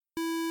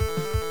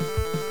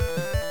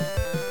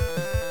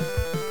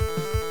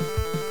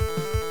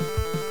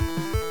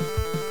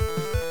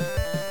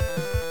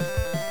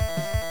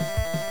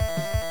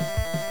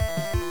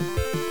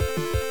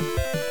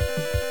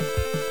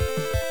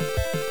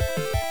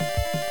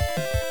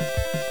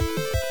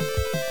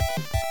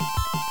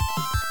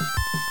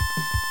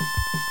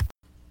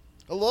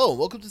Hello, and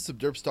welcome to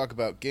Subderps Talk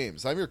About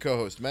Games. I'm your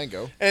co-host,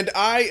 Mango, And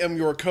I am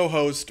your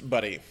co-host,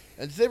 Buddy.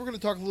 and today we're going to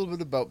talk a little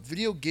bit about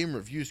video game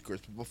review scores.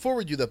 But before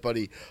we do that,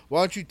 Buddy,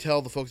 why don't you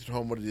tell the folks at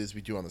home what it is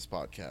we do on this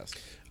podcast?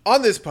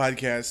 On this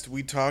podcast,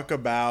 we talk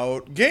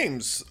about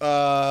games,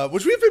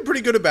 which we've been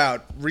pretty good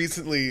about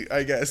recently,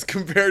 I guess,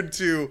 compared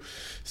to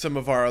some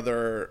of our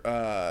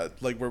other,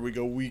 like where we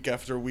go week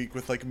after week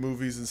with like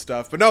movies and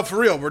stuff. But no, for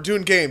real, we're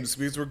doing games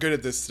because we're good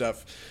at this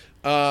stuff.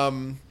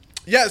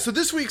 Yeah, so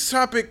this week's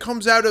topic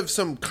comes out of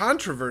some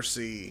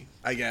controversy,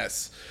 I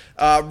guess,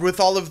 with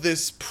all of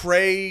this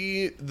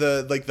Prey,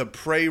 the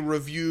Prey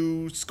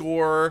review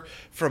score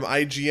from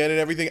IGN and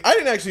everything. I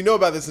didn't actually know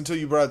about this until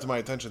you brought it to my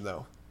attention,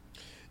 though.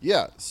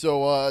 Yeah,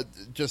 so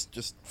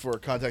just for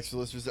context for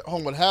listeners at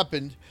home, what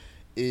happened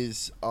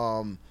is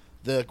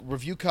the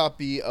review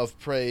copy of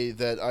Prey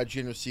that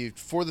IGN received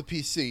for the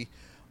PC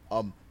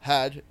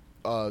had,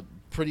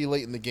 pretty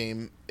late in the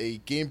game, a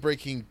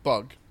game-breaking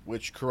bug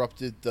which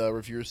corrupted the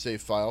reviewer's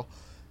save file,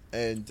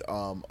 and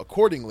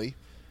accordingly,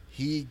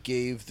 he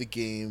gave the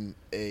game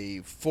a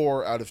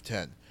 4 out of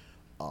 10.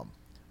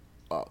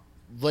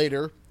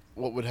 Later,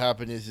 what would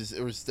happen is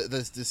it was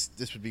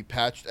this would be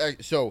patched.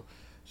 So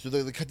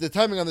the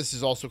timing on this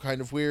is also kind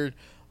of weird,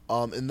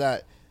 in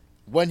that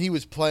when he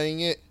was playing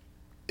it,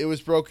 it was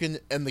broken,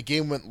 and the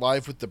game went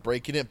live with the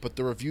break in it, but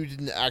the review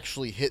didn't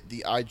actually hit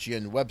the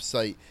IGN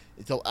website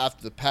until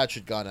after the patch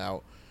had gone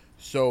out.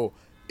 So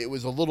it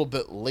was a little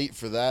bit late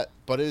for that,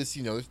 but it is,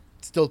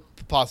 still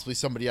possibly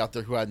somebody out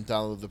there who hadn't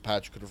downloaded the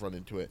patch could have run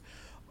into it.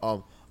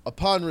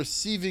 Upon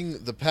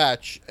receiving the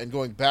patch and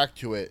going back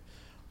to it,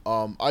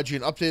 IGN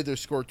updated their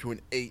score to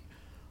an 8,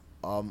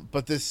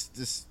 but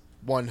this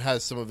one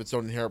has some of its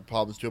own inherent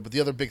problems to it. But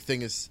the other big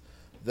thing is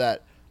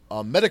that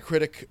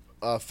Metacritic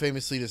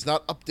famously does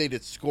not update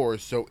its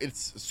scores, so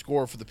its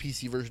score for the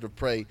PC version of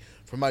Prey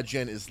from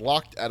IGN is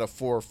locked at a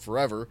 4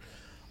 forever,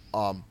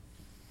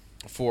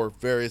 for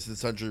various and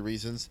sundry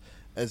reasons.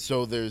 And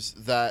so there's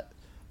that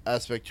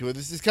aspect to it.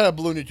 This is kind of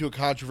ballooned into a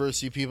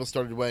controversy. People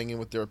started weighing in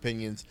with their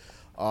opinions.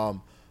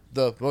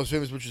 The most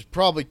famous, which is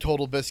probably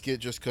Total Biscuit,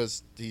 just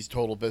because he's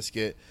Total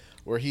Biscuit,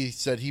 where he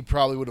said he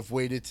probably would have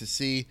waited to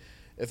see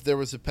if there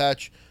was a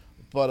patch.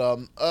 But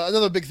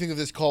another big thing of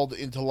this called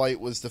into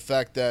light was the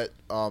fact that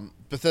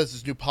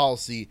Bethesda's new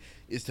policy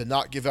is to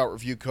not give out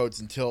review codes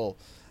until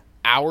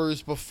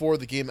hours before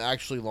the game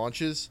actually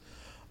launches.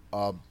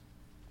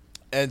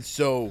 And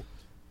so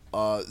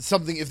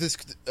something, if this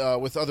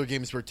with other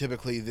games where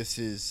typically this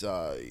is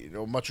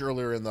much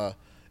earlier in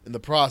the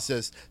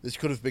process, this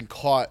could have been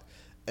caught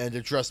and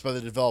addressed by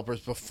the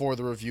developers before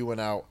the review went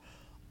out,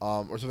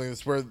 or something.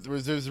 That's where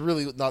there's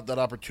really not that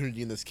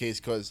opportunity in this case,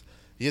 because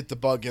you hit the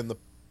bug and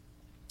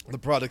the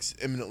product's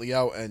imminently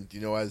out, and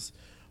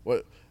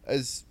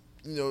as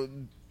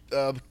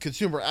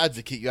consumer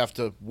advocate, you have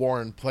to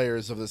warn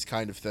players of this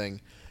kind of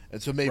thing.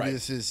 And so maybe Right.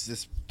 this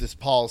is this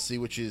policy,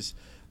 which is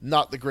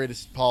not the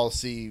greatest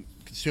policy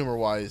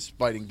consumer-wise,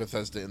 biting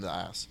Bethesda in the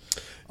ass.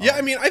 Yeah,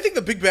 I mean, I think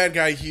the big bad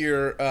guy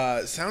here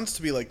sounds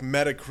to be like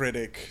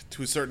Metacritic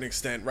to a certain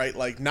extent, right?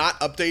 Like, not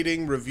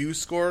updating review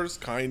scores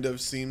kind of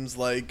seems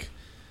like...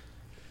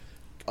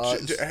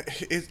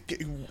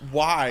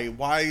 why?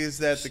 Why is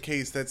that the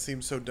case? That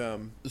seems so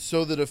dumb.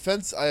 So the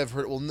defense I have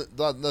heard, well,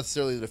 not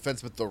necessarily the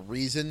defense, but the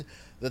reason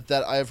that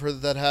I have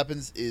heard that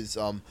happens is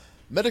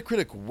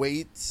Metacritic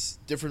weights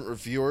different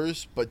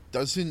reviewers, but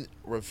doesn't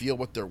reveal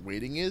what their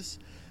weighting is.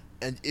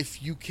 And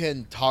if you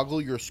can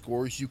toggle your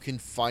scores, you can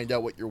find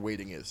out what your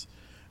weighting is,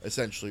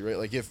 essentially, right?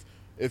 Like if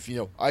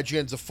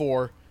IGN's a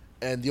 4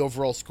 and the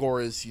overall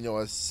score is,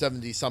 a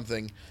 70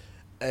 something,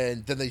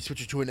 and then they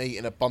switch it to an 8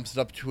 and it bumps it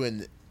up to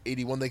an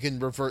 81, they can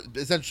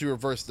essentially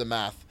reverse the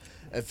math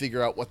and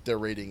figure out what their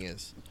rating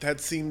is. That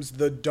seems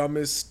the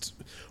dumbest.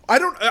 I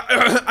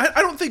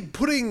don't think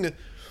putting.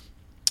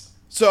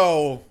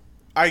 So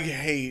I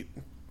hate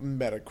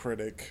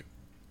Metacritic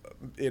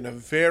in a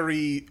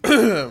very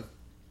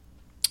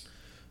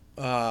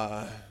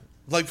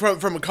like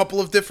from a couple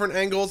of different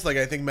angles. Like,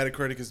 I think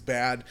Metacritic is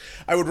bad.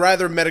 I would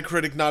rather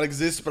Metacritic not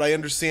exist, but I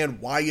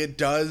understand why it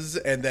does,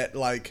 and that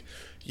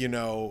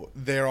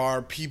there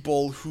are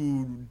people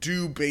who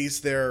do base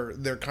their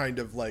kind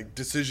of like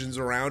decisions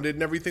around it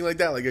and everything like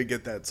that. Like, I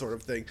get that sort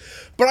of thing.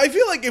 But I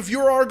feel like if you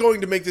are going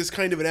to make this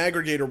kind of an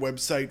aggregator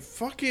website,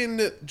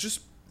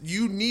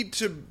 you need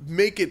to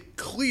make it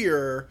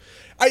clear.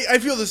 I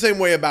feel the same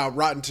way about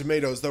Rotten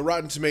Tomatoes, though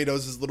Rotten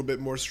Tomatoes is a little bit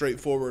more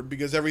straightforward,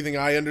 because everything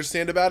I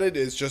understand about it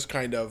is just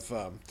kind of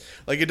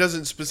it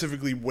doesn't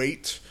specifically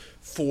weight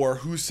for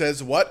who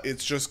says what.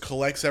 It's just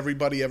collects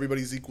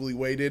everybody's equally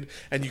weighted,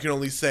 and you can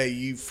only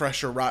say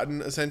fresh or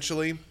rotten,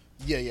 essentially.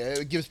 Yeah,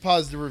 it gives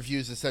positive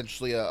reviews,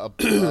 essentially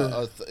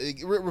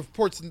it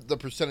reports the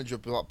percentage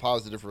of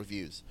positive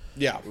reviews.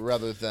 Yeah.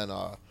 Rather than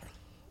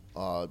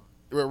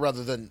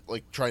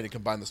like trying to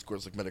combine the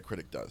scores like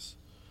Metacritic does.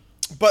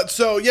 But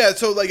so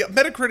like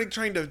Metacritic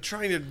trying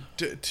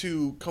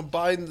to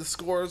combine the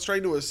scores,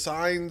 trying to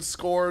assign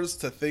scores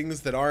to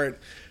things that aren't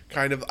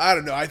kind of, I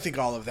don't know. I think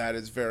all of that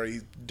is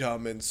very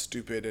dumb and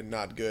stupid and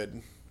not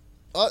good.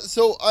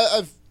 So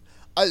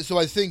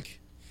I think,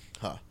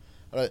 huh?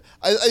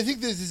 I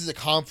think this is a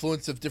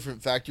confluence of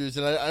different factors,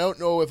 and I don't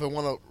know if I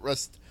want to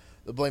rest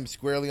the blame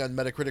squarely on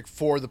Metacritic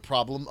for the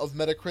problem of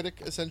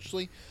Metacritic.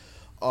 Essentially,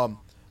 on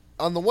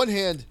the one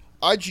hand,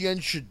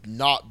 IGN should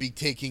not be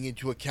taking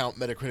into account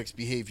Metacritic's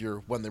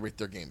behavior when they rate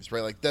their games,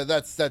 right? Like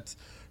that's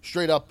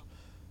straight up.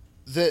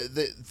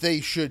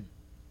 They should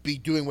be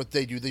doing what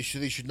they do. They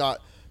should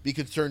not be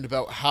concerned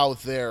about how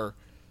the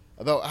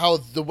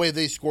way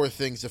they score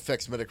things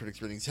affects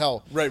Metacritic's ratings.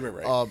 Hell, Right.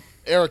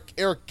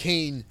 Eric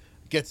Kane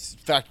gets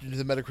factored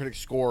into the Metacritic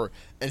score,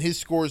 and his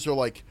scores are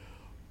like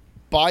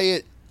buy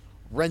it,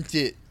 rent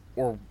it,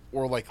 or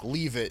like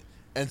leave it,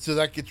 and so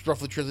that gets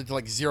roughly translated to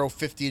like 0,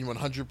 50, and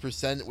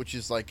 100%, which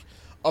is like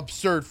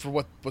absurd for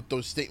what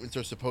those statements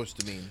are supposed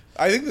to mean.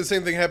 I think the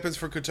same thing happens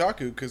for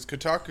Kotaku, because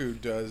Kotaku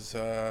does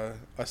a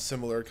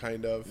similar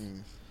kind of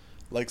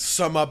like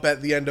sum up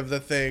at the end of the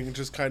thing,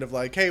 just kind of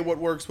like, hey, what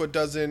works, what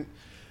doesn't,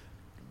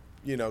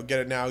 get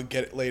it now,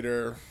 get it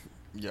later.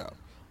 Yeah.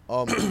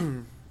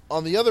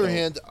 On the other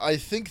hand, I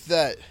think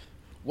that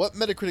what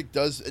Metacritic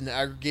does in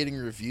aggregating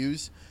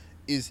reviews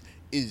is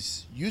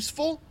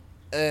useful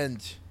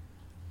and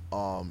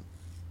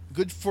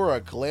good for a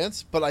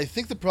glance, but I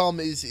think the problem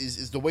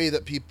is the way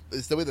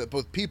that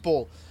both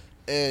people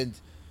and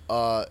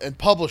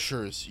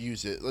publishers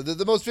use it.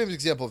 The most famous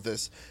example of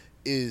this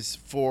is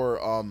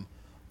for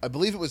I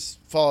believe it was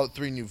Fallout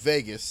 3 New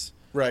Vegas.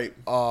 Right.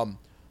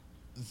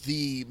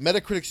 The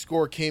Metacritic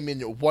score came in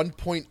 1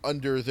 point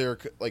under their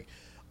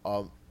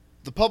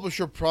the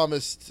publisher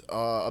promised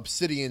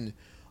Obsidian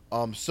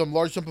some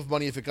large sum of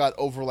money if it got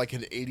over like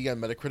an 80 on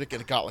Metacritic,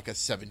 and it got like a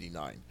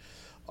 79.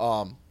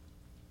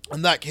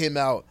 And that came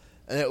out,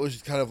 and it was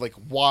just kind of like,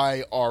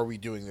 why are we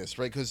doing this,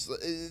 right?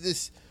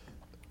 Because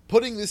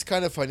putting this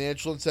kind of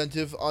financial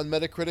incentive on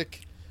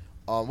Metacritic,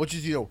 which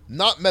is,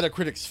 not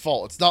Metacritic's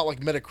fault. It's not like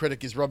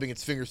Metacritic is rubbing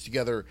its fingers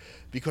together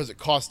because it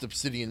cost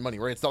Obsidian money,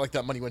 right? It's not like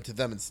that money went to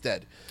them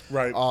instead.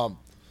 Right.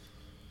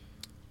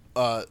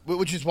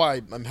 Which is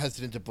why I'm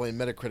hesitant to blame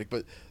Metacritic,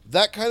 but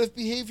that kind of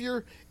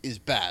behavior is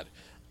bad.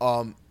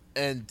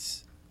 And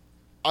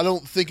I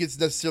don't think it's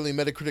necessarily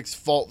Metacritic's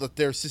fault that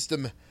their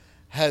system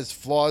has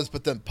flaws,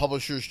 but then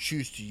publishers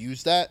choose to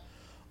use that.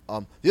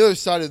 The other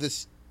side of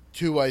this,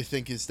 too, I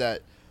think, is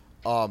that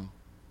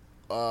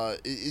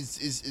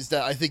is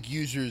that I think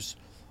users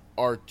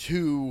are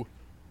too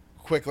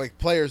quick, like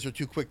players are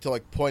too quick to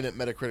like point at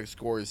Metacritic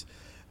scores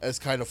as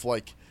kind of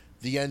like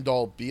the end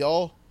all be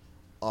all.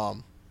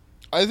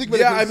 I think.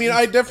 Yeah, I mean,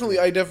 I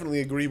definitely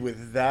agree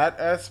with that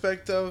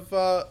aspect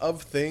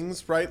of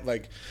things, right?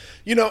 Like,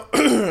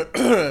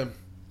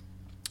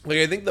 like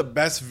I think the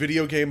best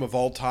video game of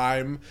all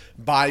time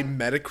by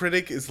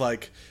Metacritic is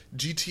like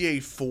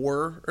GTA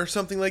 4 or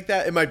something like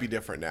that. It might be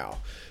different now.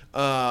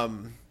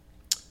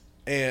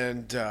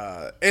 And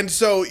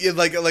so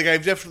like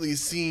I've definitely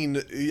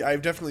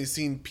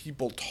seen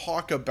people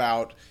talk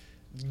about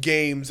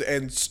games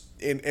and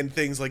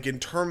things like in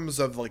terms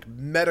of like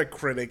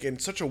Metacritic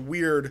and such a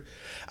weird,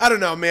 I don't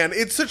know, man.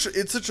 It's such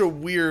a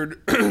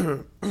weird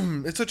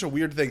it's such a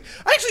weird thing.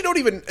 I actually don't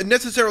even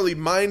necessarily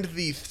mind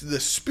the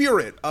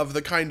spirit of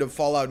the kind of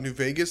Fallout New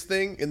Vegas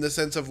thing, in the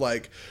sense of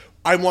like,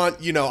 I want,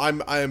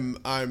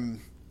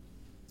 I'm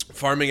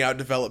farming out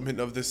development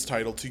of this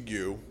title to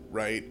you,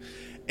 right?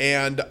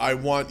 And I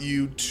want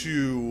you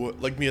to,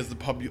 like me as the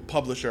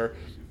publisher,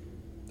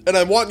 and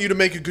I want you to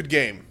make a good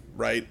game,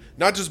 right?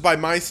 Not just by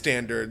my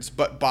standards,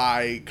 but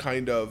by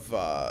kind of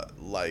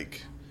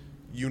like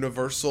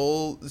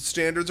universal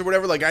standards or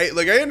whatever. Like I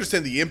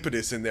understand the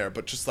impetus in there,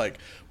 but just like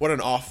what an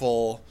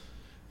awful,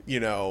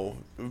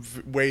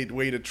 way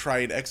to try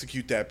and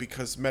execute that,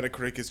 because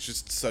Metacritic is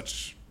just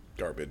such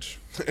garbage.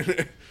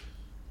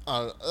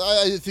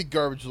 I think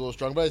garbage is a little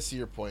strong, but I see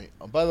your point.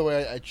 By the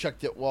way, I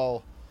checked it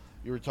while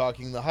you were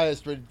talking. The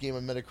highest rated game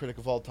on Metacritic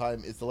of all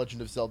time is The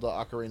Legend of Zelda: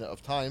 Ocarina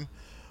of Time,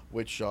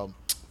 which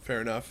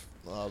fair enough.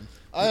 I'm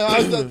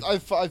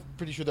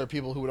pretty sure there are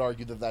people who would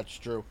argue that that's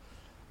true.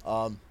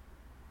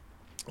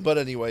 But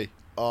anyway,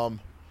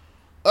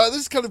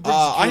 this kind of brings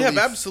I have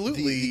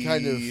absolutely the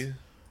kind of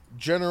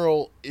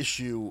general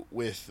issue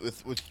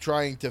with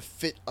trying to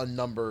fit a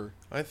number.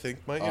 I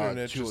think my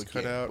internet just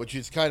cut out, which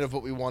is kind of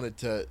what we wanted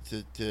to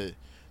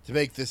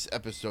make this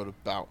episode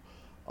about.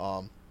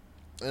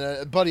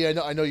 And buddy,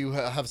 I know you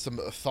have some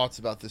thoughts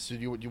about this. So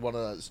do you want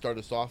to start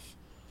us off?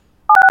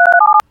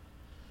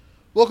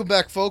 Welcome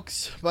back,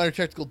 folks. Minor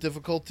technical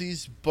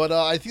difficulties, but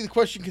I think the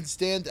question can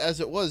stand as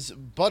it was,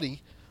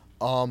 buddy.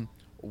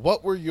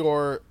 What were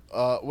your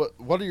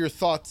what are your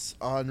thoughts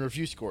on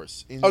review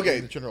scores in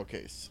the general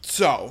case?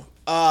 So,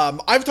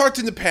 I've talked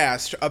in the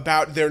past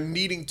about there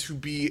needing to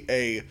be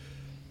a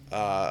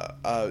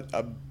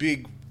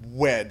big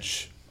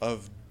wedge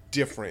of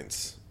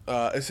difference,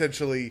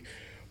 essentially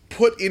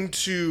put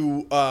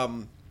into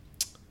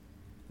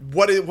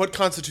what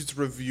constitutes a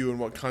review and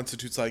what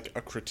constitutes like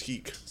a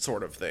critique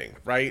sort of thing,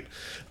 right?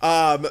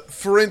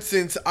 For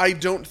instance, I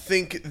don't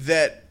think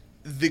that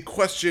the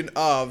question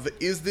of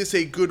is this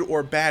a good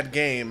or bad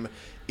game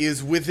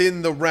is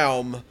within the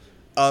realm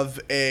of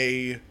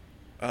a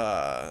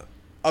of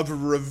a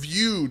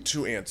review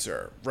to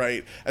answer,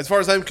 right? As far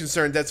as I'm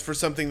concerned, that's for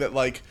something that,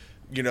 like,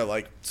 you know,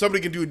 like,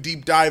 somebody can do a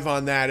deep dive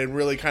on that and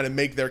really kind of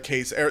make their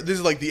case. This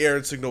is like the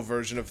Aaron Signal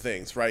version of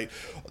things, right?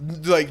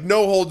 Like,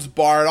 no holds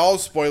barred, all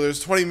spoilers,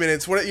 20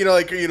 minutes, what,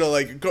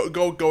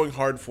 going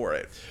hard for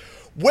it.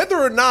 Whether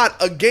or not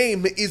a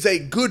game is a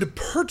good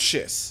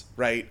purchase,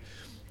 right?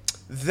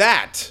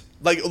 That,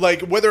 like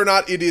whether or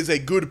not it is a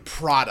good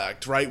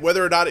product, right?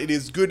 Whether or not it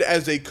is good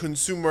as a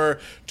consumer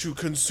to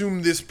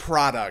consume this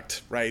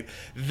product, right?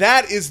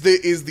 That is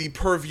the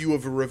purview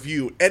of a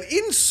review. And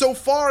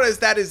insofar as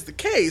that is the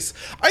case,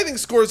 I think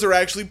scores are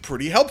actually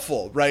pretty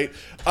helpful, right?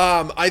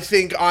 I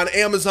think on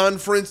Amazon,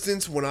 for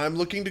instance, when I'm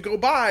looking to go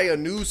buy a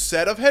new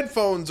set of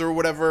headphones or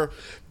whatever,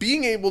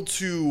 being able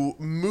to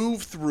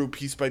move through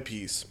piece by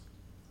piece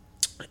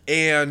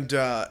and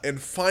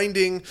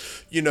finding,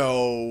 you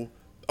know,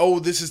 oh,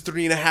 this is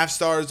 3.5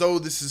 stars. Oh,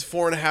 this is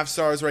 4.5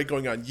 stars, right?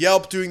 Going on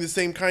Yelp, doing the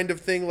same kind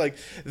of thing. Like,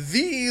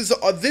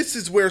 this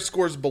is where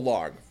scores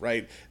belong,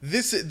 right?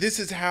 This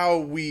is how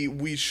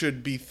we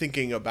should be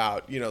thinking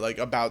about, you know, like,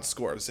 about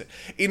scores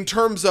in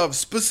terms of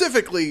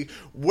specifically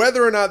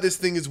whether or not this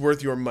thing is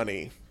worth your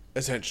money,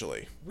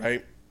 essentially,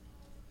 right?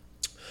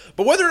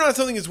 But whether or not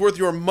something is worth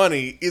your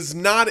money is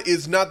not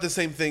the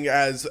same thing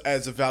as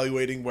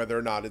evaluating whether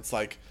or not it's,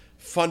 like,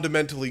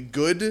 fundamentally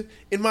good,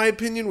 in my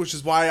opinion, which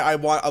is why I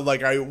want to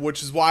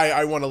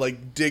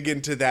like dig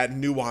into that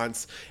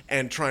nuance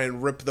and try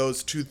and rip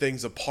those two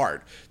things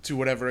apart to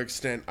whatever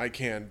extent I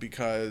can,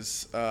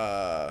 because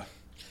I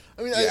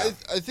mean, yeah.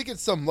 I think at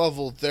some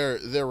level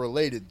they're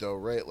related, though,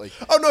 right? Like,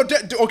 oh no,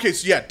 okay,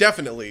 so yeah,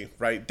 definitely,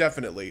 right,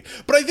 definitely.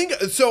 But I think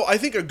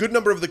a good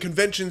number of the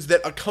conventions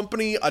that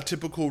accompany a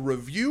typical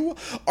review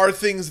are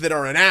things that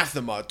are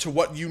anathema to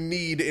what you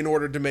need in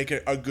order to make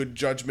a good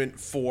judgment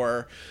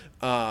for,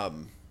 like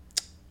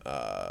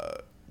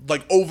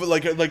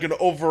an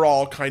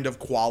overall kind of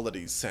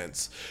quality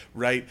sense,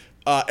 right?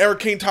 Eric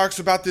Kane talks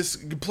about this.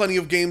 Plenty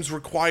of games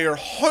require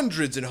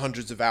hundreds and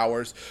hundreds of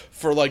hours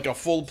for like a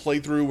full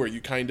playthrough where you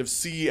kind of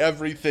see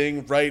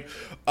everything, right?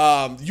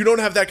 You don't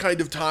have that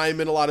kind of time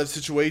in a lot of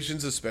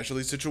situations,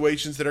 especially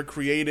situations that are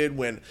created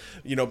when,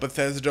 you know,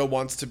 Bethesda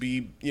wants to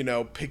be, you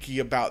know, picky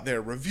about their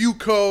review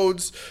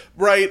codes,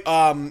 right?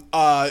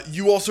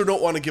 You also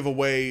don't want to give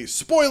away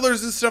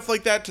spoilers and stuff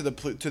like that to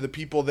the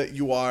people that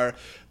you are,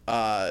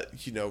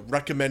 you know,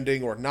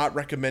 recommending or not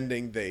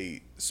recommending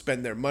they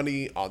spend their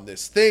money on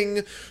this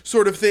thing,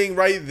 sort of thing,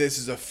 right? This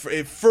is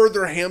it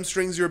further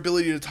hamstrings your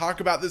ability to talk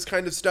about this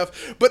kind of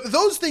stuff. But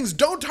those things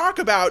don't talk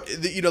about,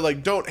 you know,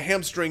 like, don't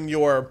hamstring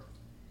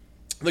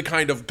the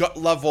kind of gut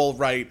level,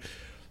 right?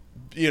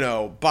 You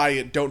know, buy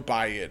it, don't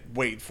buy it,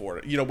 wait for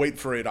it, you know, wait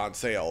for it on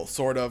sale,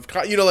 sort of,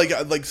 you know,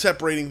 like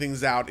separating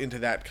things out into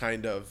that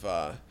kind of,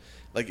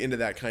 into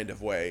that kind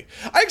of way.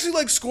 I actually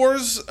like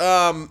scores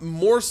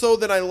more so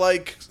than I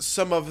like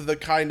some of the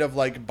kind of,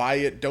 like, buy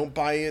it, don't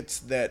buy it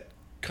that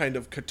kind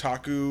of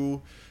Kotaku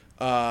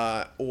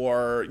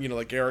or, you know,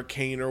 like Eric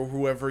Kane or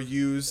whoever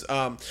use.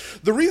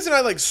 The reason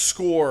I like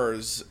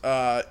scores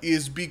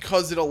is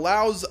because it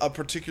allows a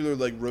particular,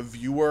 like,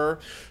 reviewer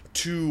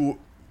to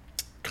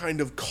kind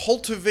of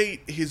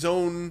cultivate his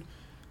own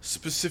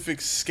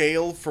specific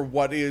scale for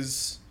what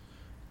is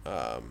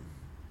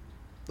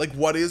like,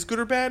 what is good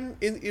or bad,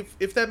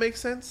 if that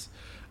makes sense.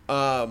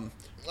 So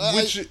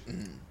I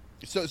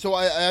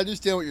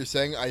understand what you're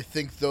saying. I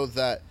think, though,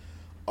 that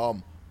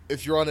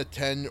if you're on a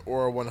 10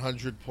 or a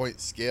 100 point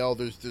scale,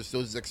 there's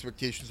those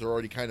expectations are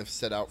already kind of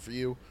set out for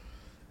you,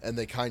 and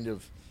they kind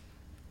of,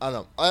 I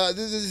don't know.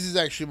 This is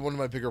actually one of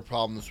my bigger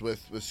problems with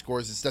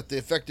scores, is that the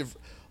effective,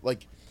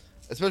 like,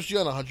 especially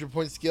on a 100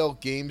 point scale,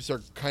 games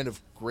are kind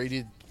of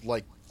graded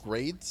like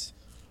grades,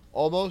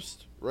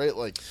 almost. Right,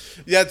 like,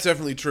 yeah, it's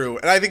definitely true,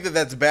 and I think that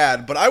that's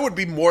bad. But I would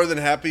be more than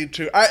happy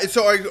to.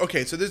 So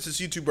there's this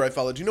YouTuber I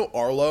follow. Do you know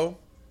Arlo?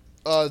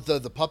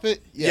 The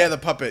puppet. Yeah, the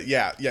puppet.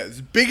 Yeah.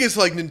 It's biggest,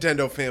 like,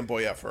 Nintendo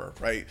fanboy ever,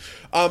 right?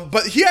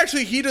 But he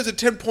does a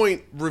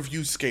 10-point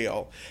review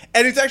scale,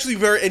 and it's actually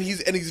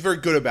he's very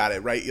good about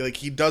it, right? Like,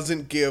 he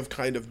doesn't give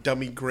kind of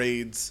dummy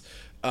grades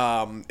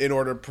in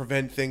order to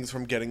prevent things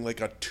from getting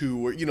like a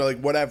 2 or, you know, like,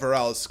 whatever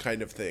else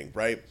kind of thing,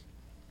 right?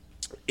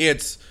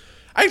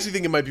 I actually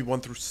think it might be 1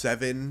 through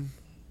 7.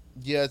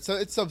 Yeah,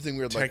 it's something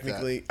weird like that.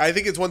 Technically, I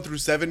think it's 1 through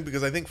 7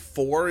 because I think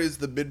 4 is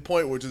the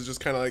midpoint, which is just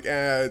kind of like,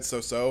 it's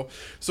so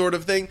sort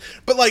of thing.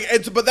 But like,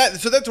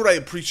 that's what I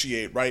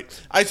appreciate, right?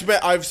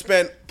 I've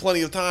spent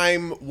plenty of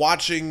time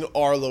watching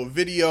Arlo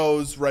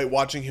videos, right?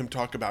 Watching him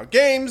talk about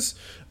games,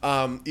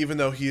 even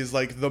though he is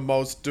like the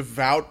most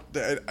devout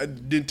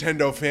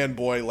Nintendo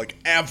fanboy like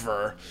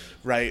ever,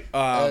 right?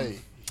 Hey,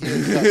 he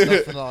has got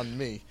nothing on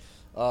me.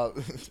 No,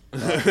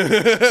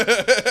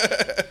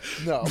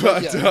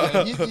 but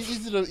yeah,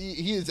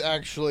 he is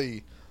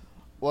actually,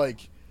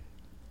 like,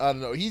 I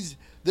don't know.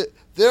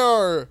 There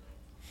are,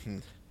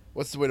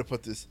 what's the way to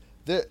put this?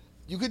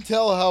 You can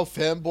tell how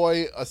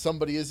fanboy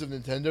somebody is of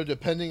Nintendo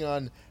depending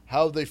on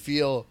how they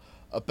feel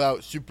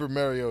about Super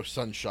Mario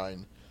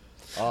Sunshine.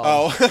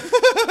 Oh,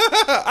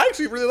 I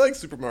actually really like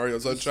Super Mario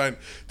Sunshine.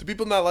 Do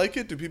people not like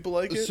it? Do people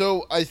like it?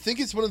 So I think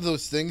it's one of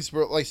those things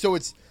where, like, so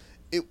it's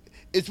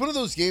one of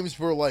those games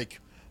where, like,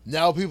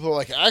 now people are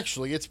like,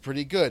 actually, it's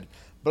pretty good.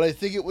 But I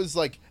think it was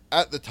like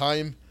at the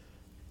time,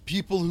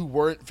 people who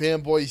weren't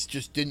fanboys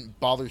just didn't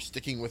bother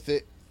sticking with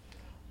it.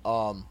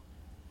 Like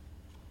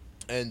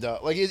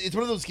it's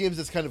one of those games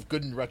that's kind of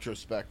good in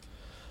retrospect.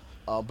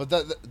 But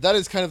that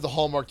is kind of the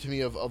hallmark to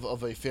me of a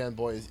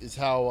fanboy is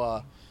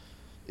how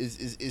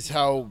is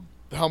how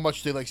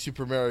much they like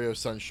Super Mario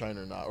Sunshine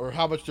or not, or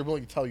how much they're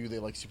willing to tell you they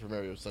like Super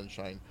Mario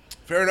Sunshine.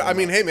 Fair enough. I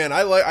mean, hey man,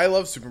 I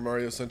love Super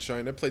Mario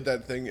Sunshine. I played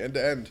that thing end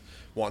to end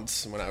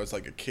once when I was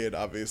like a kid,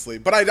 obviously.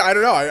 But I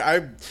don't know.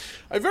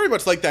 I very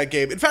much like that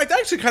game. In fact, I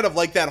actually kind of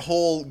like that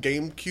whole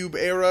GameCube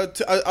era.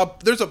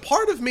 There's a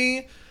part of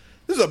me,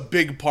 there's a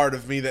big part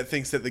of me that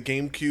thinks that the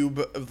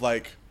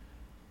GameCube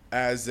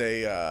as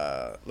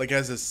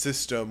a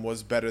system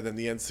was better than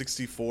the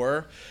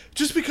N64,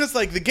 just because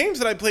like the games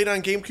that I played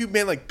on GameCube,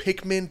 man, like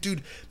Pikmin,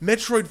 dude,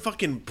 Metroid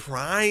fucking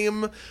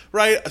Prime,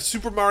 right?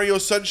 Super Mario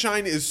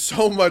Sunshine is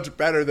so much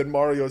better than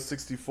Mario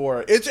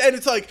 64.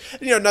 It's like,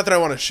 you know, not that I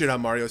want to shit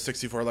on Mario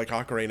 64 like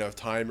Ocarina of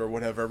Time or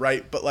whatever,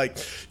 right? But like,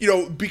 you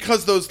know,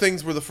 because those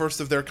things were the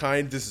first of their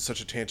kind, this is such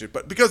a tangent,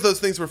 but because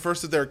those things were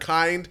first of their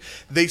kind,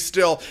 this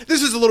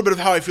is a little bit of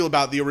how I feel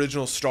about the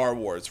original Star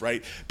Wars,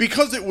 right?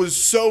 Because it was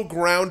so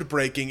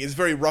groundbreaking, is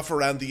very rough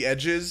around the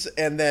edges,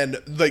 and then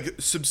like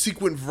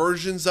subsequent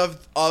versions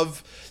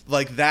of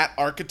like that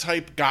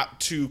archetype got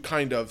to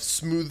kind of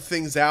smooth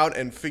things out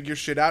and figure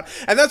shit out,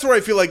 and that's where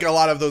I feel like a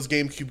lot of those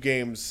GameCube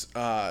games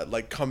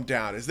like come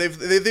down, is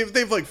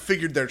they've like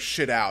figured their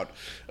shit out.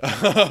 Yeah,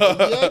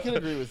 I can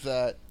agree with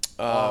that.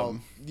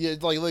 Yeah,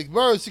 like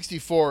Mario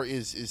 64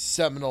 is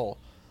seminal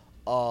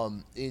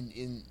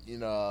in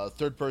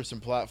third person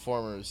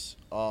platformers,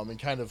 and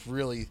kind of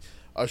really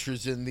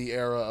ushers in the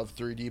era of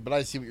 3D. But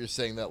I see what you're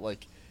saying, that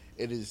like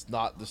it is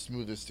not the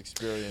smoothest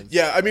experience.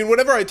 Yeah, I mean,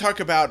 whenever I talk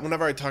about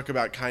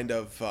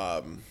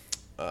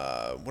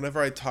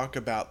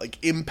like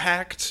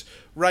impact,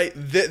 right?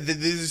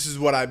 This is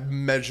what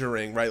I'm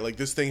measuring, right? Like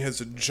this thing has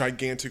a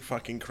gigantic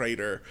fucking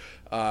crater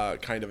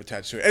kind of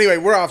attached to it. Anyway,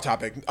 we're off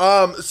topic.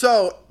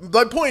 So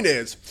my point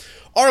is,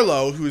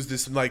 Arlo, who is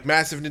this like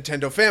massive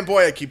Nintendo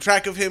fanboy, I keep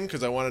track of him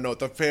because I want to know what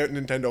the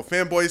Nintendo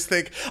fanboys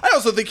think. I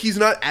also think he's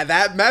not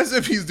that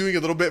massive. He's doing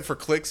a little bit for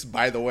clicks,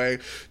 by the way.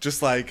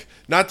 Just like,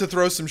 not to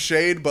throw some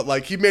shade, but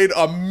like he made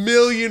 1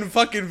 million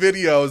fucking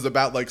videos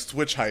about like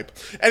Switch hype.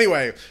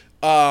 Anyway,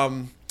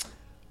 I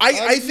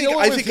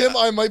think him,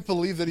 I might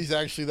believe that he's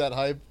actually that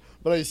hype.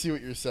 But I see what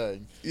you're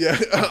saying. Yeah.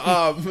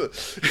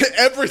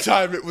 Every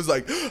time it was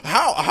like,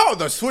 how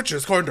the Switch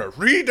is going to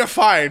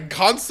redefine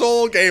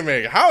console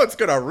gaming. How it's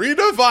going to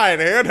redefine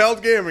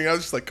handheld gaming. I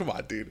was just like, come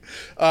on, dude.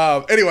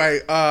 Anyway,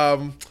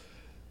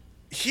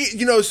 he,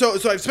 you know, so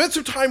I've spent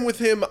some time with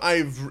him.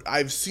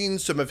 I've seen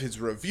some of his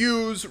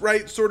reviews,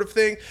 right, sort of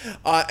thing.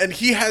 And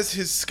he has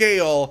his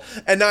scale,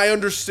 and I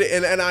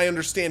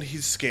understand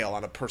his scale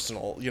on a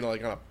personal, you know,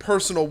 like on a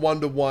personal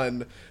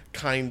one-to-one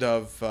kind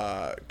of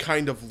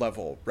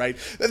level, right?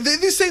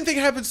 The same thing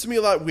happens to me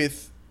a lot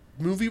with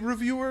movie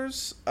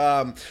reviewers,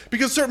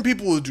 because certain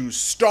people will do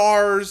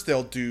stars,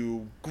 they'll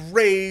do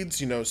grades,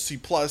 you know, C+,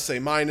 A-,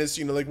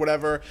 you know, like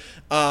whatever.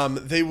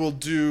 They will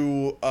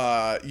do,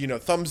 you know,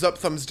 thumbs up,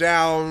 thumbs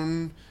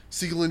down,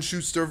 Siegel and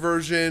Schuster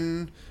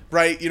version,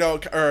 right? You know,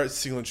 or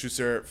Siegel and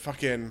Schuster,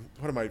 fucking,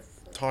 what am I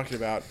talking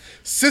about?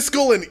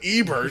 Siskel and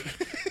Ebert.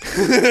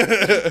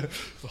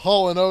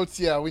 Hall and Oates,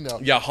 yeah, we know.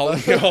 Yeah, Hall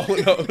and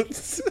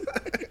Oates.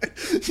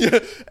 Yeah,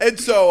 and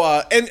so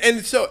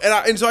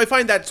I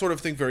find that sort of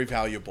thing very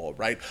valuable,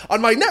 right?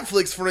 On my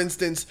Netflix, for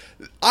instance,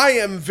 I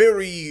am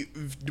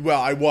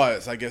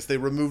I guess they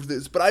removed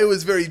this, but I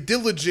was very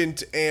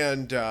diligent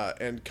and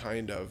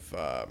kind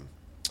of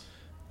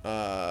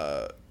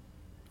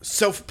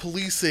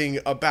self-policing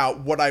about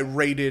what I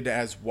rated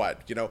as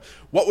what, you know,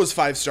 what was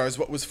 5 stars,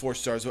 what was 4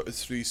 stars, what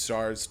was 3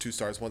 stars, 2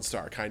 stars, 1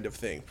 star kind of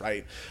thing,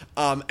 right?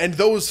 And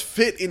those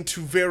fit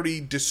into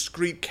very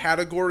discrete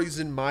categories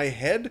in my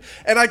head,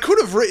 and I could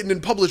have written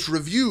and published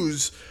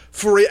reviews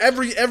for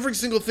every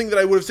single thing that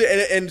I would have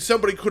said, and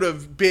somebody could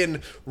have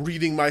been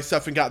reading my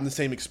stuff and gotten the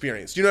same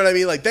experience. You know what I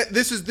mean? Like that.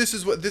 This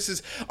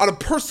is on a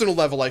personal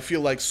level. I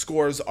feel like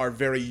scores are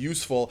very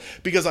useful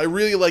because I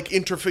really like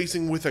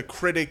interfacing with a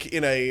critic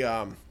in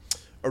a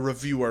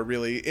reviewer,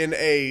 really, in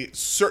a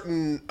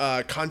certain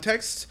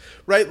context,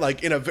 right?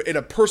 Like in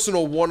a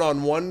personal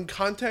one-on-one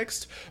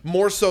context,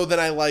 more so than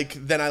I like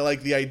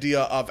the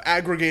idea of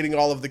aggregating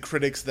all of the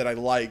critics that I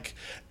like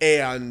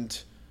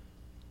and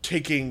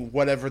taking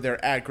whatever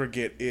their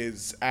aggregate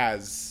is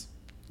as,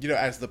 you know,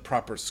 as the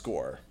proper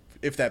score,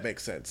 if that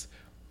makes sense.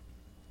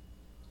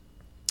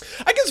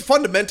 I guess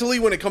fundamentally,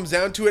 when it comes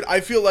down to it, I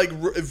feel like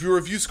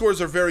review scores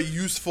are very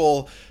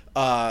useful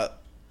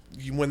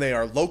when they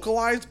are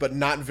localized, but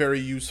not very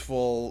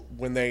useful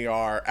when they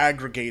are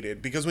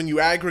aggregated. Because when you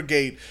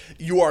aggregate,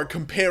 you are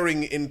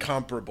comparing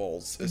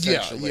incomparables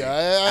essentially.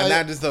 Yeah,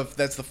 and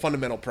that's the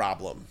fundamental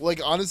problem.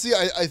 Like, honestly,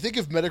 I think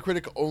if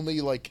Metacritic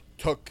only like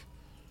took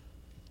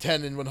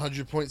 10 and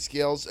 100 point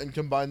scales and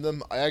combined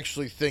them, I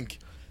actually think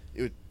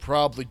it would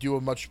probably do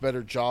a much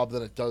better job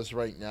than it does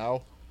right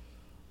now.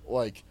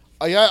 Like,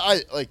 I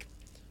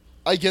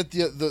get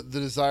the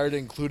desire to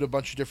include a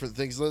bunch of different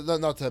things,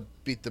 not to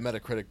beat the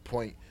Metacritic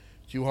point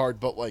too hard,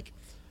 but like,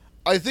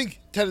 I think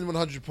 10 and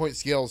 100 point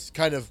scales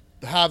kind of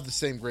have the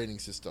same grading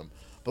system.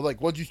 But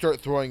like, once you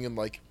start throwing in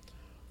like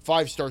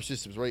 5-star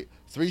systems, right?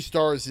 3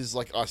 stars is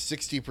like a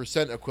 60%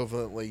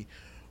 equivalently,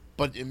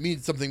 but it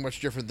means something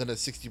much different than a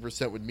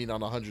 60% would mean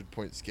on a 100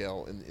 point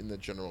scale in the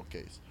general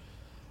case.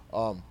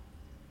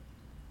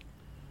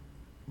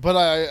 But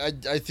I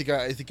think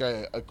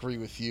I agree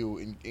with you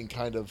in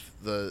kind of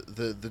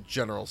the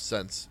general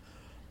sense.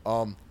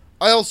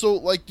 I also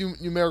like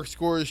numeric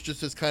scores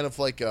just as kind of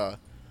like a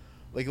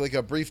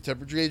brief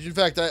temperature gauge. In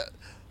fact,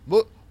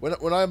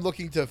 when I'm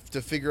looking to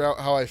figure out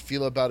how I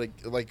feel about it,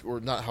 or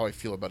not how I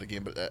feel about a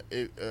game, but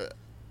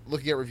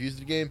looking at reviews of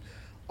the game,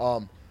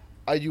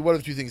 I do one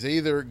of two things. I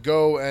either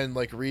go and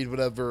like read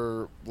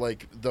whatever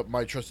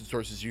my trusted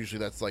sources, usually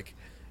that's like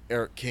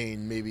Eric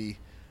Kane, maybe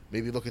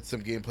look at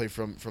some gameplay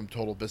from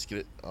Total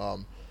Biscuit,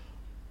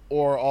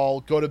 or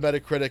I'll go to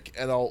Metacritic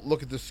and I'll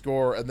look at the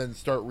score and then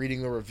start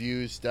reading the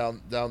reviews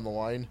down the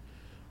line,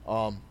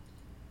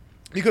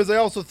 because I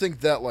also think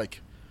that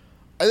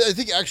I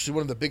think actually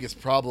one of the biggest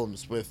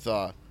problems with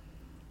kind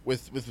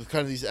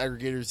of these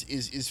aggregators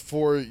is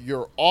for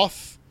your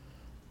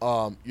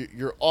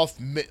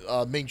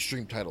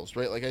mainstream titles,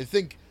 right? Like, I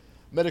think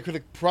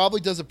Metacritic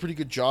probably does a pretty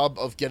good job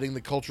of getting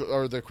the culture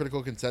or the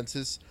critical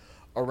consensus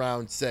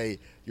around, say,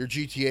 your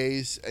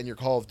GTAs and your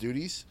Call of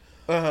Duties.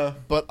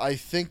 But I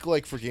think,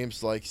 like, for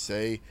games like,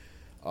 say,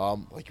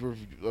 like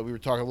we were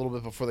talking a little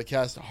bit before the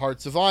cast,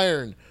 Hearts of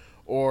Iron,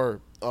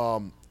 or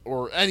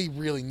any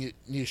really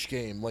niche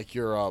game, like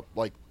your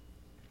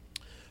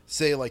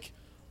say like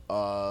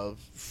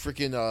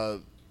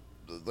freaking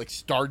like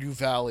Stardew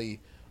Valley,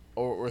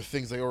 or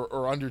things like or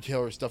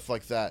Undertale or stuff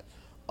like that.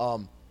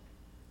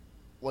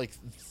 Like,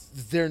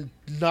 they're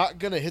not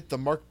gonna hit the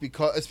mark,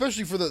 because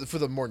especially for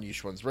the more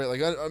niche ones, right?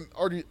 Like,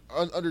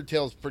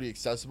 Undertale is pretty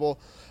accessible,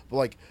 but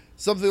like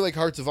something like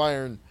Hearts of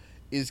Iron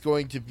is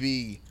going to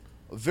be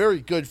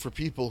very good for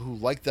people who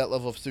like that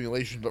level of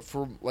stimulation. But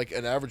for like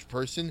an average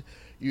person,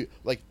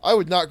 I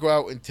would not go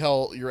out and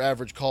tell your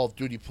average Call of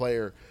Duty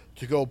player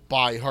to go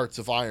buy Hearts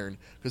of Iron,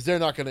 because they're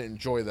not going to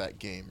enjoy that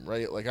game,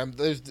 right? Like,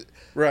 there's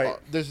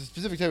a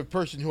specific type of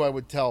person who I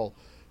would tell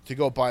to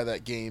go buy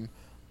that game.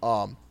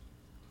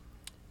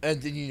 And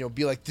then,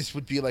 be like, this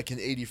would be like an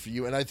 80 for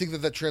you. And I think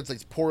that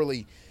translates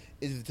poorly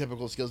into the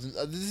typical skills. And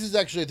this is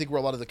actually, I think, where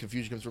a lot of the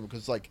confusion comes from,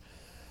 because like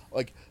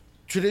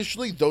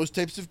traditionally those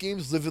types of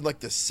games live in like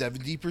the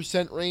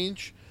 70%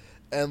 range,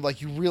 and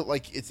like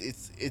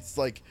it's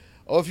like,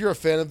 oh, if you're a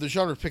fan of the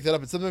genre, pick that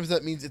up. And sometimes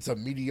that means it's a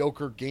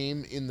mediocre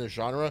game in the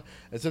genre,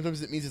 and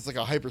sometimes it means it's like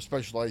a hyper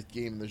specialized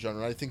game in the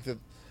genre. And I think that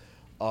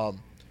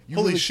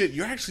holy shit,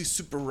 you're actually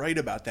super right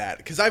about that.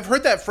 Because I've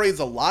heard that phrase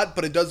a lot,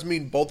 but it does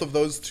mean both of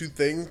those two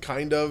things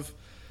kind of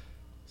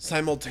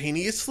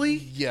simultaneously.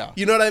 Yeah.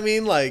 You know what I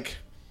mean? Like,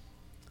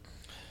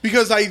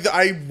 because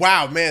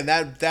wow, man,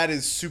 that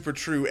is super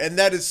true. And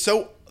that is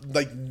so,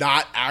 like,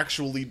 not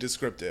actually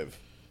descriptive.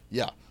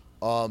 Yeah.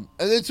 And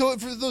then, so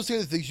for those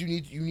kind of things,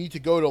 you need to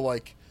go to,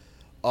 like,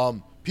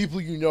 people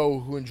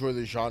who enjoy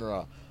the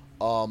genre.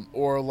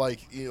 Or,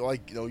 you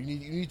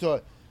need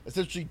to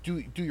essentially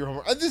do your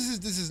homework. And this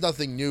is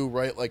nothing new,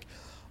 right? Like,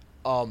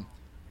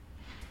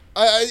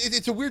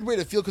 it's a weird way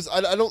to feel, because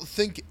I don't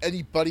think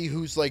anybody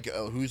who's like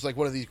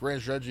one of these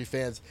Grand Strategy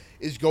fans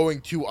is going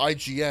to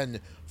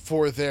IGN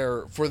for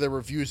their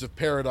reviews of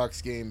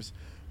Paradox games,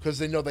 because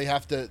they know they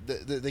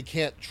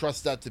can't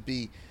trust that to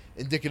be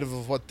indicative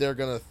of what they're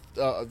gonna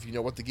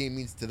what the game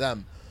means to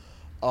them.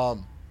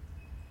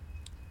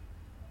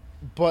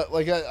 But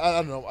like,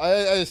 I don't know.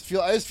 I just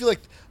feel like,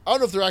 I don't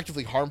know if they're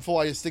actively harmful.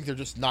 I just think they're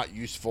just not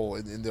useful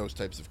in those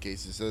types of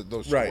cases.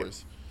 Those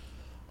scores.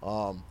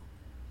 Right.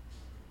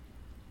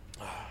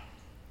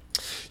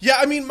 Yeah,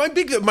 I mean,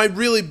 my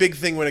really big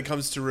thing when it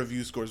comes to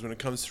review scores, when it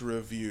comes to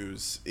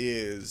reviews,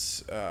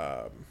 is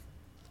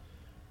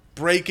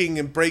breaking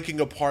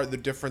apart the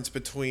difference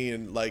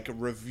between like a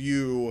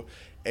review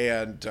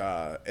and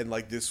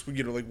like this,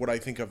 like what I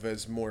think of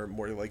as more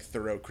like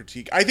thorough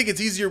critique. I think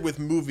it's easier with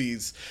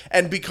movies,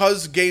 and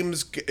because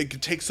games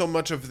could take so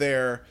many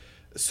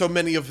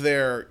of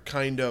their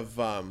kind of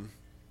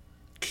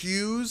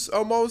cues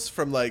almost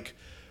from like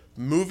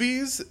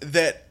movies,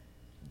 that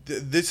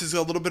this is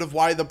a little bit of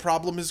why the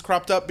problem has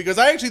cropped up, because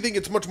I actually think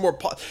it's much more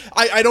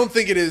I don't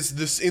think it is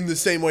this in the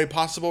same way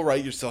possible,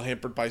 right? You're still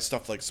hampered by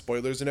stuff like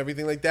spoilers and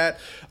everything like that,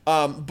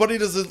 but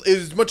it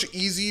is much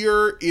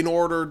easier in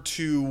order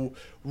to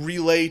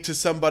relay to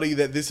somebody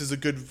that this is a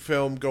good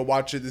film, go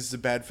watch it, this is a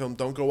bad film,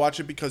 don't go watch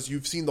it, because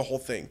you've seen the whole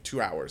thing,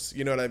 2 hours,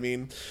 you know what I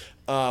mean?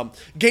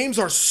 Games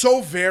are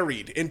so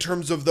varied in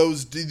terms of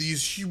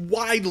these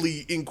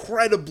widely,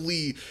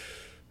 incredibly,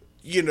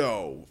 you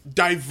know,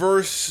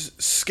 diverse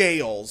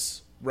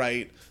scales,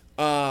 right?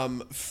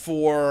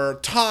 For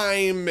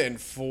time and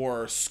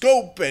for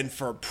scope and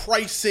for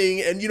pricing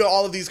and, you know,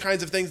 all of these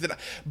kinds of things, that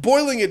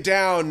boiling it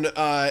down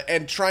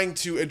and trying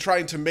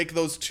to make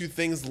those two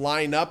things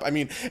line up. I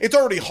mean, it's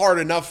already hard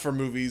enough for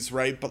movies,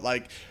 right? But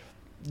like,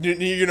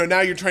 you know,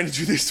 now you're trying to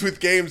do this with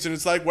games, and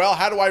it's like, well,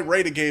 how do I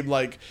rate a game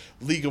like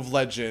League of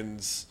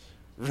Legends?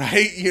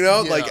 Right, you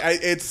know, like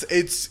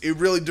it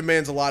really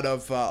demands a lot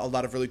of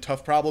really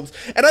tough problems,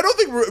 and I don't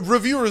think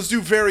reviewers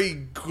do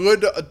very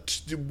good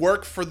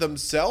work for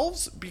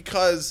themselves,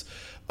 because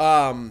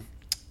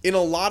in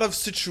a lot of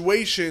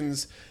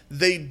situations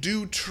they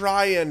do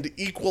try and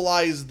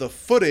equalize the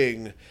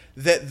footing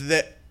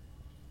that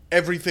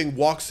everything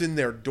walks in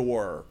their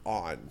door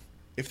on,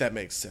 if that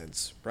makes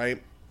sense,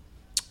 right?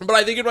 But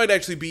I think it might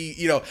actually be,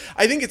 you know,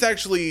 I think it's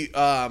actually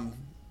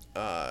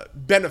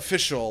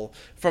beneficial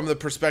from the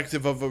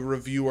perspective of a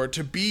reviewer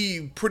to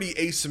be pretty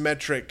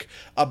asymmetric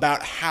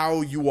about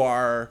how you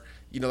are,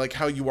 you know, like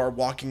how you are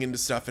walking into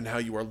stuff and how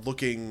you are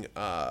looking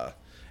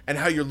and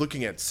how you're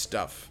looking at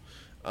stuff.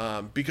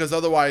 Because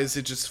otherwise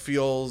it just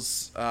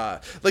feels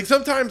like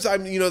sometimes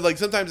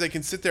sometimes I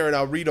can sit there and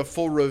I'll read a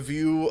full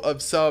review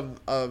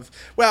of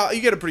well,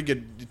 you get a pretty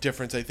good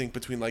difference, I think,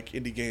 between like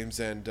indie games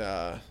and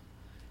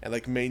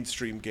like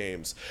mainstream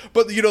games.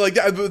 But, you know, like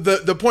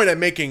the point I'm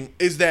making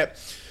is that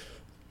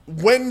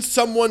when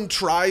someone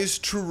tries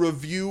to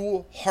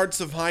review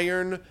Hearts of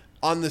Iron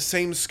on the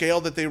same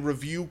scale that they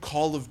review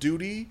Call of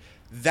Duty,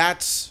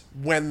 that's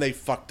when they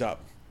fucked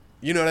up.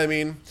 You know what I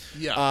mean?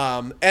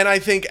 Yeah. And I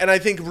think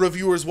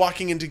reviewers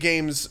walking into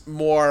games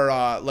more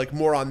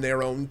on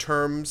their own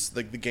terms,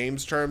 like the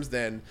game's terms,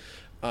 than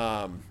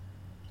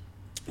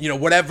you know,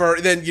 whatever.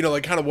 Then, you know,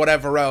 like kind of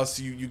whatever else,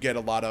 you get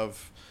a lot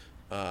of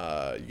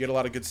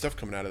good stuff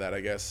coming out of that,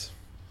 I guess.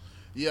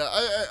 Yeah,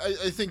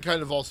 I think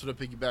kind of also to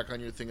piggyback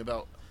on your thing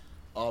about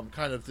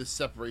kind of this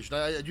separation.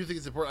 I do think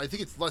it's important. I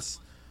think it's less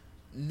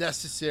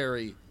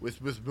necessary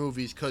with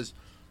movies, because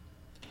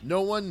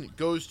no one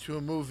goes to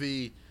a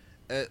movie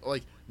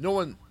like no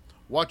one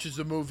watches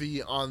a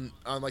movie on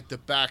like the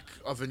back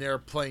of an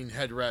airplane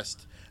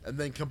headrest and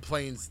then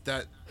complains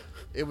that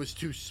it was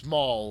too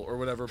small or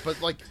whatever.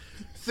 But like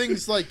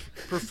things like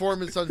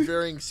performance on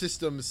varying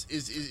systems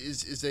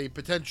is a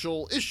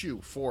potential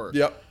issue for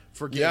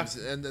games,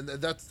 and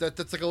that's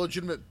like a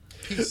legitimate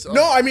piece.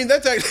 No, I mean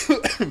that's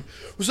actually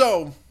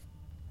so.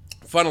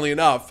 Funnily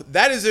enough,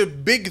 that is a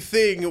big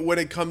thing when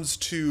it comes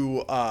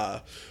to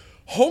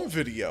home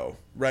video,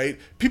 right?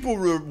 People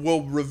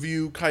will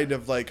review kind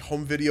of like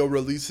home video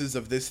releases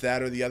of this,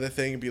 that, or the other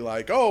thing, and be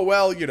like, oh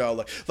well, you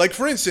know, like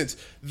for instance,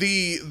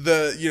 the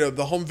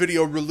home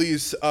video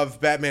release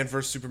of Batman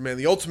vs Superman,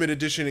 the Ultimate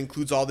Edition,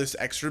 includes all this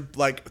extra,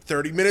 like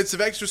 30 minutes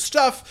of extra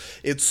stuff.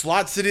 It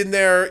slots it in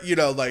there, you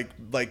know, like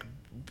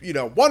you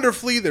know,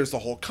 wonderfully. There's the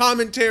whole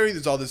commentary,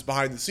 there's all this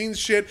behind the scenes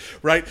shit,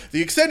 right?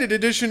 The extended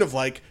edition of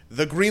like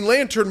the Green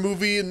Lantern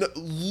movie and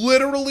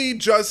literally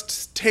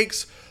just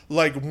takes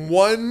like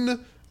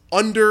one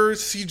under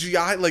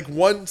CGI, like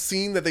one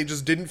scene that they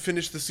just didn't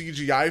finish the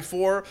CGI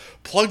for,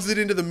 plugs it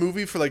into the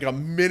movie for like a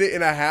minute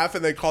and a half,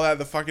 and they call that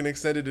the fucking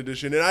extended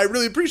edition. And I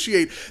really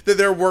appreciate that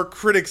there were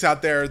critics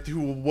out there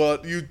who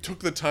you took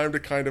the time to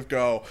kind of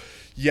go,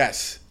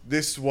 yes,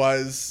 this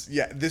was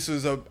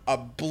a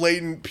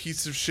blatant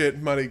piece of shit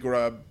money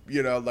grab,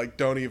 you know, like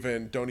don't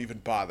even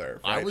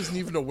bother. Right? I wasn't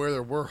even aware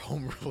there were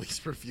home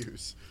release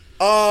reviews.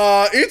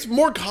 It's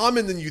more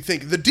common than you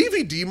think. The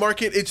DVD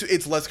market,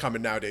 it's less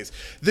common nowadays.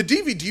 The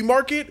DVD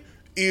market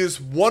is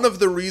one of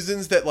the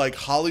reasons that like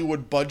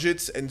Hollywood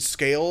budgets and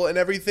scale and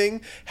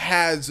everything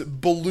has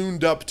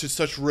ballooned up to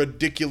such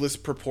ridiculous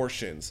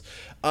proportions.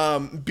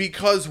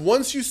 Because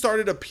once you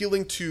started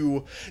appealing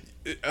to,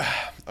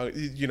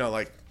 you know,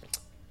 like,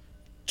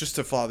 just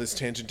to follow this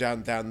tangent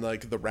down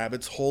like the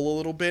rabbit's hole a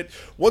little bit,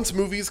 once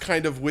movies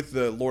kind of with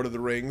the Lord of the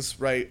Rings,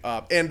 right,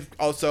 and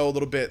also a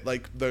little bit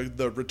like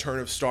the return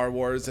of Star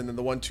Wars, and then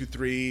the 1, 2,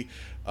 3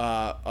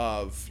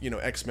 of, you know,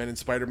 X-Men and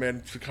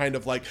Spider-Man kind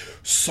of like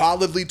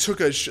solidly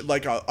took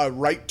a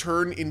right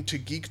turn into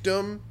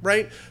geekdom,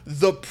 right?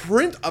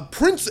 A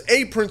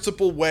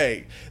principal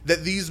way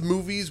that these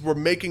movies were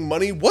making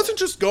money wasn't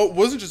just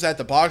at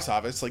the box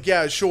office. Like,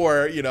 yeah,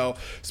 sure, you know,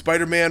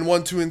 Spider-Man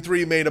 1, 2, and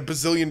 3 made $1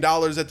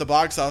 bazillion at the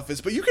box office,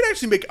 but you can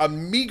actually make a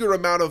meager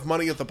amount of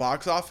money at the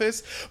box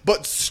office,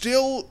 but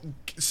still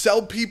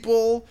sell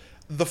people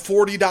the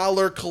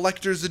 $40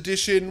 collector's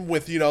edition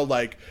with, you know,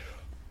 like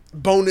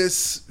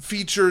bonus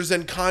features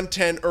and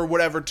content or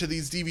whatever to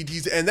these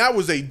DVDs, and that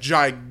was a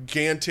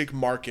gigantic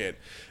market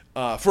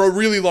for a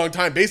really long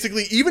time.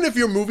 Basically, even if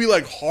your movie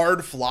like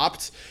hard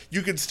flopped,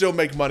 you could still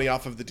make money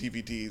off of the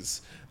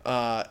DVDs,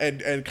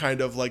 and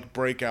kind of like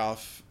break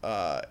off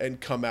and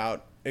come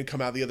out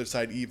the other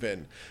side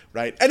even,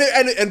 right?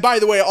 And by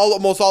the way,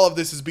 almost all of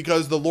this is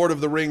because the Lord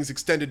of the Rings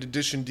extended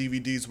edition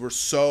DVDs were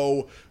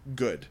so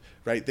good,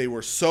 right? They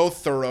were so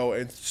thorough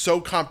and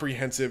so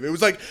comprehensive. It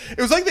was like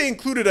they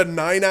included a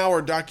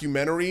 9-hour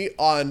documentary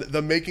on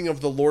the making of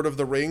the Lord of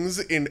the Rings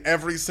in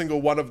every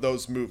single one of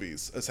those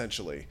movies,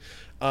 essentially.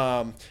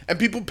 And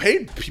people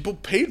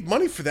paid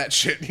money for that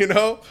shit, you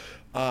know?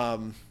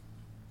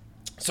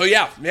 So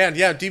yeah, man,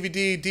 yeah,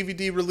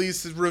 DVD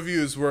releases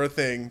reviews were a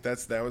thing.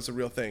 That was a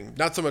real thing.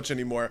 Not so much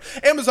anymore.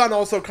 Amazon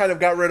also kind of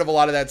got rid of a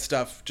lot of that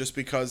stuff just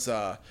because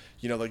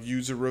like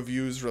user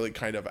reviews really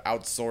kind of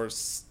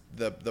outsource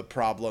the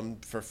problem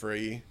for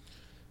free.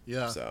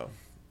 Yeah. So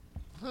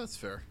that's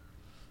fair.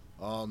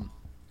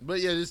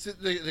 But yeah,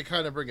 just to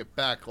kind of bring it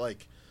back,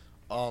 like,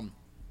 I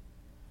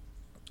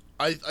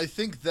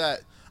think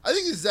this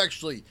is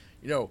actually,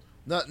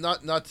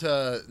 not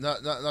to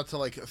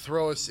like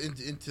throw us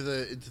into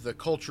the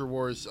culture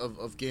wars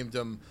of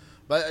gamedom,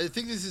 but I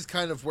think this is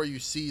kind of where you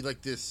see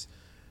like this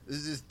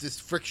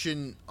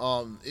friction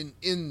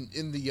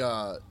in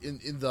the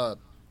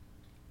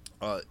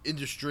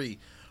industry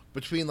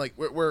between like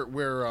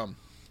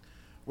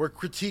where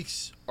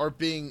critiques are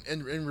being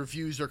and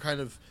reviews are kind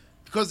of,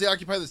 because they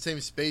occupy the same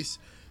space.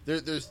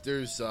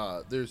 There's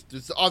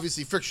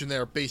obviously friction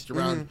there based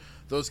around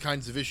those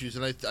kinds of issues,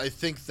 and I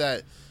think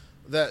that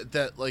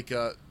like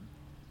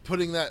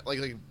putting that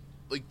like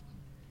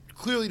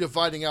clearly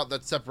dividing out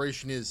that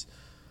separation is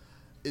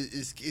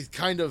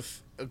kind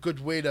of a good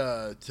way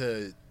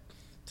to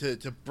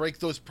break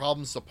those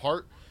problems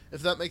apart,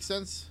 if that makes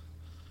sense.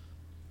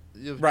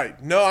 Right.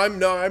 No,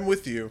 I'm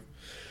with you.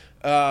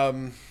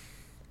 Yeah,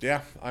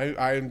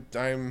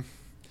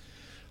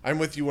 I'm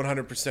with you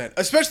 100%.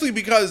 Especially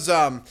because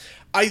I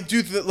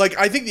do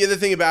I think the other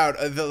thing about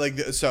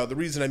the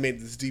reason I made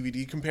this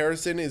DVD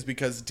comparison is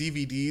because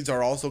DVDs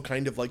are also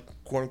kind of like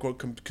quote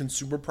unquote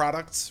consumer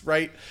products,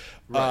 right?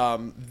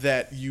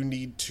 That you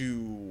need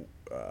to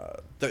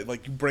that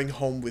you bring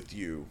home with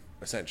you,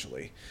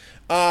 essentially.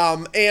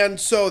 And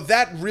so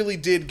that really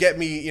did get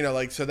me,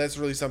 so that's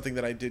really something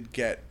that I did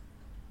get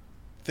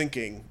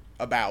thinking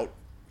about,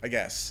 I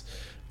guess.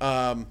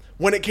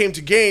 When it came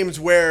to games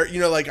where,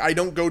 I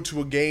don't go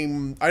to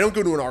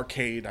an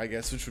arcade, I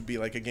guess, which would be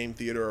like a game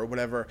theater or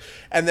whatever,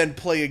 and then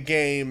play a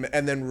game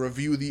and then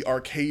review the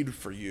arcade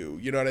for you.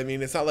 You know what I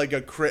mean? It's not like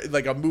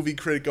a movie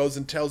critic goes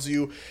and tells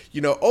you,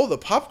 oh, the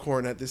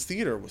popcorn at this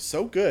theater was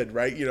so good,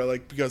 right?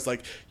 Because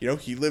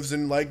he lives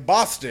in like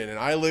Boston and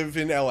I live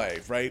in LA,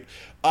 right?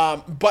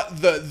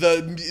 But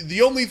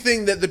the only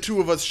thing that the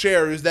two of us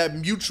share is that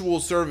mutual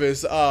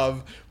service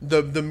of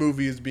the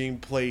movie is being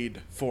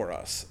played for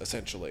us,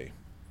 essentially.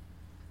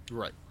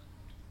 Right.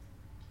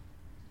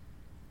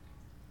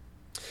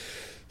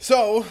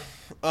 So,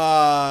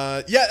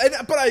 so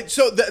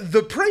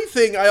the Prey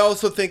thing, I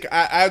also think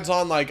adds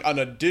on like an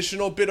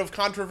additional bit of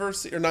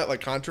controversy, or not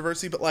like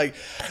controversy, but like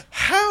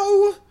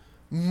how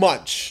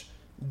much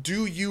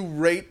do you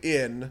rate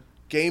in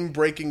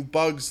game-breaking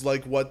bugs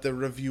like what the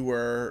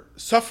reviewer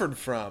suffered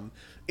from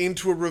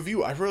into a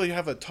review? I really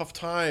have a tough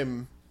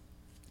time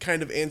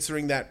kind of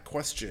answering that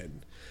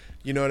question.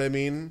 You know what I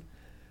mean?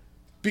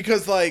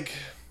 Because like,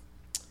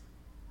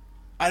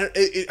 I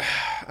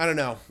don't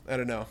know.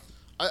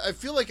 I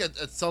feel like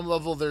at some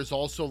level there's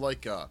also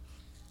like a,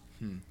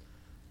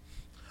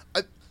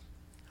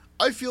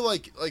 I feel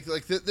like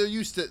this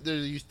used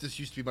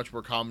to be much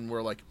more common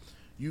where like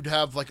you'd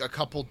have like a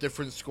couple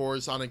different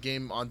scores on a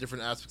game on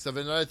different aspects of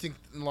it, and I think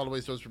in a lot of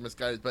ways those were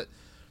misguided. But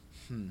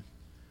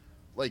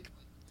like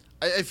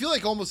I feel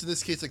like almost in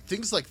this case, like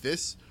things like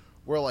this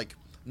where like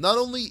not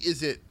only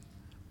is it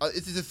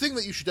it's a thing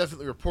that you should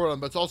definitely report on,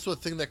 but it's also a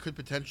thing that could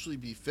potentially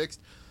be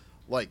fixed.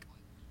 Like,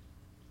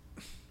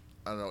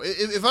 I don't know.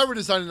 If I were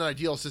designing an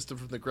ideal system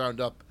from the ground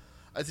up,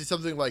 I'd say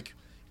something like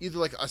either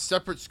like a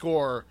separate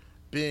score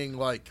being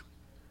like,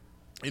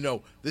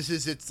 this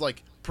is its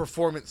like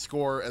performance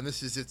score and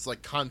this is its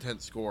like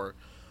content score,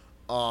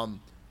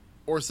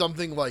 or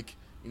something like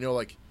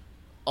like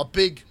a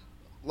big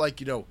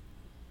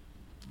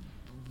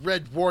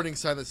red warning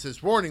sign that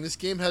says, "Warning: this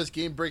game has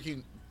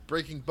breaking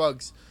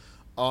bugs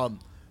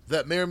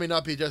that may or may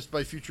not be addressed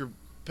by future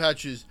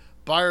patches.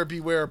 Buyer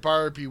beware,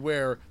 buyer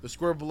beware. The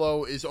score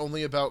below is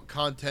only about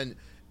content,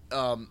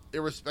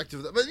 irrespective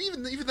of that." But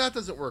even that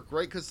doesn't work,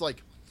 right? Because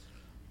like,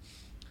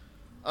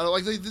 I don't know,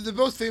 like the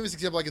most famous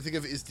example I can think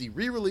of is the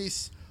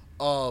re-release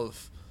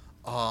of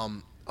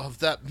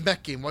that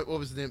mech game. What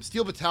was the name?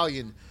 Steel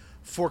Battalion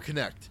for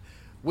Kinect,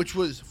 which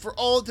was for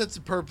all intents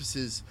and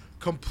purposes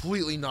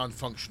completely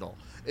non-functional.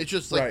 It's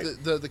just like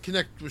the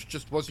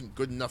Kinect wasn't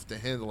good enough to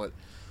handle it.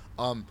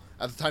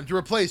 At the time, to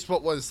replace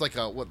what was like a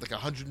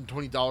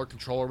 $120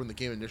 controller when the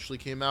game initially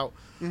came out.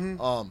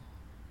 And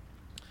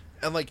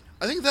like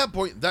I think at that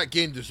point that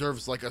game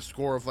deserves like a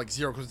score of like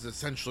 0 because it's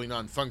essentially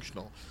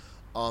non-functional.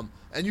 And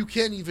you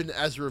can't even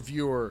as a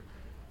reviewer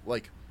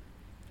like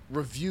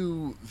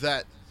review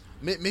that.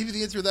 Maybe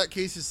the answer to that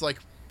case is like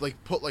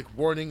put like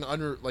warning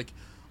under like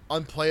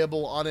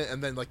unplayable on it,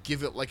 and then like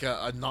give it like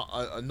a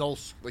null,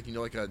 like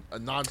like a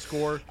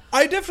non-score.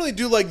 I definitely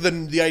do like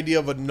the idea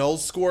of a null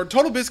score.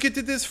 Total Biscuit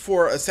did this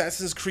for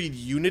Assassin's Creed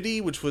Unity,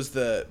 which was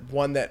the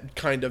one that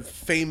kind of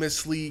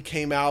famously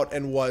came out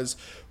and was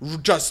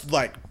just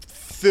like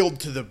filled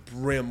to the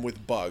brim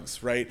with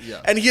bugs, right?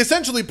 Yeah. And he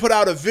essentially put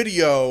out a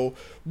video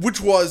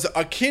which was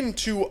akin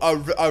to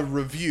a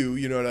review,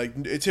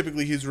 like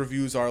typically his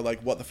reviews are like,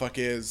 what the fuck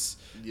is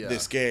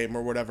this game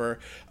or whatever.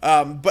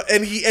 But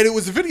it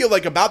was a video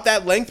like about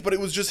that length, but it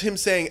was just him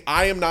saying,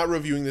 I am not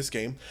reviewing this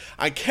game.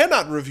 I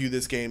cannot review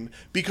this game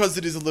because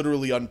it is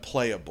literally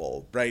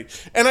unplayable,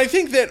 right? And I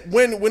think that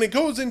when it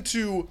goes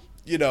into,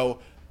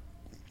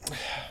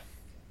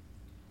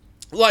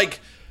 like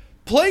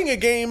playing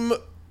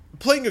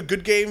a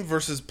good game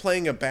versus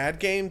playing a bad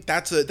game,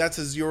 that's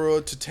a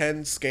 0 to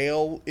 10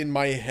 scale in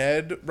my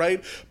head,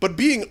 right? But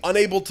being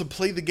unable to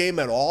play the game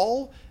at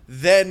all,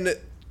 then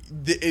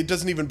it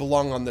doesn't even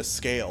belong on the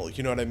scale.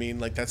 You know what I mean?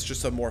 Like, that's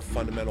just a more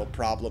fundamental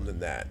problem than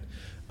that.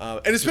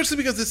 And especially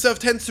because this stuff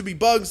tends to be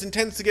bugs and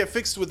tends to get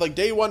fixed with like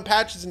day one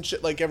patches and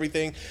shit, like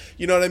everything.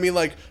 You know what I mean?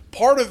 Like,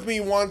 part of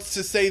me wants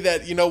to say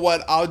that, you know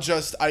what, I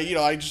just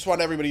want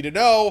everybody to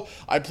know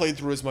I played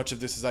through as much of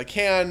this as I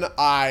can.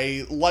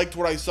 I liked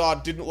what I saw,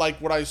 didn't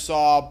like what I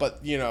saw, but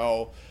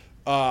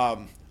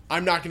I'm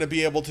not going to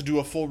be able to do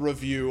a full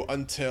review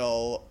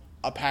until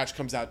a patch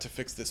comes out to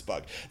fix this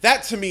bug.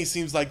 That to me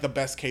seems like the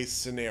best case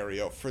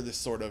scenario for this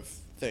sort of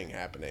thing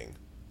happening.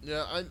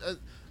 Yeah,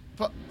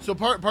 so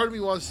part of me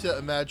wants to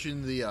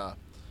imagine the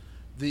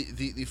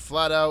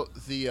flat out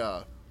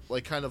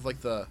like kind of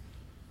like the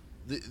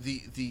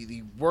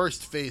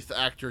worst faith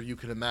actor you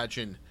can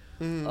imagine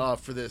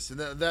for this, and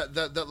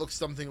that looks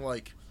something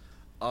like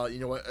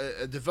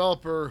a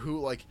developer who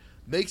like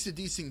makes a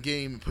decent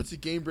game, puts a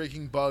game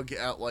breaking bug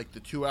at like the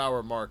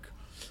 2-hour mark,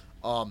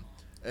 and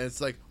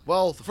it's like,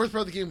 well, the first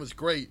part of the game was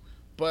great,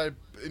 but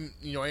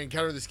I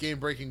encountered this game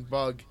breaking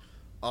bug,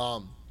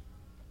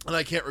 and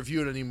I can't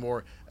review it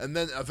anymore. And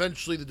then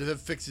eventually the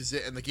dev fixes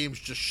it, and the game's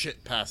just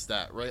shit past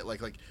that, right?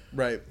 Like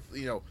right.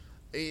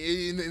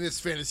 In this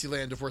fantasy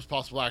land of worst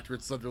possible actor,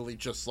 it's literally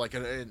just like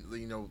a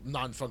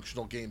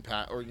non-functional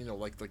gamepad, or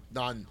like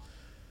non.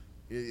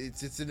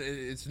 It's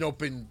an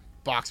open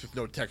box with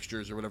no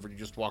textures or whatever. You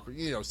just walk,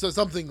 so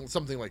something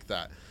like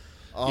that.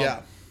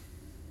 Yeah.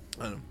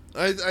 I don't know.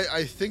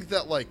 I think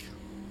that like.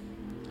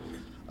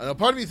 I know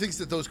part of me thinks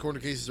that those corner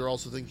cases are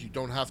also things you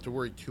don't have to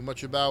worry too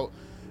much about.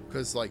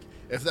 Because, like,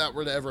 if that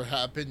were to ever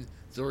happen,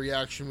 the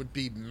reaction would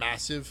be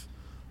massive.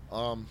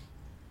 Although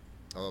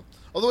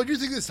I do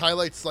think this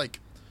highlights, like,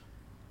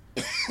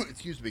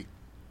 excuse me,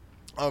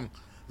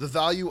 the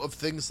value of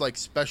things like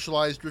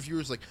specialized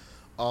reviewers, like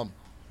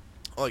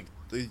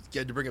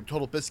again, to bring up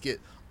Total Biscuit.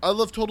 I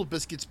love Total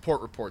Biscuit's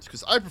port reports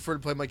because I prefer to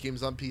play my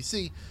games on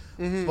PC,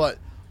 but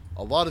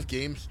a lot of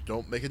games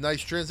don't make a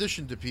nice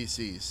transition to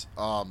PCs.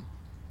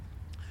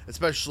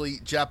 Especially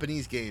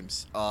Japanese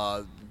games,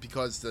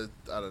 because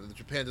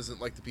Japan doesn't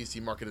like the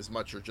PC market as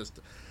much, or just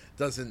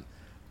doesn't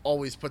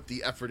always put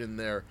the effort in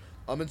there.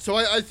 And so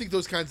I think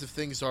those kinds of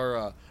things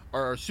are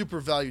super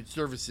valued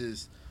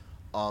services.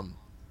 And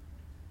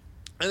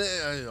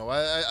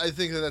I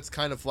think that's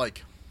kind of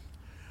like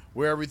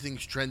where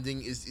everything's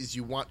trending is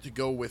you want to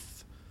go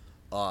with,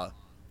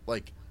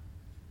 like.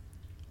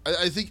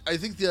 I think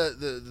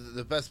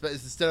the best bet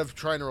is, instead of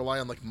trying to rely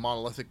on like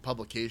monolithic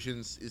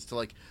publications, is to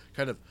like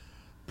kind of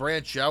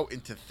branch out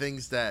into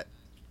things that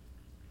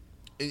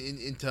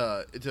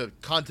into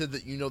content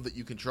that that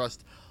you can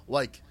trust,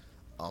 like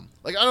I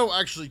don't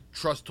actually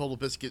trust Total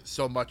Biscuit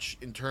so much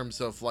in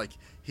terms of like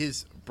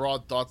his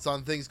broad thoughts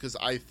on things, because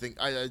I think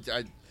I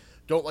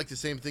don't like the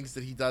same things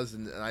that he does,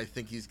 and I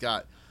think he's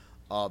got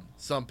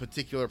some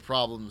particular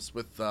problems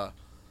with to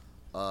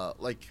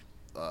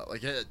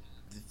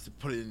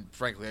put it in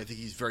frankly, I think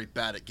he's very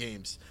bad at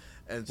games.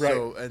 And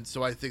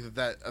so I think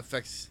that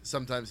affects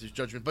sometimes his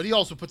judgment. But he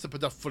also puts up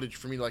enough footage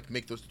for me to like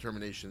make those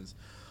determinations.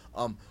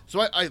 So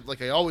I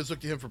always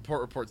look to him for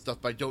port report stuff,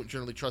 but I don't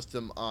generally trust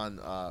him on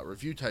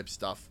review type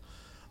stuff.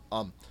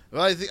 But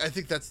I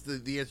think that's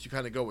the answer you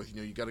kind of go with.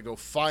 You got to go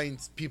find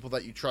people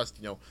that you trust.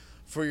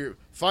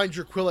 Find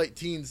your Quill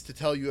teens to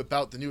tell you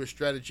about the newest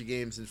strategy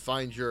games, and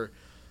find your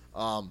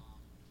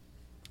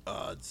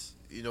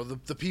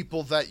the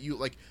people that you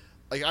like.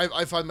 Like,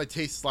 I find my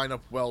tastes line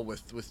up well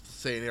with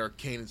say, an Eric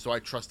Kane, and so I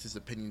trust his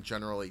opinion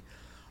generally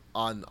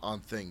on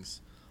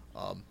things.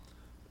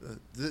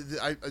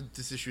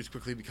 This issue is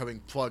quickly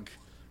becoming plug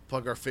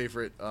our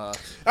favorite.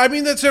 I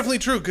mean, that's definitely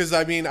true, because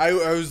I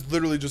was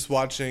literally just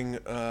watching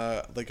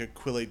like a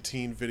Quill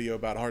 18 video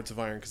about Hearts of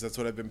Iron, because that's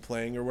what I've been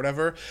playing or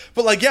whatever.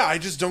 But like, yeah, I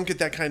just don't get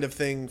that kind of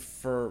thing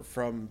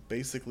from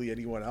basically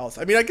anyone else.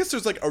 I mean, I guess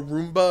there's like a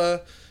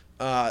Roomba.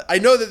 I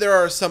know that there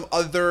are some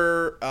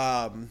other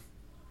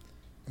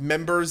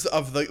members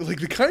of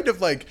the kind of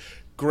like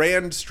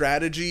grand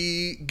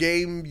strategy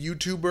game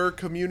YouTuber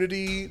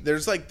community.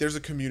 There's a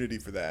community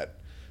for that,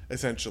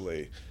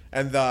 essentially.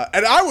 And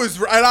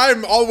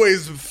I'm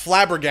always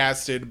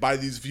flabbergasted by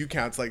these view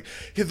counts. Like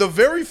the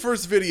very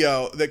first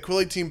video that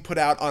Quill18 put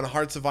out on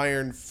Hearts of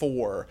Iron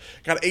 4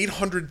 got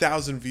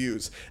 800,000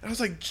 views. And I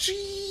was like,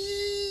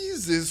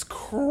 Jesus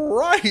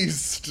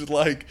Christ!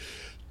 Like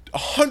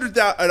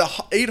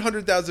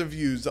 800,000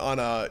 views on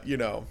a, you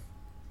know,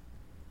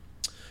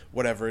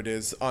 whatever it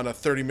is, on a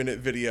 30-minute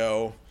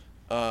video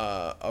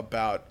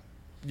about,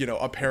 you know,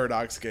 a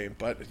Paradox game.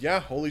 But yeah,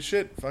 holy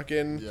shit,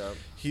 fucking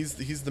he's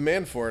the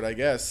man for it, I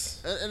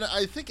guess. And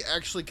I think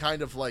actually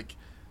kind of like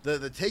the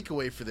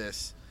takeaway for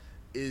this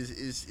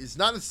is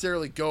not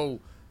necessarily go,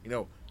 you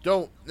know,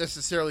 don't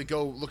necessarily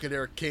go look at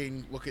Eric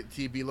Kane, look at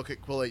TB, look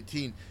at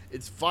Quill18.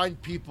 It's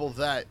find people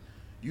that,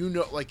 you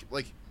know, like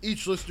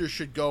each listener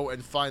should go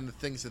and find the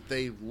things that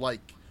they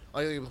like.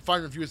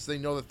 Find reviewers they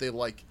know that they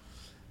like,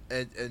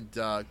 and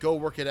go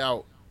work it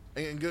out.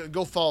 And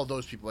go follow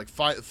those people. Like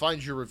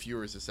find your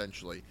reviewers,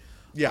 essentially.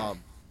 Yeah.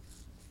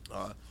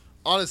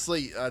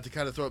 Honestly, to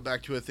kind of throw it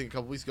back to a thing a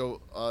couple weeks ago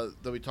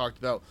that we talked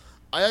about,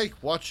 I like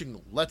watching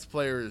Let's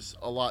Players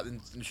a lot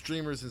and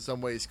streamers in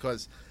some ways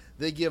because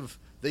they give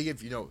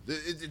you know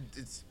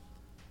it's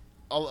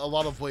a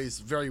lot of ways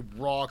very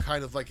raw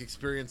kind of like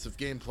experience of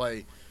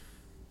gameplay,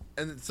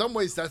 and in some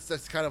ways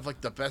that's kind of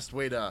like the best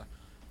way to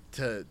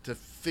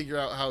figure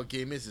out how a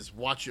game is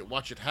watch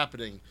it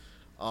happening.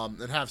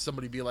 And have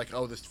somebody be like,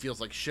 "Oh, this feels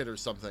like shit" or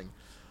something,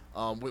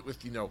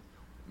 with you know,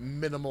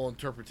 minimal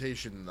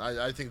interpretation.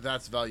 I think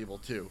that's valuable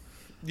too.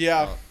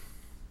 Yeah.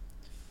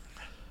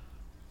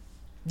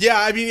 Yeah,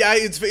 I mean,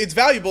 it's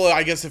valuable,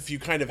 I guess, if you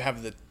kind of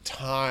have the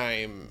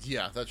time.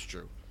 Yeah, that's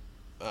true.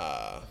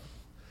 But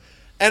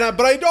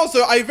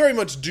I very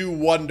much do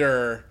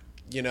wonder,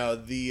 you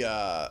know,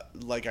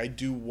 I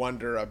do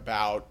wonder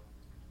about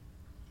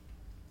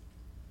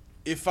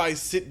if I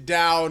sit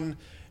down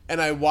and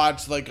I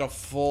watch like a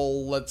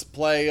full Let's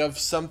Play of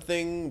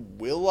something,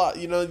 you know what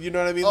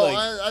I mean? Oh, like,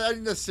 I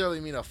didn't necessarily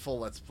mean a full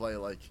Let's Play.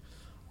 Like,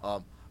 I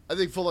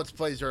think full Let's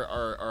Plays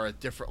are a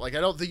different. Like, I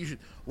don't think you should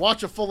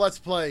watch a full Let's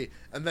Play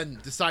and then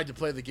decide to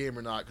play the game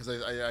or not, because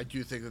I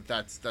do think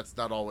that's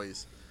not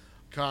always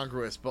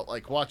congruous. But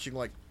like watching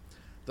like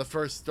the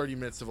first 30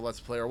 minutes of a Let's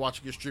Play, or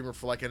watching a streamer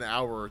for like an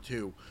hour or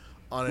two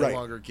on a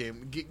longer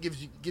game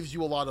gives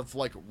you a lot of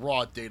like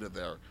raw data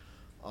there.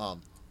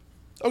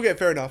 Okay,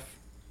 fair enough.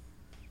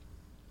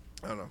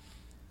 I don't know.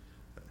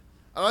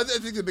 I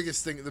think the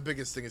biggest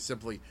thing is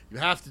simply you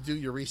have to do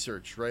your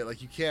research, right?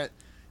 Like you can't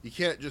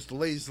just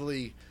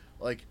lazily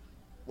like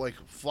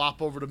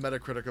flop over to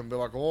Metacritic and be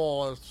like,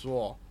 oh, that's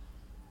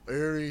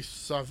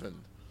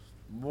 87.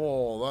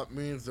 Whoa, that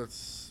means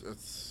it's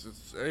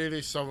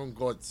 87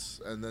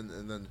 goods, and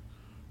then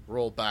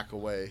roll back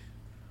away,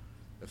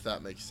 if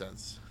that makes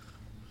sense.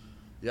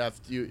 You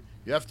have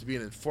to be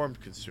an informed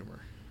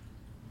consumer.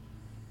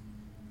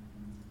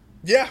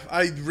 Yeah,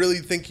 I really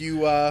think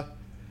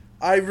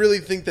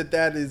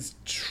that is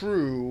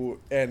true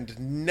and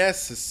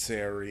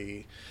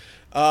necessary.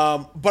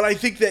 But I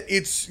think that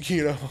it's,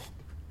 you know,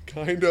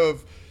 kind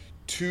of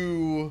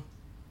too,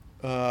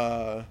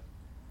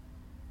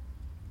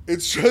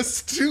 it's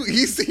just too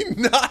easy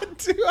not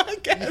to, I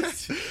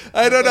guess.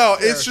 I don't know.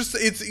 It's just,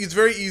 it's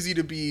very easy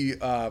to be,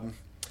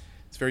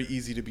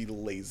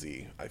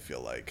 lazy, I feel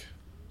like.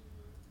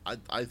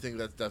 I think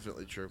that's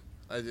definitely true.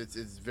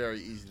 It's very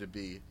easy to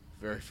be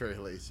very, very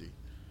lazy.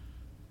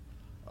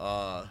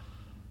 I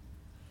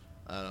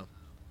don't know.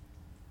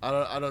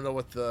 I don't know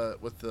what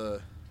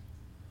the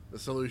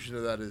solution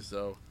to that is,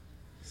 though.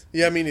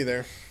 Yeah, me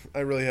neither. I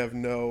really have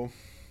no.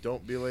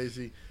 Don't be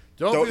lazy.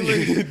 Don't be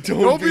lazy.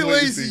 Don't be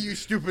lazy, you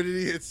stupid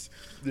idiots.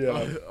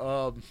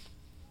 Yeah.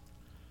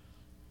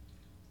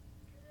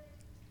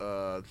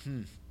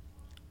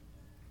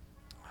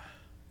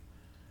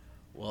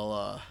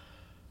 Well.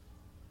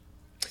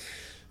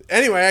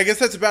 Anyway, I guess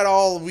that's about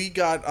all we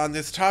got on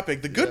this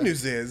topic. The good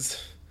news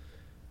is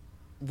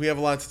we have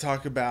a lot to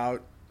talk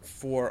about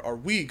for our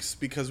weeks,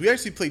 because we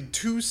actually played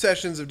 2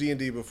 sessions of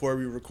D&D before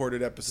we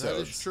recorded episodes.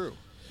 That is true.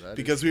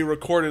 Because we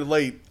recorded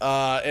late,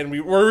 and we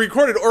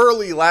recorded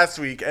early last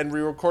week, and we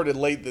recorded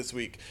late this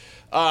week.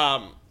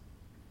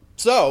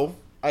 So,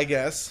 I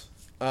guess,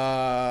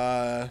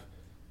 there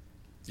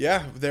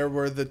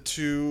were the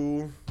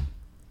 2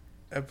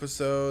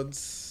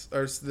 episodes,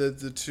 or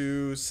the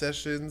 2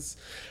 sessions.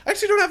 I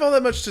actually don't have all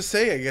that much to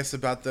say, I guess,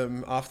 about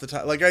them off the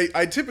top. Like,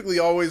 I typically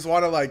always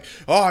want to, like,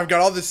 oh, I've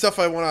got all this stuff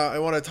I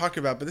want to talk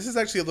about, but this is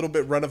actually a little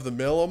bit run of the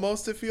mill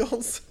almost, it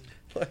feels.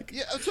 Like,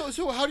 yeah.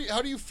 So how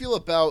do you feel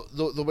about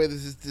the way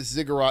this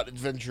Ziggurat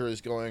adventure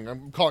is going?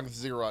 I'm calling it the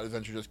Ziggurat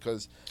adventure just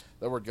because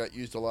that word got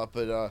used a lot,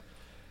 but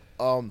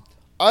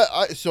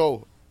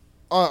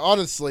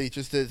honestly,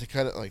 just to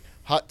kind of like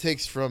hot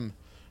takes from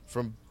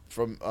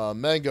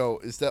Mango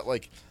is that,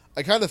 like,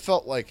 I kind of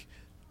felt like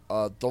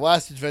the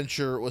last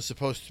adventure was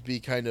supposed to be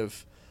kind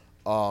of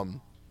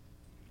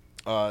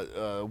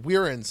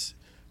Weirin's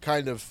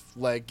kind of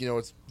leg, you know,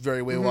 it's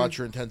very Weight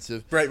Watcher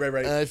intensive. Right.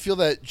 And I feel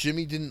that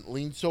Jimmy didn't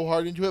lean so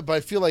hard into it, but I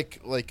feel like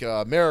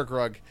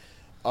Maragog's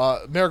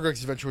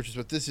adventure, which is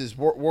what this is,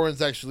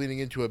 Warren's actually leaning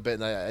into a bit,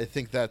 and I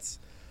think that's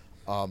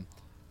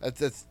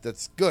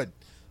That's good.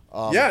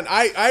 Yeah, and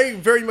I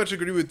very much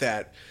agree with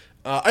that.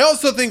 I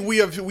also think we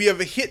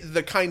have hit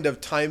the kind of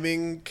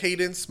timing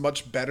cadence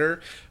much better.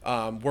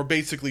 We're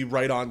basically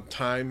right on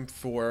time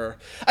for.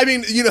 I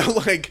mean,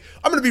 like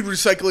I'm going to be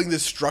recycling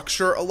this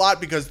structure a lot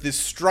because this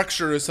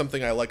structure is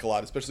something I like a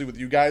lot, especially with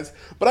you guys.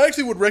 But I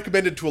actually would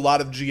recommend it to a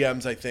lot of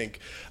GMs. I think.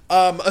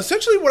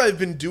 Essentially, what I've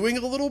been doing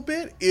a little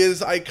bit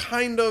is I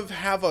kind of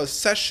have a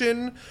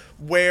session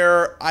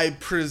where I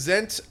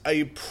present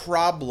a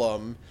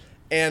problem.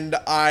 And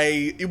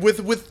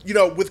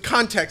with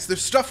context,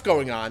 there's stuff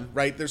going on,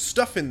 right? There's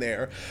stuff in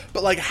there,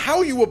 but like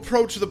how you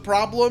approach the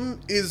problem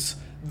is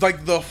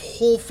like the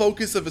whole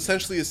focus of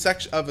essentially a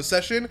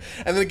session,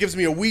 and then it gives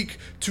me a week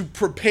to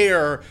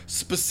prepare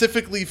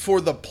specifically for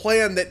the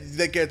plan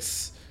that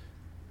gets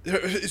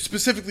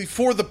specifically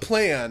for the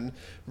plan,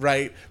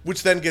 right?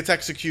 Which then gets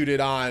executed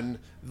on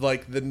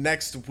like the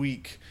next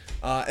week.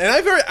 And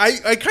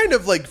I kind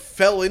of like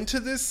fell into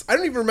this. I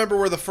don't even remember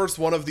where the first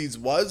one of these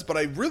was, but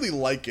I really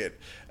like it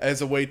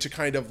as a way to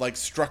kind of like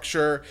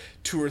structure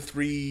two or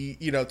three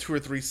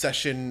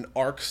session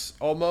arcs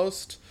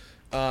almost.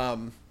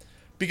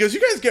 Because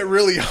you guys get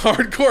really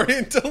hardcore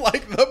into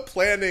like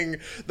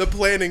the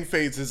planning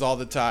phases all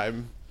the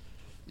time.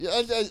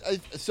 Yeah,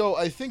 so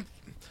I think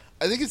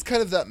it's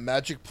kind of that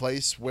magic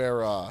place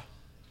where how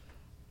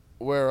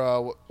do I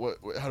want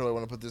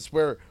to put this?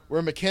 Where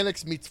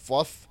mechanics meets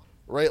fluff.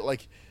 Right,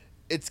 like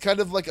it's kind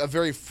of like a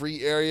very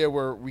free area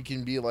where we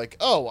can be like,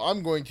 oh,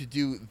 I'm going to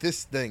do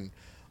this thing,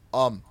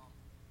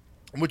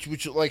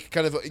 which like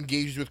kind of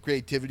engages with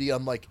creativity.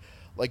 Unlike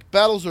like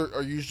battles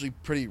are usually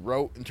pretty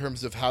rote in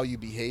terms of how you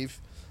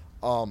behave,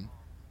 and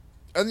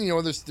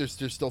there's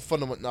still fun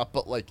and whatnot.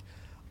 But like,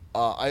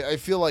 I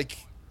feel like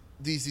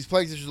these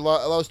playing sessions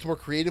allow us to more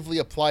creatively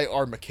apply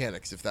our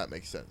mechanics, if that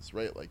makes sense,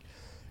 right? Like,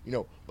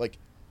 like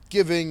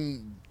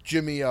giving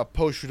Jimmy a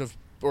potion of.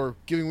 Or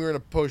giving Weirin a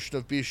potion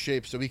of beast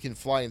shape so he can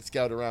fly and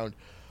scout around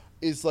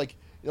is like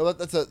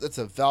that's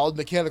a valid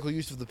mechanical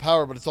use of the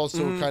power, but it's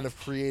also a kind of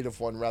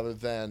creative one rather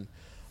than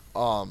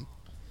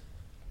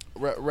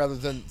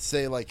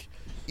say like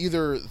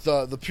either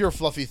the pure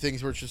fluffy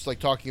things where it's just like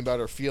talking about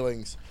our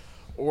feelings,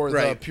 or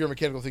the pure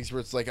mechanical things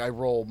where it's like I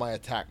roll my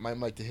attack, my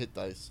might to hit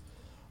dice.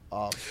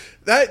 I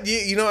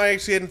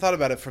actually hadn't thought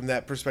about it from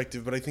that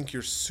perspective, but I think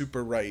you're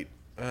super right.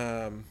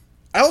 I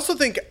also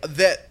think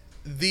that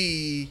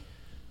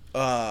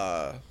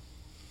I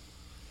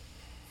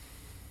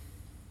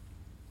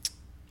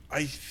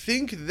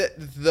think that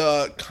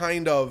the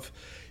kind of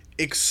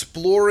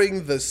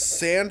exploring the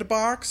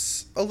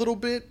sandbox a little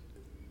bit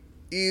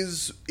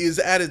is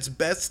at its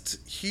best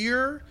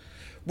here,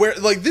 where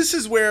like this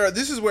is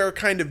where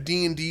kind of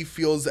D&D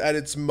feels at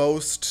its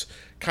most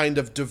kind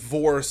of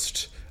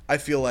divorced, I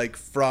feel like,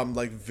 from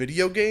like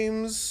video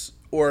games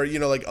or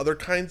like other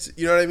kinds,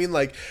 you know what I mean,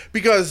 like,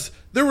 because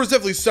there was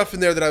definitely stuff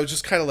in there that I was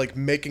just kind of like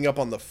making up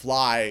on the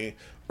fly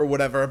or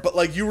whatever, but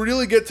like you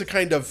really get to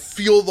kind of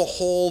feel the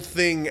whole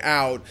thing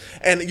out,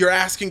 and you're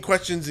asking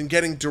questions and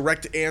getting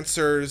direct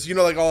answers,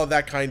 like all of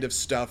that kind of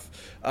stuff.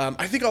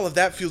 I think all of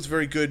that feels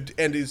very good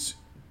and is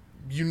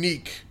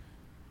unique,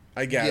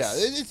 I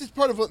guess. Yeah, it's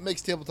part of what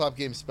makes tabletop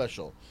games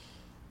special.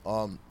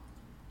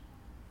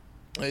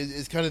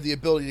 Is kind of the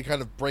ability to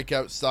kind of break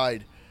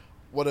outside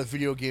what a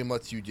video game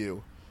lets you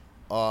do.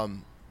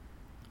 And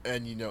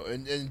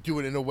do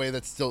it in a way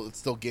that's still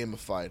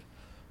gamified.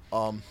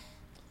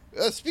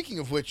 Speaking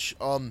of which,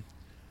 how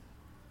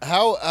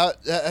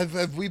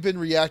have we been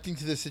reacting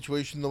to this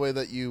situation the way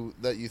that you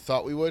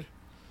thought we would?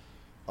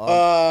 Feel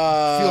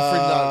free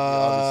not,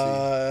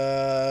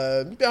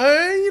 obviously.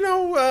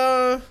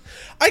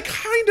 I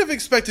kind of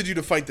expected you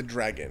to fight the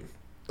dragon.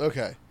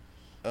 Okay.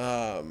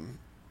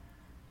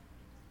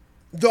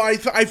 Though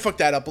I fucked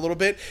that up a little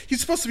bit. He's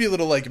supposed to be a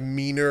little like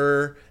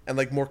meaner and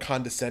like more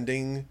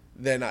condescending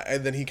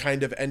than he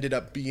kind of ended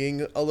up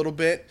being a little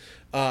bit.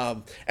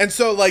 And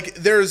so like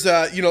there's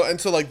and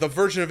so like the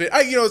version of it,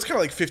 it's kind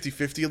of like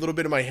 50-50 a little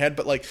bit in my head,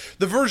 but like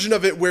the version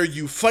of it where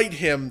you fight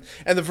him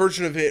and the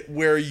version of it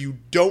where you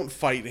don't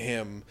fight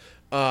him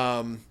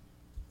are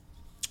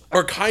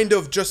kind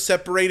of just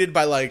separated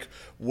by like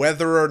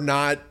whether or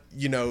not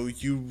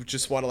you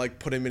just want to like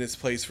put him in his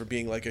place for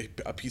being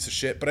like a piece of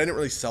shit. But I didn't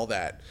really sell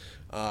that.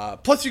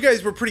 Plus you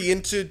guys were pretty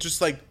into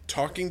just like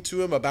talking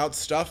to him about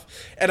stuff,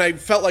 and I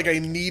felt like I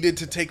needed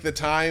to take the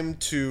time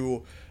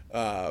to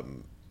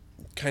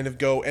kind of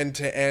go end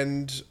to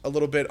end a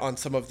little bit on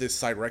some of this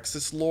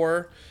Cyrexis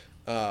lore.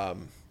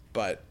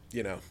 But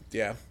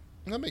yeah,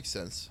 that makes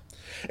sense.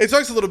 It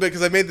sucks a little bit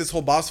because I made this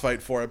whole boss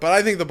fight for it, but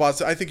I think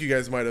you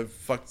guys might have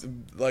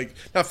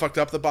not fucked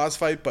up the boss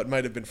fight, but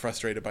might have been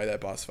frustrated by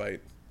that boss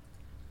fight.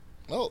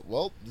 Oh,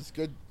 well, it's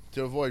good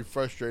to avoid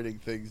frustrating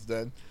things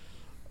then.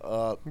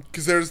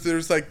 Because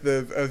there's like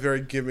a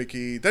very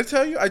gimmicky. Did I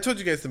tell you? I told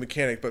you guys the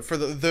mechanic, but for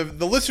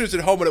the listeners at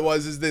home, what it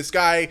was is this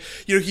guy.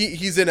 You know,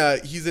 he's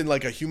in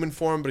like a human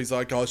form, but he's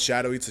like all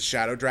shadowy. It's a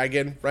shadow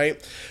dragon,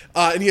 right?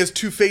 And he has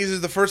two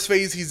phases. The first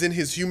phase, he's in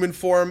his human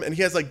form, and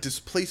he has like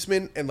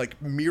displacement and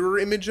like mirror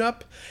image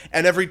up.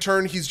 And every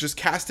turn, he's just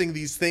casting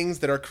these things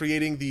that are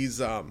creating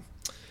these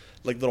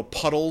like little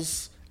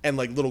puddles and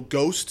like little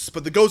ghosts,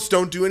 but the ghosts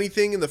don't do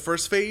anything in the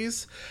first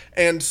phase.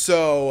 And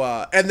so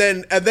and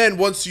then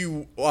once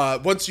you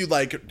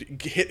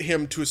like hit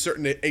him to a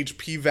certain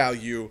HP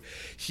value,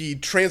 he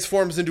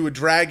transforms into a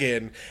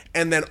dragon,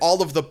 and then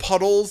all of the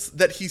puddles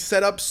that he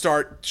set up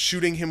start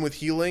shooting him with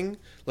healing,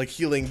 like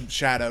healing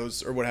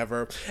shadows or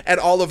whatever, and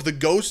all of the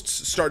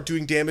ghosts start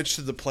doing damage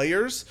to the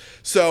players.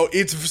 So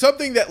it's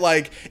something that,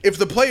 like, if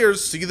the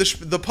players see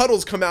the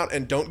puddles come out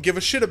and don't give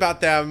a shit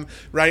about them,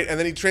 right, and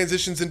then he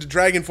transitions into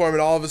dragon form,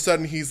 and all of a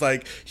sudden he's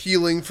like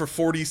healing for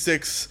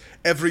 46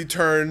 every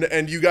turn,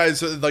 and you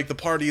guys, like, the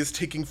party is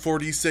taking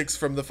 46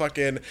 from the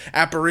fucking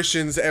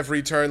apparitions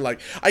every turn. Like,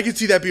 I could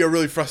see that be a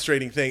really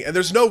frustrating thing, and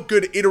there's no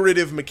good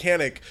iterative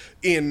mechanic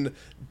in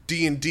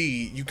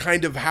D&D. You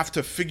kind of have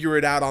to figure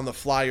it out on the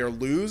fly or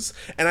lose,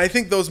 and I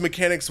think those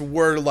mechanics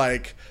were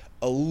like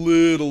a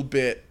little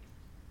bit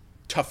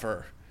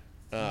tougher.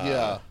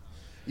 Yeah.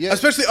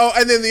 Especially,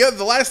 and then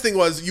the last thing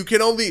was, you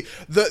can only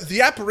the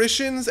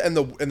apparitions and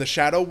the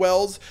shadow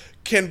wells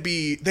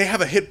they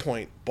have a hit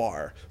point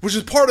bar, which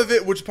is part of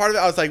it. I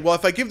was like, well,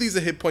 if I give these a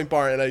hit point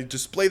bar and I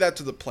display that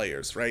to the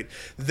players, right,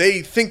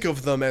 they think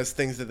of them as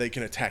things that they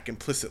can attack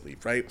implicitly,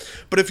 right?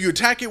 But if you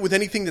attack it with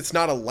anything that's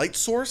not a light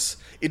source,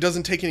 it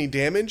doesn't take any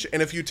damage,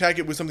 and if you attack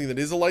it with something that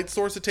is a light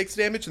source, it takes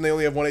damage, and they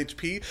only have 1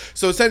 HP.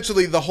 So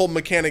essentially, the whole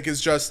mechanic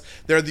is just,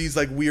 there are these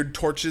like weird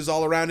torches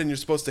all around, and you're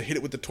supposed to hit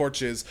it with the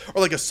torches,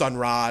 or like a sun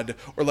rod,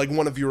 or like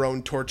one of your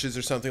own torches,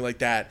 or something like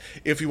that,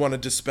 if you want to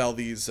dispel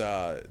these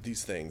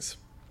things.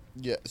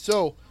 Yeah.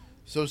 So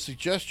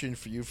suggestion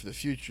for you for the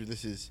future.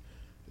 This is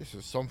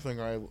something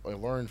I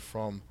learned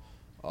from.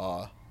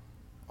 I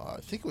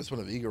think it was one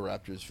of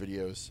Egoraptor's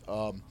videos.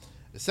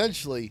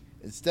 Essentially,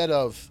 instead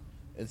of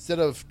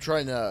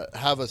trying to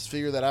have us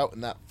figure that out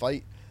in that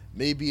fight,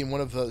 maybe in one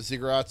of the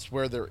ziggurats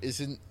where there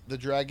isn't the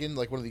dragon,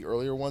 like one of the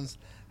earlier ones,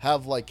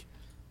 have like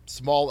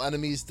small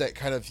enemies that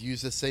kind of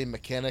use the same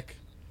mechanic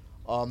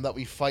that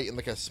we fight in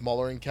like a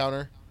smaller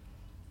encounter.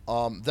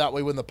 That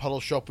way, when the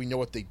puddles show up, we know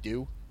what they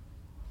do.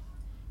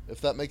 If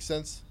that makes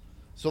sense.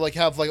 So like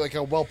have like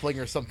a whelpling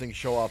or something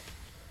show up,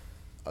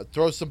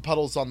 throw some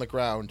puddles on the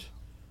ground,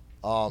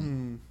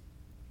 something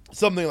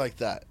like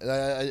that. And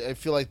I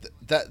feel like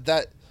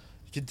that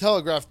can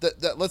telegraph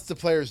that lets the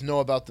players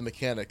know about the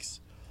mechanics.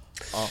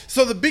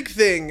 So the big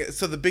thing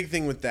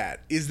with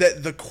that is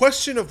that the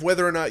question of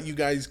whether or not you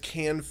guys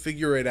can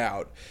figure it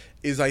out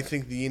is, I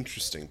think, the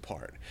interesting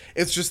part.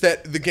 It's just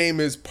that the game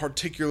is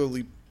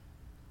particularly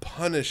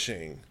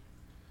punishing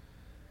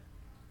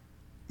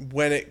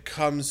when it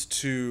comes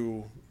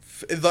to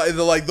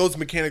like those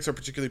mechanics are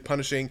particularly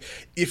punishing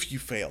if you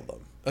fail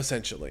them,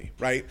 essentially,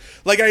 right?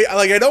 Like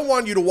I don't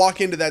want you to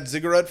walk into that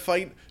ziggurat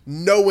fight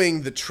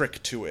knowing the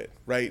trick to it,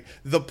 right?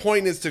 The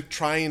point is to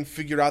try and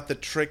figure out the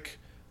trick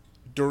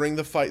during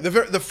the fight.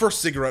 The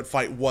first ziggurat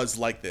fight was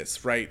like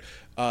this, right?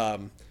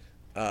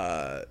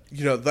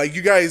 You know, like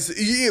you guys,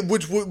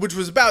 which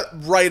was about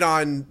right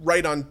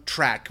on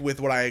track with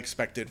what I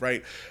expected,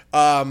 right?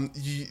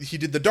 He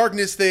did the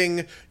darkness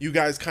thing. You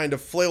guys kind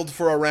of flailed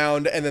for a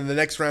round, and then the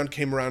next round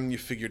came around and you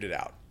figured it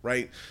out,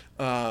 right?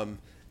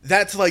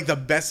 That's like the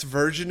best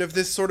version of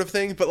this sort of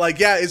thing. But like,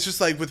 yeah, it's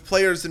just like with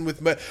players and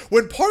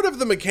when part of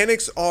the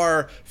mechanics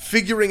are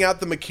figuring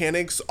out the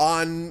mechanics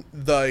on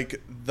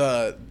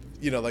the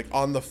you know, like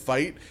on the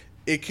fight,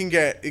 it can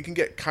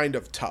get kind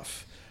of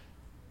tough.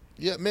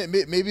 Yeah,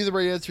 maybe the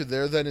right answer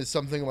there then is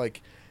something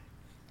like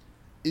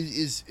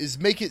is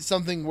make it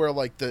something where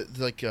like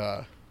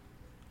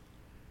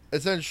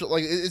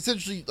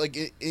essentially like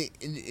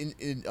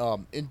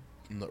in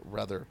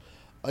rather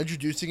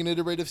introducing an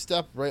iterative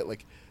step, right?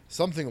 Like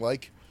something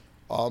like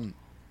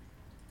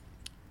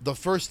the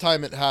first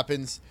time it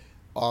happens,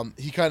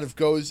 he kind of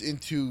goes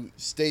into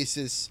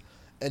stasis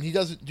and he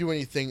doesn't do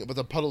anything, but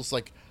the puddles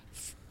like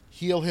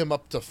heal him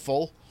up to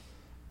full.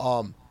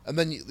 And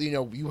then you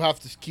know you have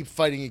to keep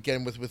fighting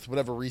again with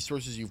whatever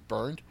resources you've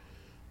burned,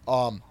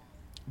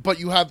 but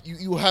you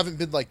haven't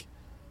been like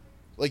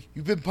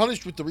you've been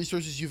punished with the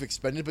resources you've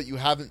expended, but you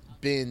haven't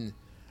been.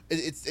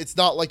 It's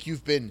not like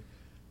you've been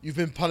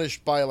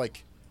punished by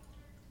like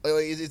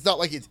it's not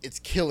like it's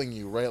killing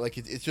you, right? Like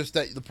it's just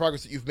that the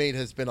progress that you've made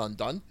has been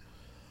undone,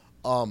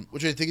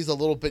 which I think is a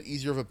little bit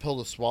easier of a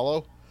pill to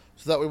swallow.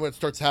 So that way, when it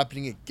starts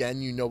happening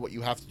again, you know what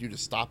you have to do to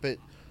stop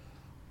it.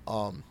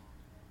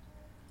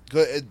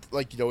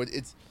 Like, you know,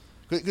 it's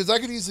because I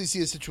could easily see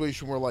a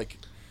situation where like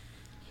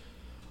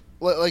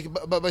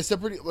by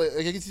separating, like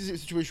I can see a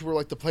situation where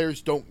like the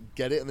players don't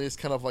get it and they just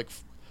kind of like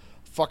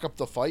fuck up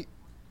the fight.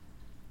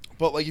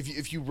 But like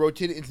if you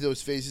rotate it into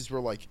those phases where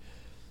like,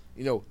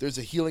 you know, there's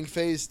a healing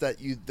phase that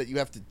you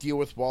have to deal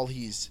with while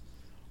he's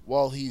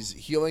while he's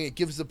healing. It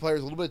gives the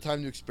players a little bit of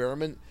time to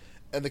experiment,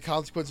 and the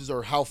consequences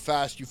are how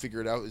fast you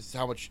figure it out is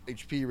how much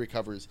HP he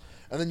recovers,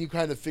 and then you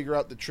kind of figure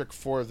out the trick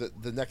for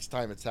the next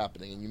time it's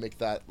happening, and you make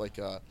that like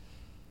a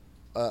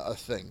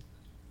thing.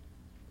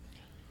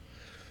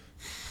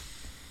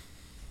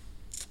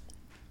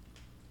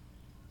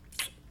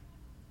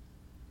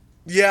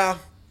 Yeah,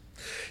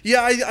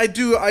 I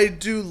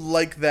do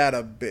like that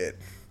a bit.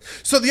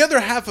 So the other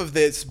half of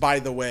this, by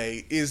the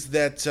way, is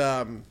that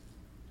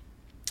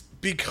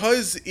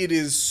because it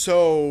is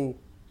so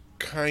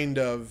kind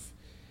of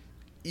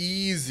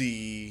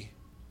easy.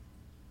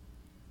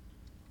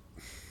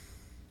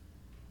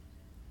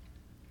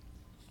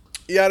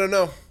 Yeah, I don't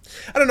know.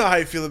 I don't know how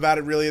you feel about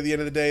it. Really, at the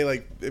end of the day,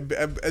 like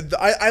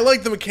I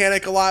like the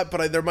mechanic a lot,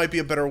 but there might be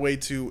a better way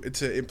to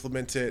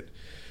implement it.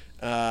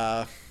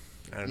 I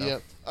don't know.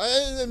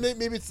 Yeah,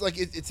 maybe it's like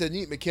it's a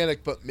neat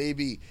mechanic, but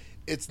maybe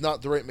it's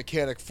not the right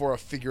mechanic for a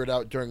figure it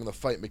out during the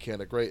fight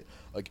mechanic, right?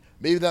 Like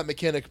maybe that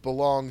mechanic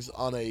belongs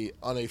on a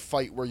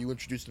fight where you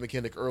introduce the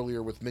mechanic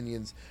earlier with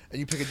minions, and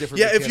you pick a different.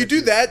 Yeah, if you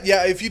do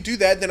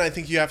that, then I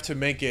think you have to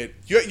make it.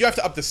 You have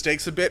to up the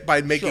stakes a bit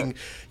by making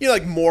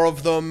like more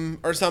of them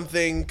or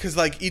something, because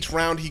like each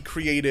round he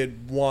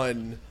created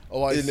one.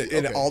 Oh, I see.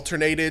 An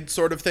alternated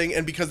sort of thing,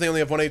 and because they only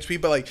have 1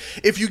 HP, but like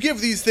if you give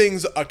these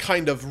things a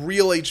kind of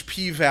real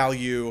HP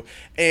value,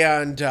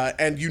 and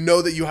you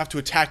know that you have to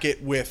attack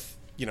it with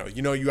you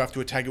have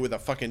to attack it with a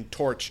fucking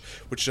torch,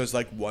 which does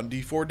like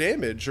 1d4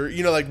 damage, or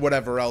like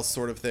whatever else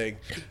sort of thing.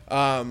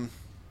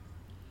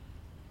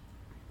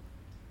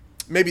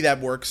 Maybe that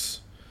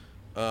works,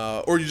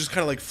 or you just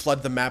kind of like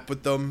flood the map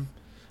with them.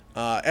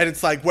 And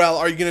it's like, well,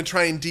 are you going to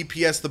try and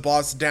DPS the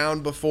boss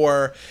down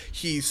before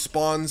he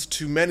spawns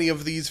too many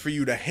of these for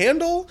you to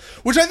handle?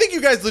 Which I think you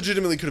guys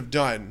legitimately could have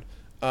done.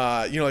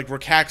 Like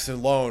Rakax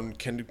alone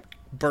can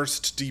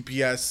burst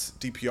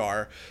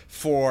DPR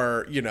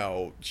for,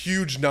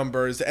 huge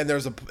numbers. And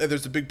there's a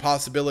big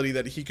possibility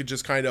that he could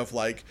just kind of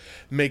like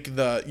make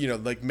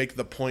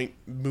the point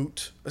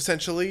moot,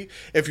 essentially,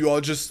 if you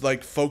all just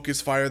like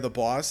focus fire the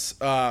boss.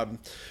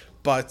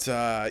 But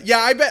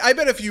I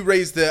bet if you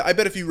raise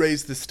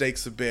the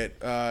stakes a bit,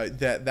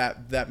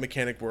 that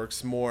mechanic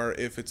works more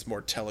if it's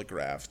more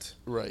telegraphed.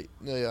 Right.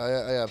 Yeah,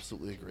 I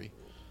absolutely agree.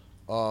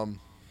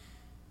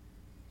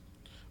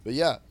 But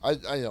yeah, I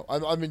know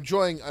I'm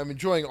enjoying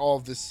all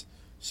of this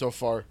so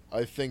far.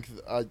 I think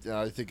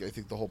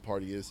the whole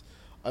party is.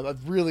 I'm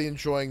really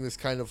enjoying this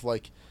kind of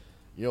like,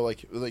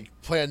 like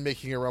plan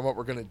making around what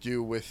we're gonna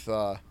do with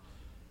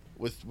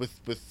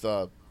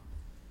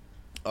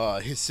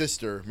his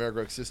sister,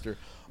 Marigreg's sister.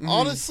 Mm-hmm.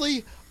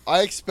 Honestly,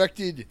 I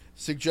expected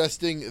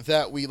suggesting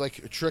that we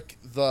like trick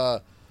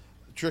the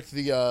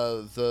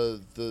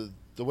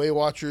Way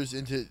Watchers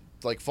into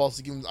like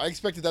falsely giving. I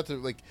expected that to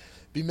like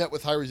be met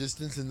with high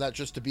resistance, and that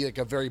just to be like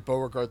a very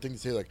Beauregard thing to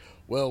say, like,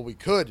 well, we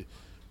could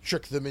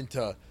trick them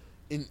into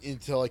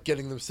like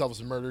getting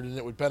themselves murdered, and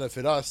it would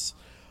benefit us.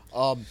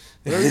 But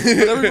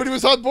everybody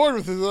was on board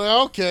with it.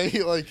 Like,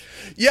 okay, like,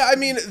 yeah. I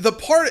mean, the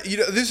part,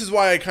 this is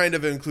why I kind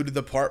of included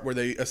the part where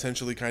they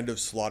essentially kind of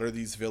slaughter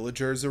these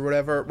villagers or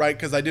whatever, right?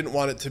 Because I didn't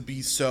want it to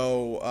be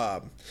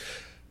so,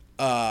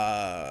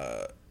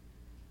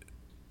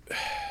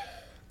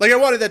 like I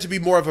wanted that to be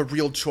more of a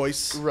real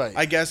choice, right?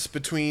 I guess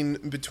between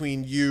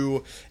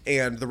you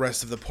and the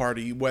rest of the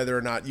party, whether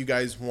or not you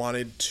guys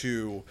wanted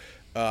to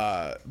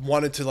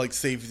like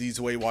save these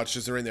Way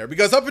Watchers are in there,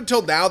 because up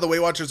until now the Way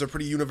Watchers are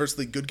pretty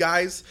universally good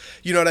guys,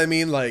 you know what I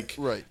mean? Like,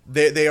 right,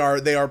 they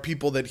are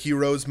people that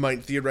heroes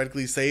might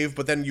theoretically save,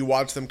 but then you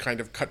watch them kind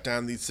of cut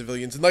down these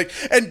civilians,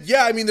 and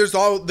yeah, I mean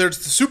there's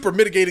super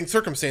mitigating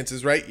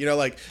circumstances, right?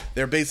 Like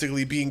they're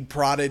basically being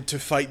prodded to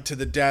fight to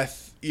the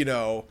death,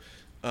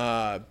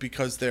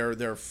 because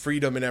their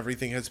freedom and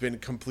everything has been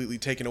completely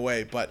taken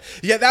away. But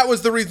yeah, that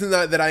was the reason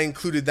that I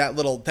included that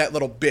little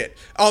bit.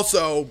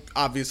 Also,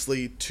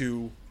 obviously,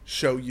 to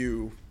show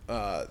you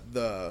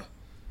the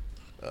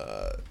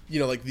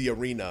like the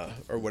arena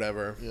or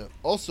whatever. Yeah.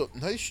 Also,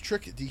 nice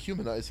trick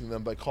dehumanizing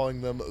them by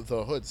calling them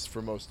the Hoods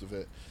for most of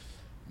it.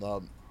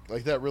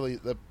 Like that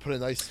put a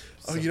nice.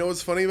 Oh, you know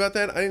what's funny about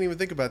that? I didn't even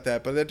think about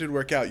that, but that did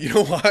work out. You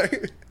know why?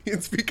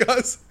 It's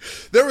because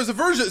there was a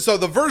version. So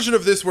the version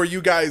of this where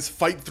you guys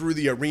fight through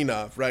the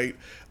arena, right?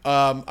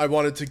 I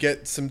wanted to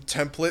get some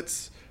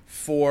templates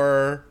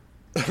for.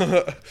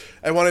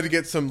 I wanted to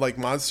get some like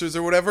monsters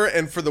or whatever,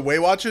 and for the Way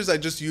Watchers, I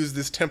just used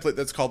this template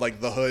that's called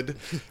like the Hood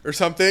or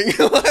something,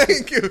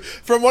 like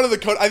from one of the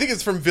code. I think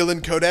it's from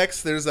Villain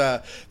Codex. There's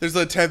a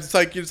template. It's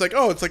like it's like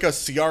it's like a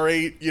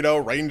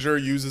CR8, Ranger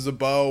uses a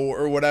bow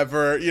or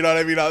whatever. You know what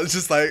I mean? I was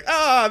just like,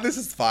 this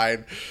is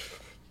fine.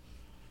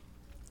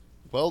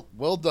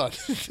 Well done.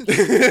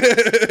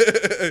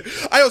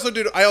 I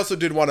also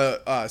did want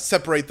to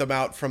separate them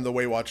out from the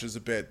Way Watchers a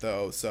bit,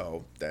 though.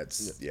 So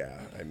that's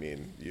I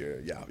mean,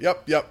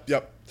 yep.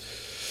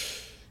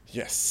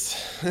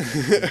 Yes.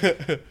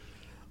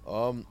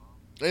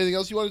 Anything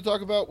else you want to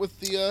talk about with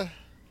the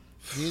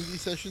D&D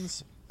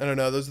sessions? I don't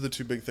know. Those are the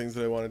two big things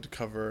that I wanted to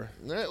cover.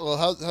 All right. Well,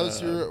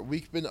 how's your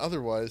week been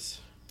otherwise?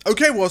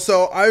 Okay, well,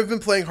 so I've been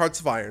playing Hearts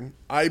of Iron.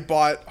 I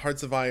bought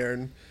Hearts of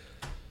Iron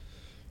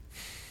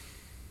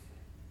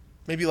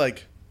maybe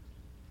like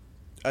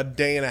a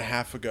day and a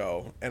half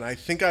ago, and I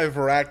think I've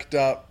racked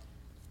up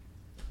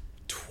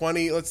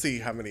 20, let's see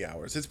how many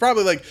hours. It's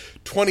probably like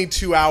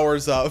 22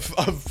 hours of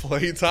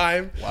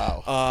playtime.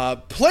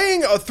 Wow.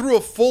 Playing through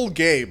a full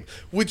game,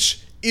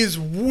 which is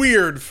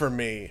weird for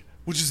me,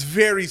 which is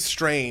very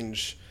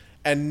strange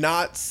and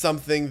not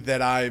something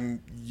that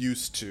I'm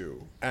used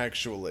to,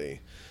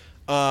 actually.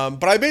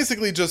 But I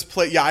basically just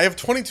play, yeah, I have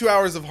 22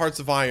 hours of Hearts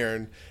of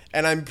Iron,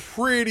 and I'm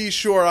pretty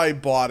sure I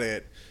bought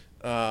it.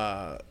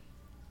 I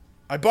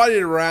bought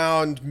it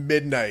around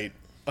midnight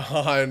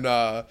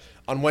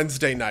on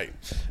Wednesday night.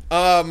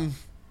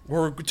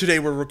 Today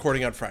we're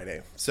recording on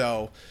Friday,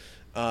 so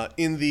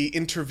in the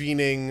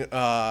intervening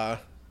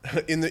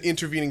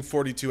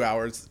 42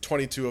 hours,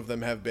 22 of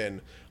them have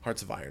been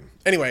Hearts of Iron.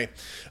 Anyway,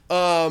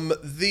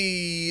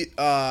 the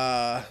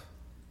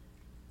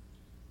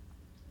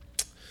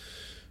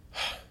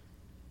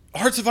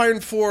Hearts of Iron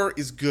 4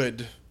 is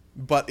good,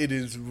 but it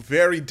is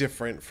very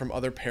different from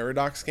other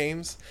Paradox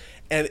games,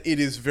 and it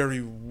is very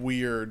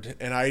weird,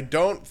 and I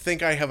don't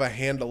think I have a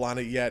handle on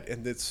it yet,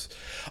 and it's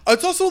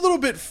also a little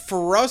bit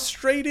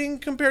frustrating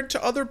compared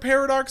to other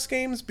Paradox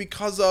games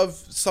because of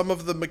some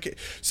of the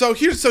So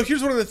here's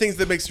one of the things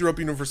that makes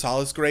Europa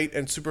Universalis great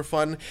and super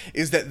fun,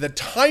 is that the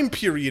time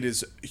period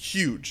is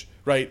huge,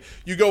 right?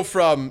 You go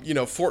from,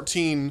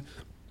 14...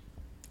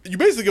 You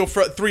basically go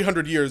for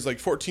 300 years, like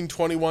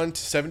 1421 to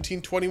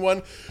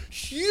 1721.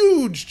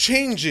 Huge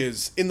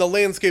changes in the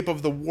landscape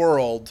of the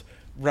world,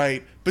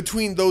 right,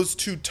 between those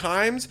two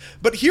times.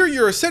 But here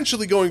you're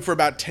essentially going for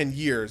about 10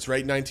 years,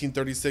 right,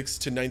 1936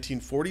 to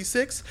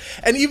 1946.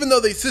 And even though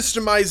they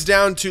systemize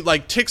down to,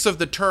 like, ticks of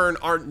the turn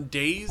aren't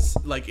days,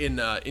 like in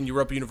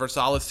Europa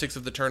Universalis, ticks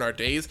of the turn are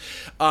days.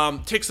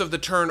 Ticks of the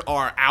turn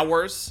are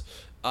hours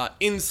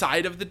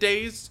inside of the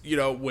days,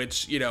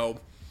 which,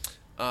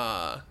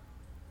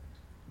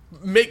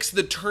 makes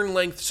the turn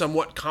length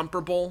somewhat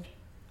comparable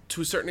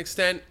to a certain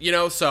extent,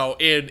 so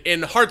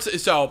in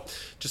Hearts, so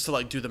just to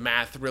like do the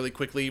math really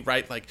quickly,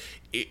 right, like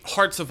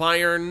Hearts of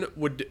Iron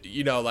would,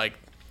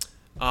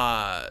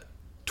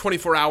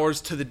 24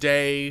 hours to the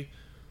day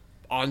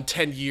on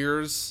 10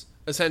 years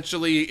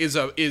essentially is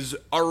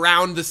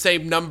around the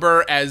same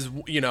number as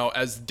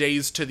as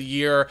days to the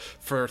year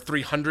for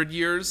 300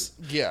 years.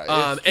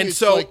 Yeah, and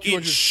so like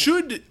it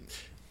should.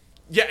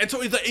 Yeah, and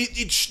so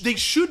they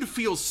should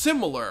feel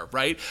similar,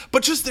 right?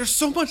 But just there's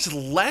so much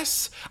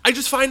less. I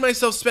just find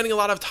myself spending a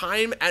lot of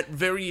time at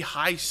very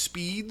high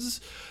speeds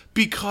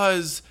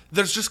because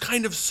there's just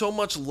kind of so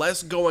much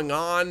less going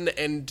on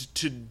and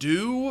to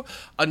do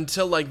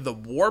until like the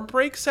war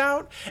breaks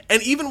out.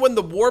 And even when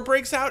the war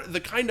breaks out,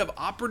 the kind of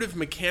operative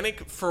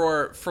mechanic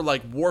for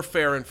like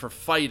warfare and for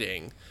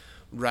fighting,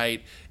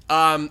 right,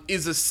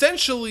 is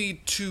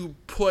essentially to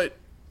put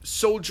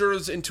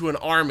soldiers into an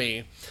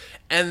army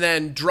and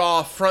then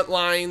draw front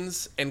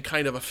lines and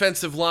kind of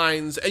offensive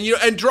lines, and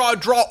and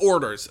draw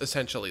orders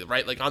essentially,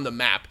 right? Like on the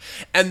map,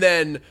 and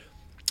then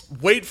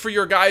wait for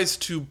your guys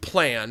to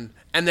plan,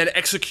 and then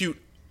execute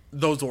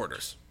those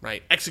orders,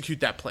 right?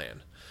 Execute that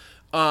plan,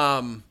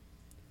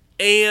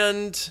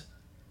 and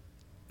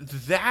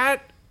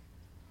that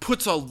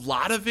puts a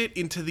lot of it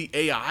into the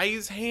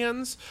AI's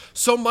hands,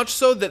 so much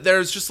so that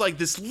there's just like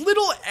this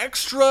little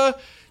extra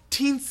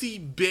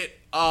teensy bit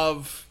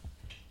of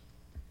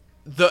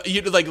the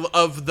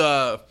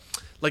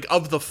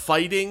of the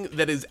fighting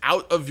that is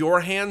out of your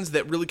hands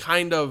that really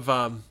kind of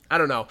I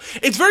don't know.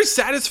 It's very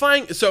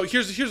satisfying. So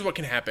here's what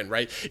can happen,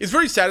 right? It's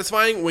very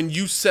satisfying when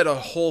you set a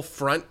whole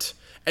front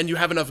and you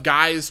have enough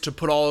guys to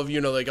put all of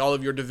all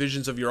of your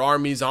divisions of your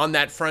armies on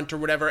that front or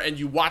whatever, and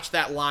you watch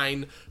that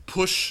line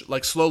push,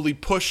 like slowly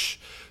push,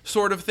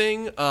 sort of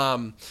thing.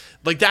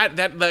 Like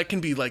that can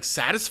be like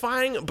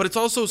satisfying, but it's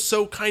also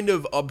so kind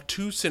of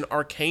obtuse and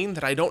arcane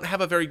that I don't have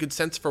a very good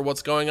sense for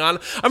what's going on.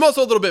 I'm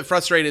also a little bit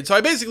frustrated. So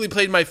I basically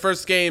played my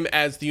first game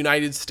as the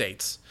United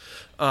States.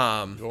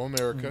 Go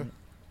America.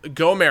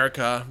 Go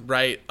America,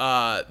 right?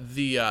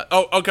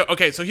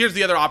 Okay. So here's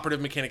the other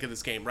operative mechanic of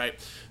this game, right?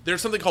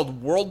 There's something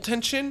called world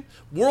tension.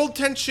 World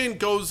tension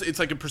it's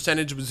like a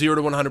percentage of 0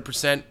 to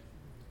 100%.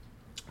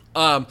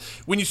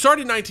 When you start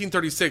in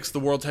 1936, the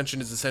world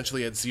tension is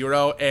essentially at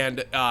 0,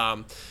 and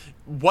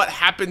what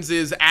happens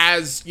is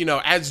as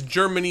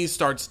Germany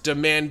starts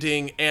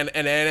demanding and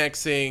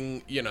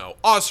annexing,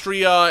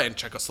 Austria and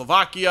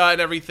Czechoslovakia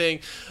and everything,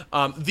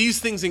 these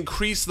things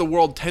increase the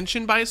world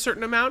tension by a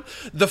certain amount.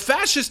 The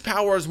fascist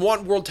powers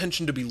want world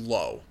tension to be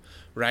low,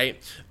 right?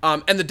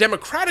 And the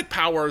democratic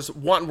powers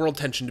want world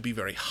tension to be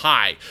very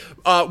high.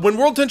 When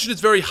world tension is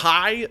very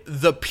high,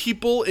 the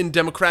people in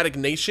democratic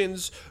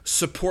nations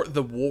support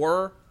the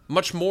war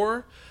much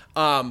more.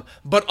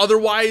 But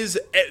otherwise,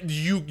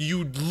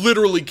 you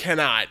literally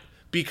cannot,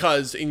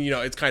 because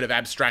it's kind of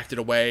abstracted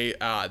away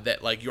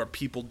that like your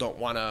people don't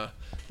want to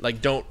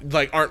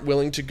aren't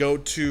willing to go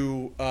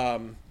to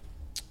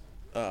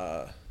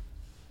they're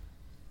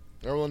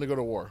willing to go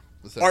to war.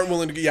 aren't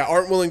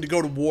willing to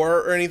go to war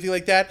or anything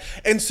like that.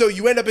 And so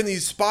you end up in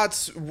these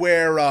spots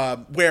where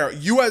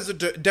you as a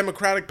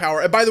democratic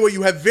power, and by the way,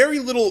 you have very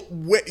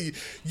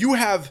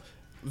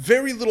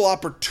little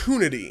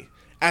opportunity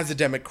as a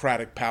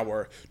democratic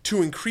power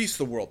to increase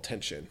the world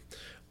tension.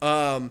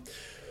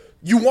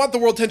 You want the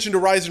world tension to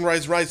rise and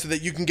rise and rise so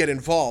that you can get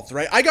involved,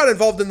 right? I got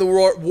involved in the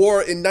war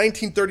in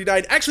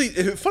 1939. Actually,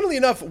 funnily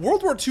enough,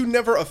 World War II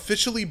never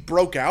officially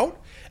broke out.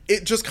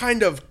 It just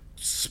kind of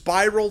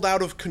spiraled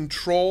out of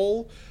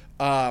control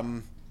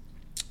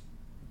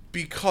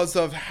because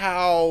of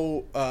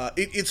how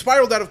it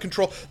spiraled out of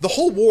control. The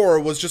whole war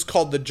was just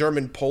called the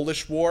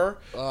German-Polish War.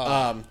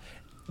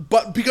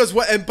 But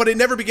it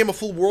never became a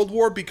full world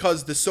war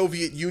because the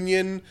Soviet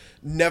Union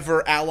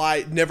never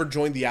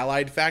joined the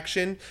Allied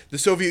faction. The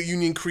Soviet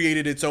Union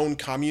created its own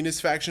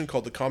communist faction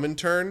called the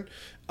Comintern.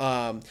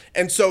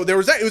 And so it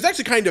was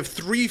actually kind of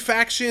three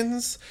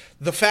factions: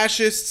 the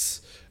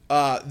fascists,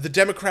 the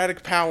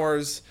democratic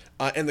powers,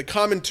 and the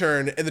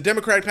Comintern. And the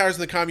democratic powers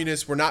and the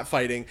communists were not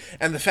fighting,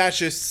 and the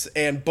fascists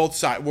and both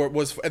sides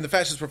the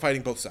fascists were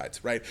fighting both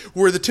sides, right?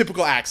 Were the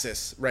typical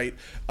Axis, right?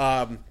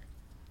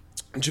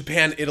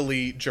 Japan,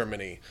 Italy,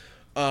 Germany,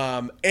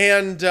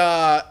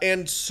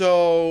 and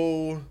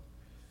so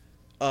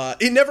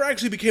it never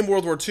actually became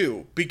World War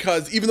II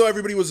because even though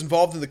everybody was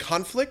involved in the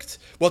conflict,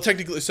 well,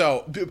 technically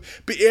so,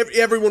 but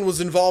everyone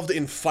was involved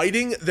in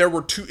fighting.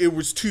 It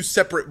was two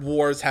separate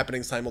wars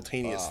happening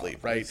simultaneously,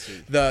 right?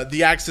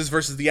 The Axis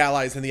versus the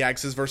Allies and the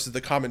Axis versus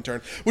the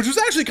Comintern, which was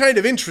actually kind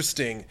of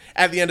interesting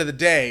at the end of the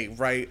day,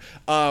 right?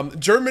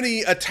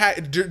 Germany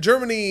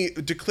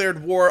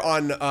declared war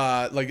on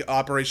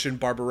Operation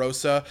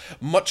Barbarossa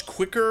much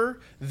quicker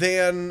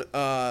than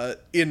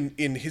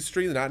in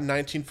history. Not in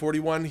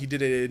 1941. He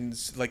did it in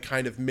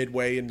kind of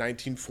midway in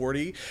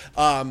 1940,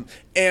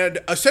 and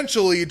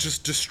essentially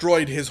just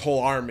destroyed his whole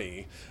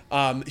army.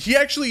 He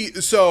actually,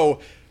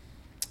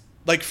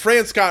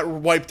 France got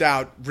wiped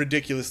out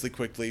ridiculously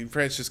quickly.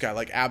 France just got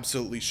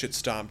absolutely shit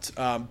stomped.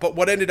 But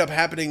what ended up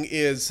happening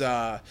is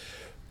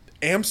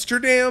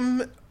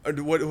Amsterdam,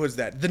 what was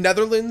that? The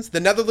Netherlands.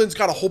 The Netherlands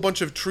got a whole bunch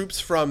of troops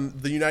from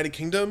the United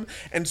Kingdom,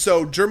 and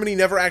so Germany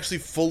never actually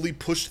fully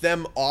pushed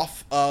them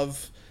off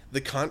of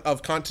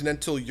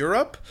continental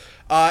Europe.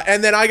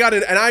 And then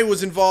I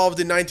was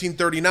involved in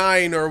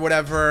 1939 or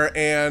whatever,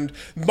 and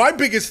my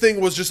biggest thing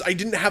was just I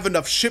didn't have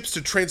enough ships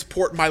to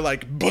transport my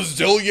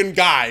bazillion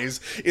guys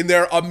in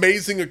their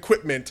amazing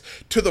equipment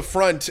to the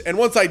front. And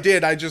once I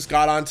did, I just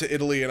got onto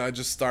Italy and I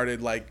just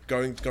started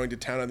going to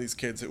town on these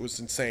kids. It was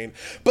insane.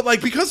 But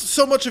because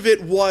so much of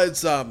it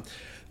was I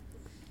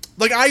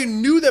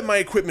knew that my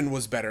equipment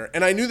was better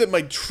and I knew that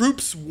my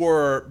troops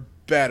were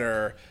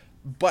better,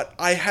 but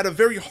I had a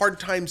very hard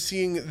time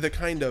seeing the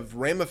kind of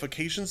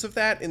ramifications of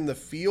that in the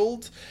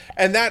field,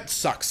 and that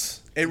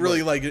sucks. It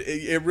really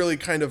it really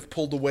kind of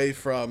pulled away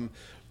from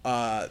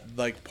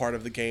part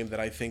of the game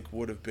that I think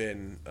would have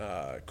been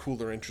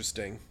cool or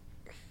interesting.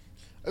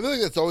 I feel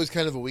like that's always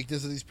kind of a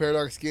weakness of these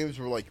Paradox games,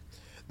 where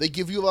they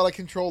give you a lot of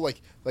control,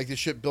 like the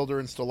shipbuilder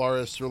in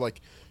Stellaris, or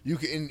you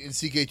can in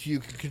CK2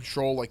 you can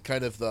control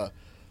kind of the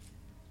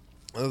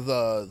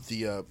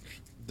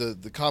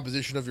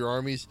composition of your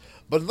armies,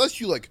 but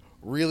unless you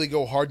really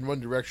go hard in one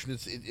direction,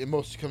 it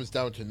mostly comes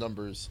down to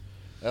numbers,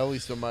 at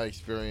least in my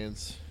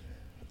experience.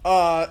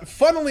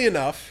 Funnily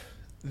enough,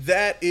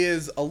 that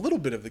is a little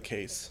bit of the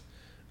case.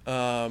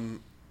 But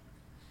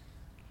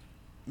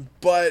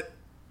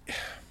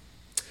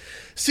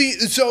see,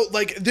 so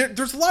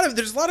there's a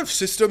lot of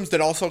systems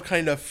that also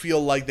kind of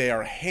feel like they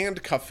are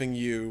handcuffing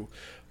you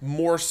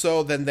more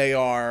so than they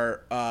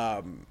are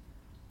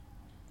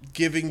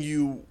giving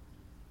you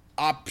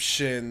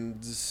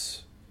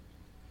options,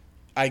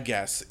 I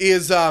guess.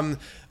 What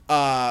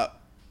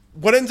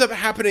ends up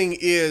happening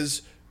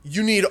is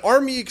you need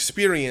army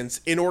experience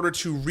in order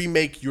to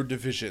remake your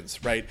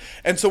divisions, right?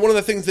 And so one of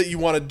the things that you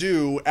want to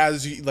do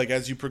as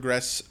you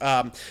progress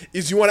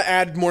is you want to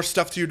add more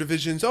stuff to your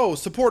divisions. Oh,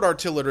 support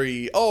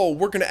artillery. Oh,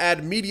 we're going to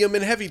add medium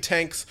and heavy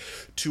tanks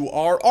to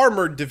our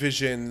armored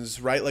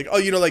divisions, right?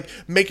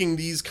 Making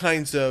these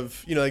kinds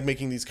of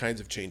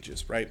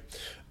changes, right?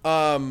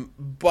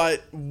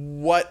 But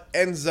what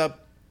ends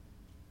up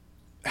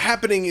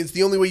happening is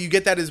the only way you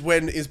get that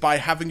is by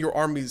having your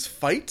armies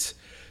fight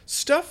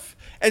stuff.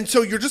 And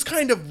so you're just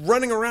kind of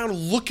running around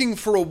looking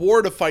for a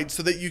war to fight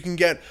so that you can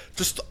get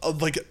just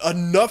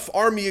enough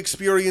army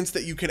experience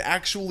that you can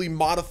actually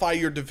modify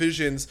your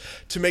divisions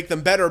to make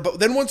them better.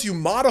 But then once you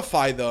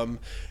modify them,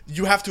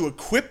 you have to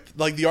equip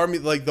the army,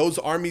 those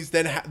armies,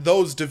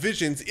 those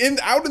divisions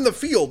out in the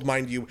field,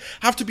 mind you,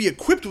 have to be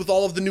equipped with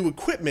all of the new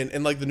equipment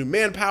and the new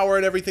manpower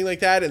and everything like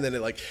that. And then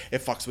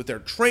it fucks with their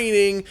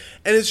training.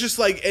 And it's just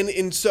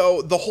and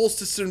so the whole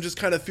system just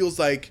kind of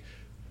feels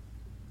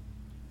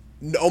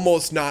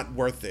almost not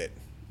worth it,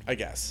 I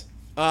guess.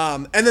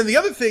 And then the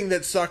other thing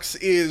that sucks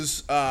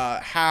is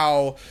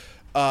how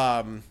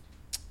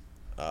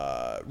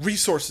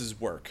resources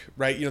work,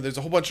 right? You know, there's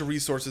a whole bunch of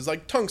resources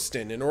like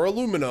tungsten or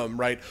aluminum,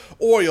 right?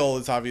 Oil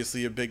is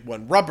obviously a big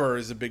one. Rubber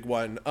is a big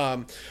one.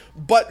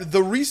 But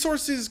the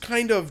resources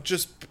kind of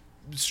just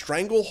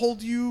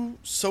stranglehold you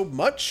so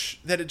much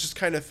that it just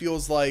kind of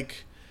feels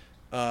like,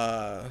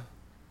 I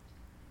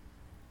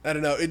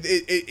don't know.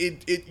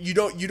 You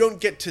don't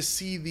get to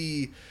see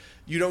the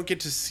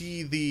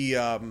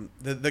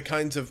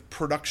kinds of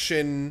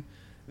production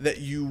that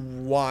you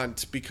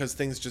want because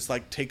things just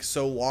like take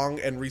so long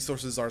and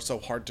resources are so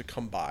hard to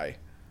come by.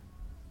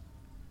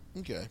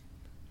 Okay.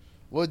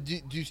 Well, do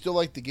you still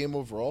like the game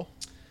overall?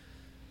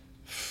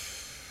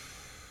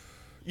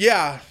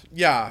 Yeah.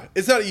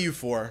 It's not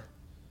EU4.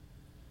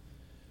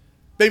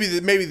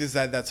 Maybe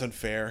that's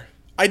unfair.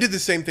 I did the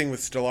same thing with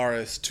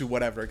Stellaris to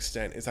whatever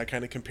extent, is I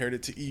kind of compared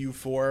it to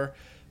EU4,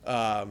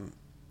 and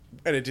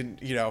it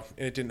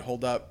didn't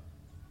hold up.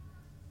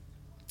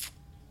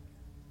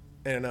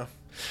 I don't know.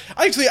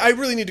 I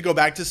really need to go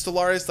back to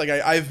Stellaris. Like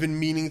I've been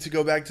meaning to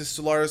go back to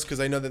Stellaris because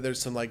I know that there's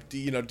some like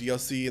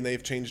DLC and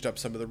they've changed up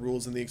some of the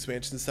rules in the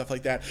expansion and stuff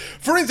like that.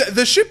 For instance,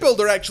 the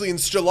shipbuilder actually in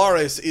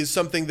Stellaris is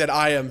something that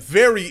I am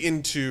very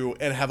into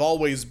and have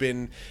always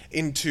been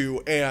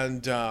into,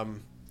 and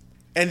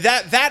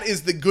that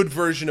is the good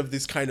version of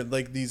this kind of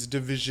like these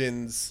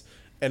divisions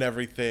and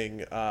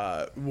everything.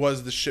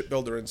 Was the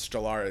shipbuilder in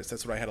Stellaris?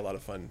 That's what I had a lot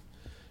of fun.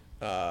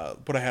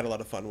 What I had a lot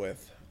of fun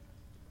with.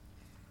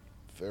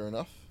 Fair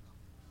enough.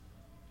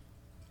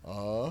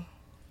 But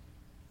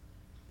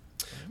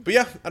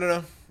yeah, I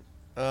don't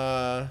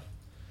know.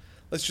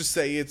 Let's just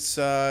say it's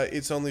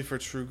only for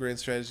true grand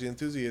strategy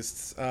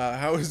enthusiasts.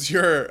 How's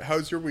your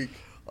week?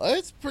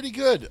 It's pretty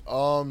good.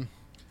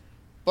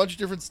 Bunch of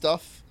different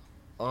stuff.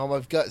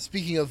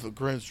 Speaking of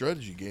grand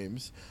strategy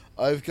games,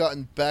 I've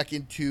gotten back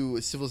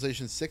into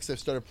Civilization 6. I've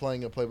started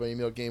playing a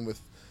play-by-email game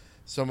with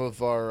some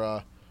of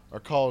our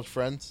college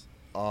friends.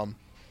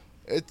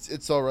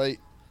 It's all right.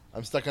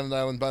 I'm stuck on an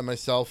island by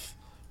myself,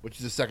 which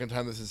is the second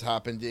time this has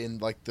happened in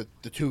like the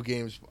 2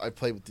 games I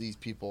played with these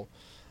people.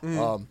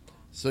 So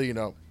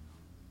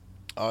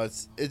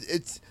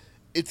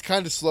it's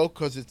kind of slow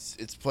because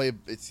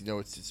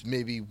it's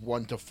maybe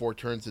 1 to 4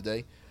 turns a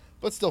day,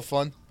 but still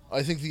fun.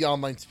 I think the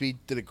online speed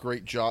does a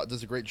great job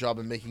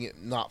in making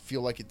it not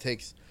feel like it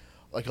takes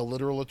like a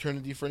literal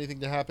eternity for anything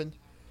to happen.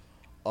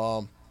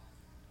 I've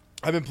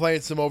been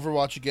playing some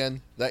Overwatch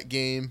again. That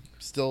game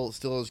still as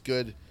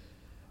good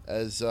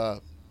as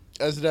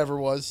it ever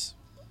was.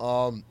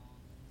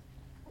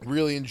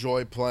 Really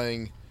enjoy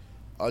playing,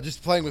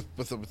 just playing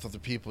with other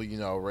people,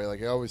 right?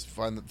 Like I always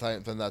find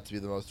that to be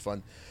the most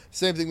fun.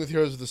 Same thing with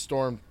Heroes of the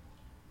Storm.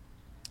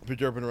 Been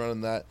derping around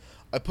in that.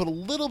 I put a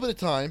little bit of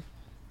time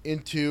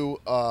into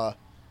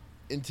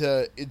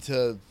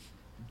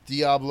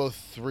Diablo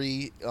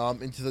 3,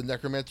 into the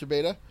Necromancer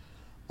beta.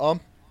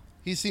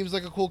 He seems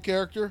like a cool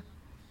character.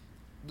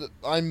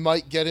 I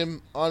might get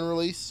him on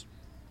release.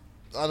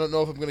 I don't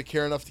know if I'm going to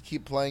care enough to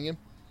keep playing him,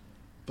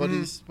 but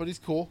he's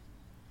cool.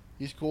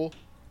 He's cool.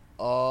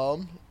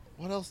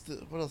 What else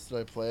did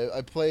I play?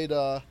 I played.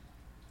 I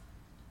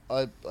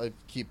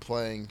keep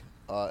playing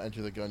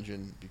Enter the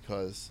Gungeon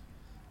because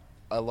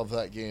I love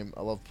that game.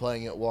 I love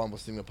playing it while I'm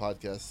listening to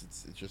podcasts.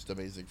 It's just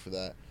amazing for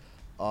that.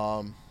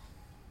 I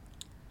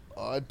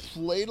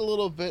played a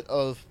little bit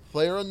of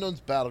PlayerUnknown's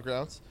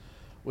Battlegrounds,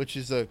 which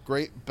is a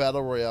great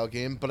battle royale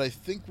game. But I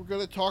think we're going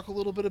to talk a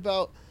little bit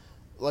about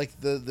like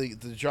the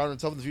genre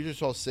itself in the future,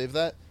 so I'll save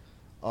that.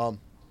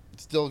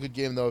 It's still a good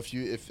game though.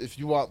 If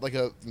you want like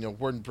a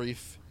word and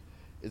brief,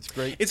 it's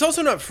great. It's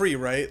also not free,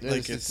 right?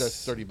 Like it's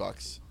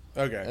 $30.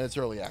 Okay. And it's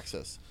early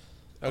access.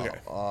 Okay.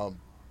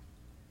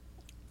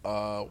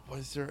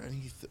 Was there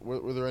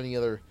were there any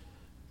other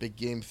big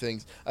game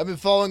things? I've been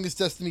following this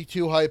Destiny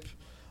 2 hype.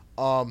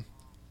 I'm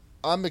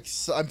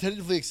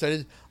tentatively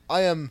excited.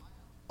 I am.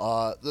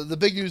 The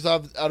big news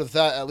out of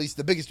that, at least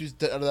the biggest news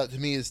out of that to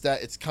me, is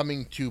that it's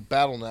coming to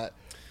BattleNet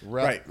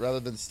rather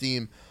than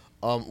Steam,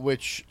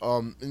 which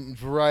in a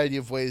variety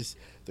of ways.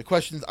 The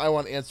questions I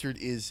want answered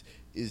is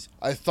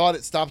I thought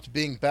it stopped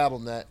being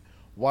BattleNet.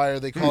 Why are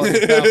they calling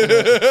it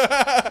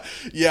BattleNet?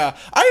 Yeah,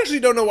 I actually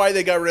don't know why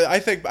they got rid of it.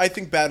 I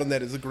think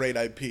BattleNet is a great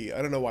IP.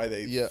 I don't know why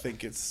they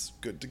think it's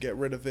good to get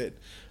rid of it.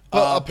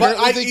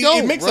 Apparently they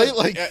don't,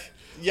 right?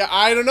 Yeah,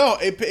 I don't know.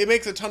 It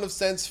makes a ton of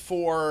sense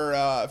for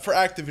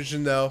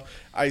Activision though.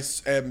 I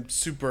am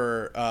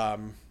super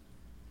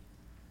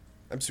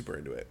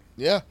into it.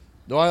 Yeah.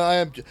 No, I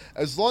am.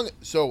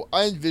 So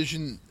I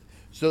envision.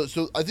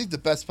 So I think the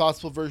best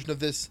possible version of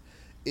this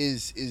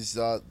is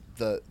the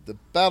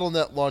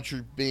BattleNet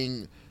launcher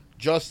being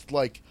just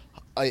like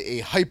a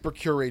hyper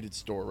curated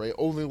store, right?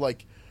 Only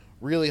like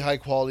really high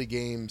quality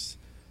games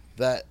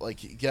that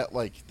like get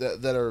like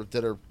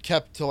that are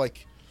kept to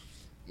like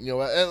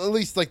at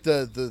least like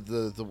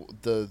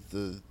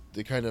the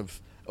kind of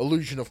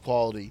illusion of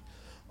quality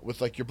with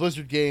like your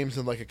Blizzard games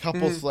and like a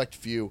couple select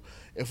few.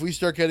 If we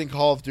start getting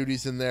Call of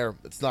Duties in there,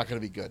 it's not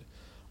going to be good.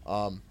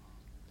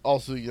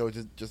 Also,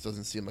 it just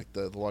doesn't seem like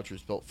the launcher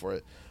is built for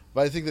it.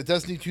 But I think that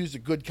Destiny 2 is a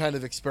good kind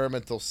of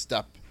experimental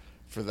step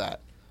for that.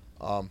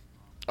 I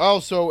I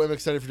also am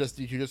excited for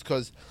Destiny 2 just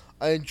because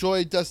I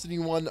enjoyed Destiny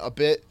 1 a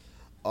bit.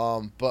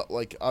 But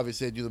like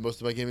obviously I do the most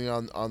of my gaming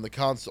on the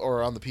console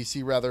or on the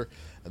PC rather,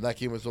 and that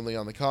game was only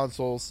on the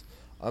consoles.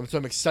 So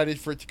I'm excited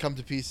for it to come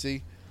to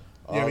PC.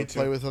 Yeah, me too.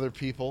 Play with other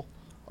people.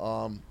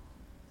 And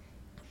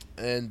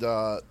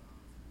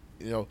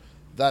you know,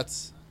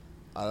 that's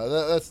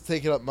that's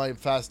taken up my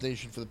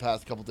fascination for the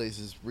past couple days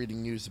is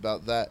reading news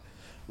about that.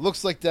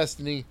 Looks like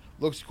Destiny,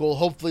 looks cool.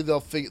 Hopefully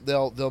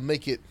they'll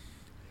make it.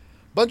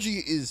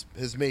 Bungie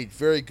has made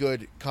very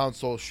good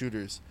console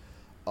shooters.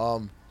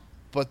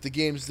 But the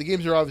games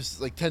are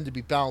obviously like tend to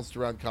be balanced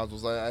around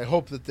consoles. I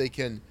hope that they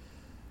can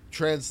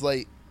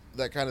translate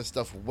that kind of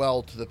stuff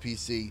well to the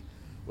PC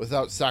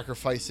without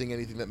sacrificing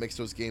anything that makes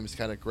those games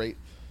kind of great.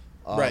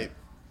 Right.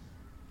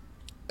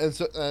 And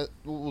so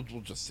we'll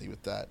just see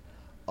with that.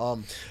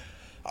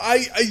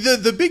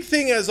 The big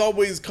thing has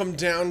always come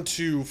down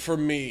to for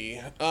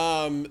me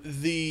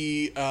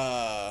the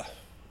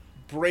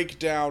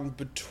breakdown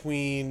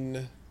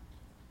between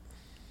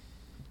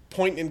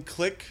point and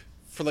click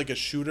for like a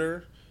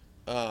shooter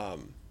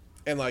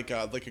and like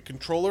a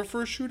controller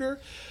for a shooter.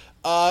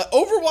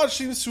 Overwatch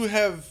seems to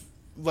have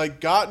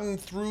like gotten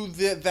through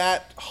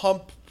that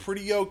hump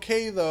pretty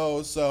okay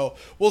though, so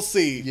we'll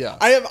see. Yeah,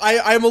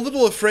 I'm a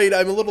little afraid.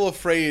 I'm a little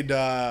afraid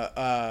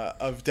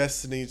of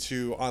Destiny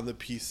 2 on the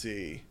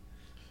PC.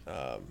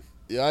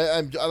 Yeah,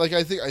 I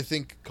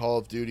think Call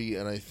of Duty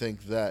and I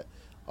think that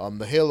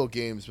the Halo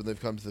games when they've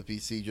come to the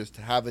PC just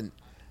haven't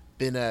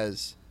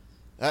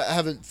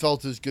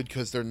felt as good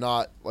because they're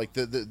not like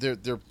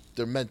they're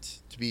meant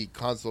to be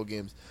console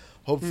games.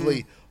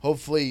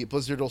 Hopefully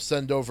Blizzard will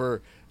send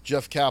over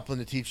Jeff Kaplan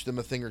to teach them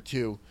a thing or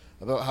two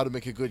about how to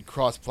make a good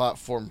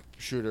cross-platform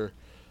shooter,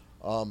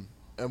 and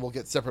we'll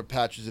get separate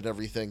patches and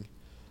everything.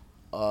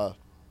 Although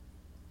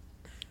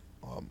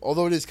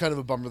it is kind of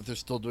a bummer that they're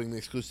still doing the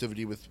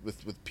exclusivity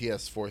with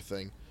PS4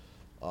 thing.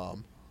 Like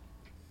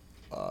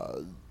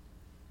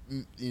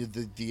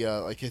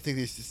I think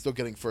they're still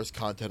getting first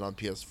content on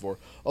PS4.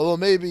 Although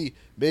maybe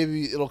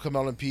it'll come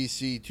out on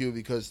PC too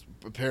because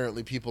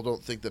apparently people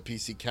don't think that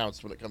PC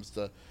counts when it comes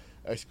to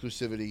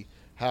exclusivity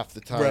half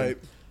the time. Right.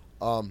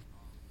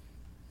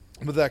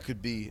 But that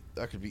could be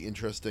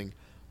interesting.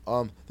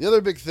 The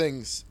other big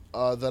things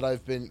that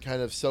I've been kind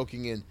of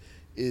soaking in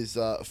is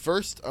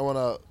first I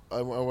want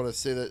to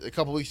say that a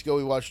couple weeks ago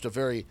we watched a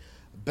very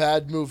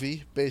bad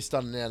movie based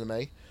on an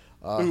anime.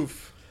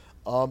 Oof.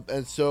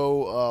 And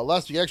so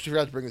last week, I actually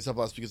forgot to bring this up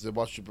last week because I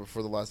watched it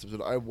before the last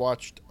episode. I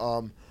watched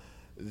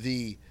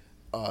the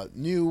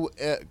new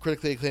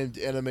critically acclaimed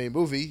anime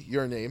movie,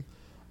 Your Name.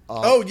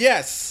 Oh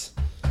yes.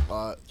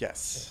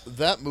 Yes.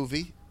 That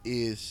movie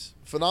is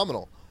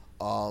phenomenal.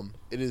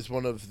 It is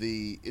one of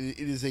the. It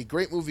is a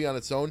great movie on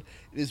its own.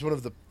 It is one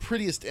of the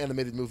prettiest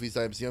animated movies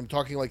I've seen. I'm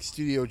talking like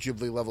Studio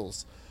Ghibli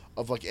levels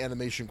of like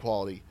animation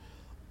quality.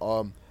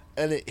 And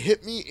it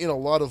hit me in a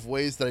lot of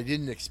ways that I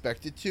didn't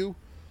expect it to,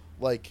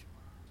 like,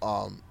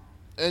 and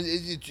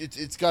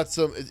it's got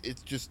some.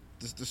 It's just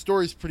the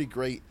story's pretty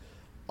great.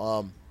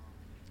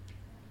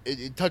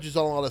 It touches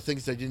on a lot of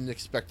things I didn't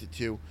expect it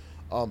to.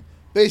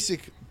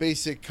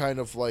 Basic kind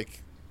of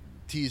like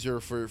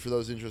teaser for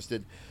those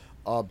interested.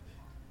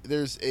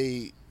 There's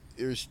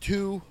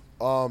two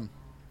main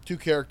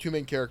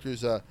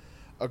characters, a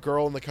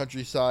girl in the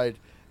countryside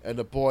and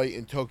a boy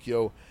in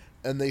Tokyo,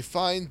 and they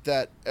find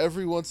that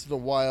every once in a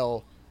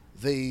while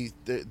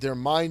their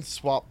minds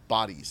swap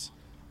bodies,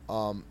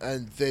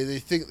 and they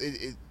think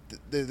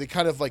they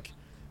kind of like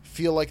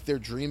feel like they're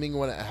dreaming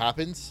when it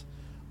happens,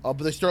 but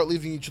they start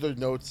leaving each other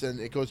notes and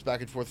it goes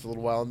back and forth for a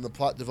little while and the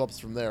plot develops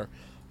from there.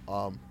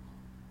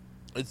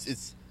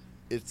 It's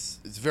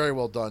very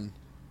well done.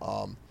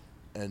 The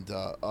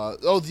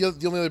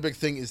only other big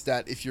thing is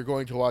that if you're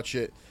going to watch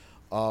it,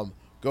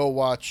 go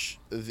watch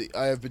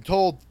I have been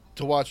told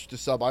to watch the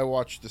sub. I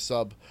watched the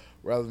sub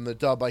rather than the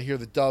dub. I hear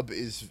the dub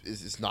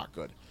is not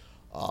good,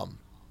 and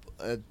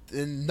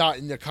not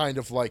in the kind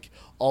of like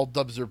all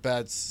dubs are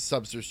bad,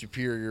 subs are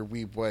superior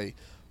weeb way.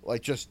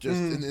 Like just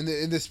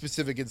in this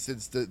specific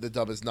instance, the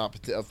dub is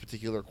not of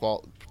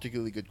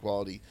particularly good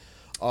quality,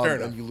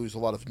 and you lose a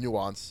lot of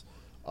nuance.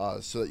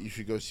 So that you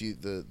should go see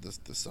the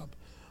sub.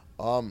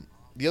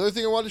 The other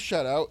thing I want to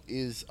shout out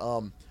is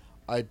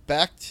I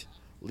backed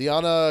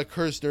Liana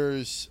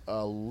Kersner's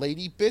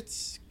Lady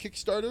Bits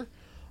Kickstarter.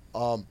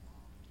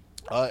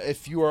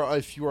 If you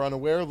are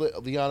unaware,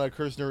 Liana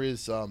Kersner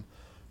is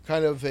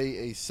kind of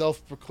a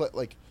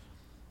self-proclaimed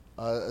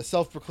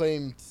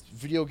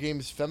video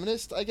games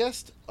feminist, I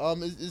guess,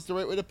 is the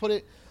right way to put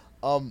it.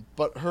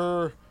 But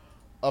her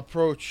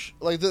approach,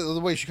 like the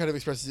way she kind of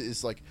expresses it,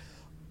 is like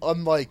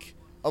unlike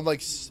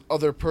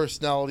other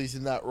personalities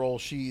in that role,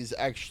 she's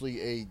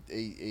actually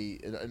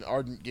an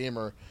ardent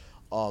gamer,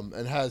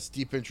 and has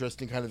deep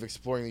interest in kind of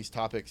exploring these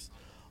topics.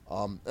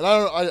 And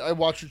I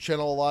watch her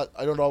channel a lot.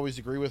 I don't always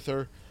agree with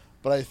her,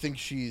 but I think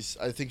she's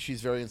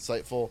very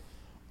insightful.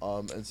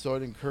 And so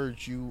I'd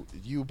encourage you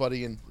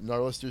buddy, and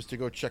our listeners to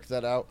go check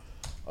that out.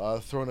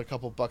 Throw in a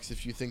couple bucks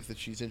if you think that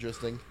she's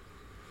interesting.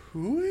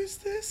 Who is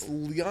this?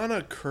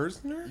 Liana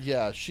Kersner?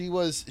 Yeah, she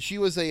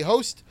was a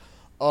host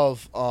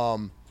of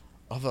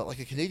like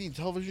a Canadian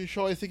television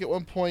show, I think, at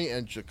one point,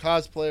 and she's a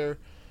cosplayer.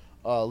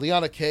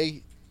 Liana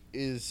K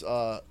is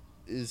how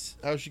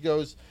she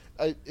goes.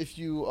 If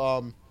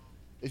you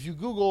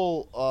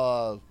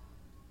Google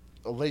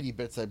Lady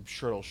Bits, I'm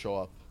sure it'll show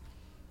up.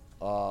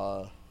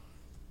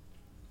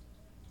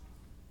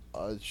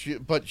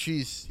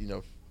 She's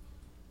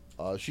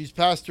she's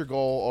past her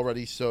goal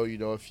already. So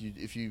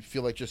if you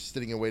feel like just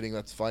sitting and waiting,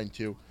 that's fine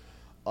too.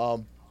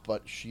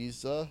 But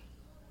she's I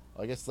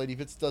guess Lady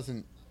Bits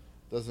doesn't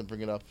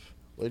bring it up.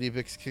 Lady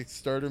Bits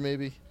Kickstarter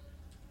maybe.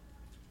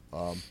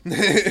 Ooh,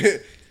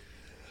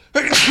 God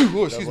excuse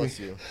bless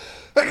me. you.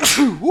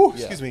 Ooh,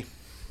 Yeah. excuse me.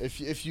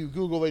 If you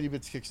Google Lady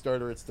Bits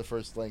Kickstarter, it's the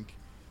first link.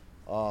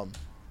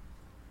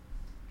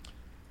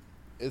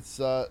 It's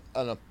I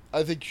don't know.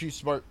 I think she's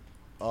smart.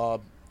 I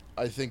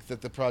think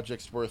that the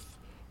project's worth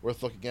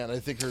looking at. I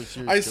think her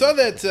series. I saw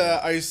that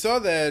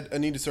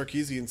Anita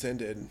Sarkeesian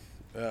ended.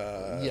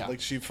 Yeah. Like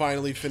she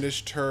finally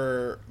finished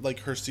her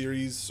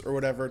series or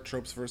whatever,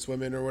 Tropes vs.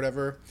 Women or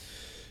whatever.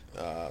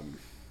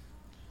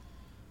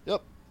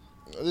 Yep.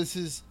 This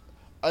is,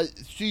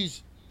 she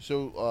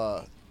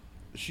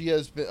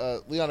has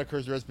been Liana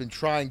Kersner has been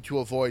trying to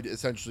avoid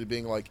essentially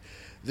being like,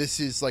 this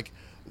is like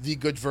the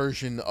good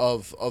version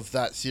of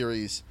that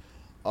series,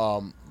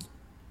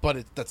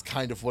 but that's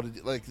kind of what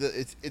it like.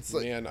 It's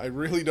like, Man, I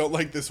really don't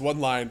like this one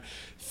line.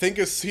 Think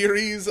a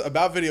series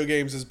about video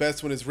games is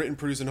best when it's written,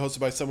 produced, and hosted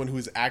by someone who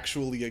is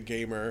actually a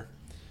gamer.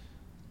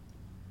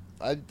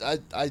 I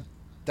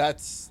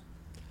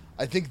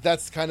think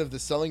that's kind of the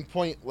selling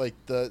point. Like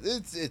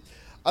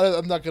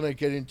I'm not gonna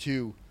get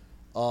into.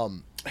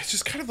 It's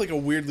just kind of like a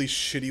weirdly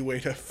shitty way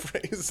to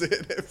phrase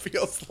it. It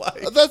feels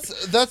like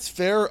That's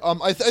fair.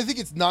 I think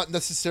it's not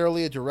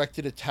necessarily a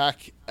directed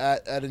attack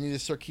at Anita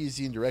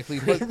Sarkeesian directly,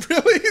 but it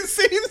really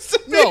seems to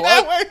be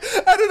that way.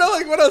 I don't know.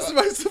 Like, what else am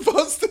I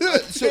supposed to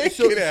take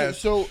it as?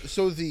 So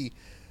the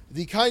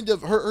kind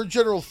of her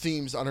general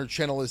themes on her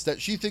channel is that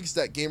she thinks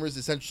that gamers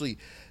essentially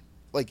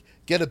like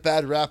get a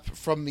bad rap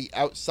from the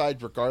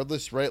outside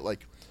regardless, right?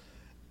 Like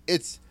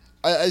it's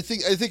I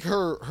think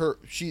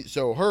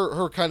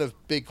her kind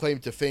of big claim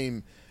to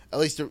fame, at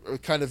least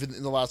kind of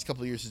in the last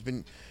couple of years, has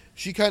been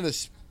she kind of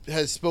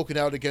has spoken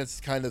out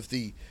against kind of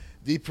the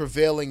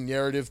prevailing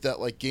narrative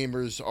that like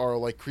gamers are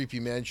like creepy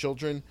man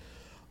children,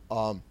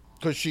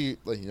 because she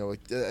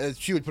as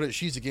she would put it,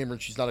 she's a gamer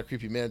and she's not a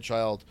creepy man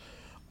child,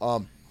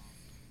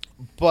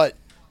 but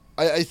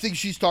I think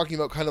she's talking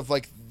about kind of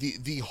like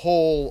the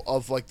whole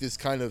of like this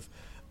kind of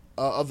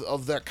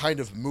that kind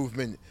of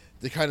movement.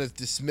 To kind of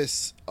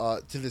dismiss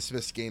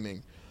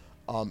gaming,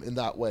 in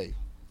that way,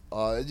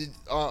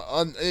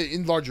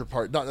 in larger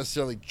part, not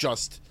necessarily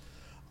just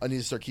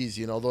Anita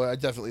Sarkeesian, although I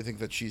definitely think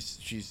that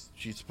she's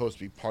supposed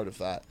to be part of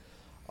that,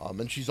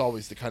 and she's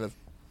always the kind of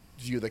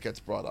view that gets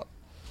brought up,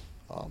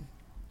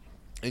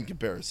 in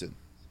comparison.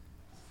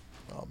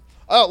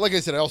 Like I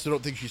said, I also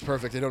don't think she's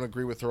perfect. I don't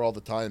agree with her all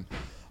the time.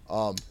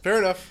 Fair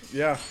enough.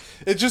 Yeah,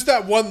 it's just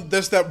that one.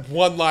 There's that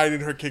one line in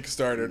her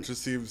Kickstarter. It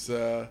just seems.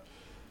 Yeah,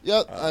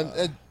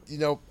 and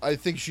I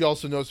think she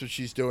also knows what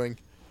she's doing.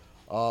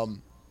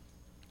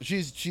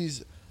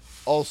 She's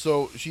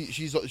also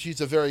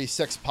she's a very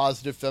sex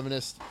positive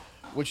feminist,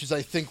 which is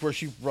I think where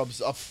she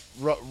rubs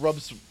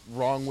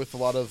wrong with a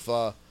lot of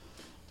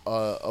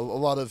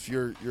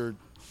your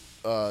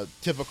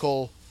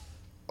typical,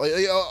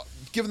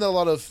 given that a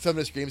lot of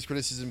feminist games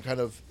criticism kind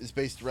of is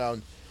based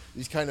around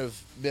these kind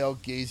of male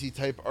gazy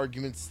type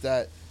arguments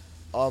that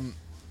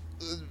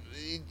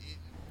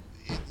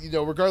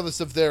regardless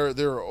of their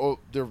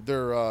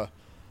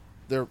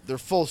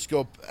full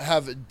scope,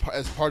 have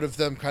as part of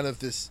them kind of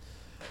this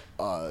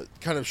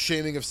kind of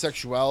shaming of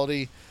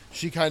sexuality.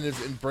 She kind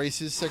of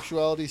embraces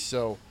sexuality,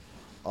 so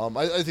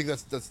I think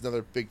that's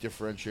another big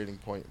differentiating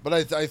point. But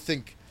I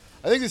think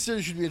the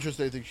series should be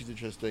interesting. I think she's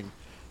interesting.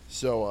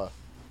 So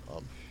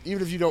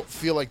even if you don't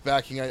feel like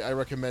backing, I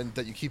recommend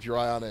that you keep your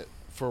eye on it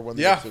for when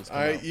the episodes come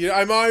out.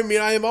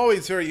 I am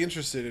always very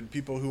interested in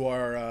people who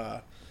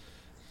are.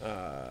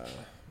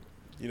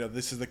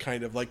 This is the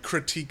kind of like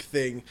critique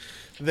thing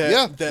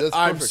that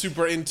I'm perfect.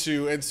 Super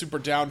into and super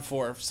down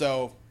for.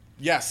 So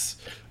yes,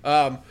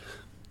 yeah.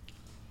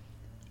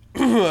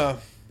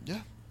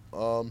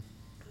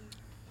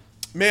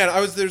 Man,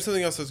 there's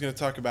something else I was going to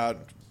talk about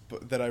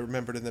that I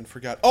remembered and then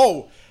forgot.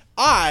 Oh,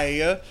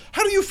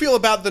 how do you feel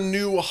about the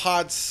new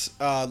HOTS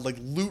like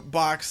loot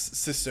box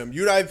system?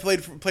 You and I have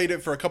played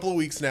it for a couple of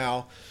weeks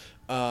now.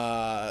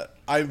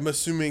 I'm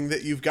assuming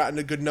that you've gotten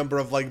a good number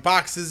of like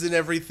boxes and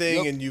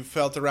everything, yep. And you've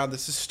felt around the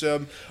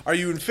system. Are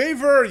you in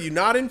favor? Are you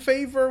not in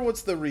favor?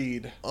 What's the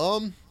read?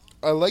 I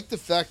like the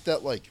fact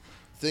that like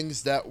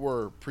things that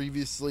were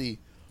previously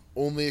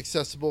only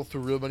accessible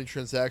through real money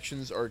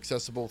transactions are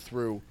accessible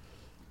through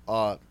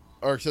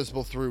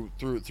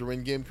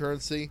in-game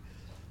currency.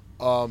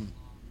 But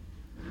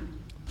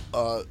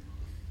at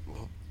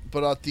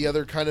the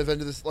other kind of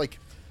end of this, like,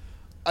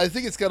 I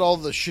think it's got all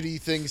the shitty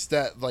things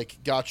that like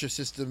gacha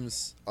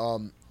systems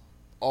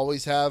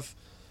always have.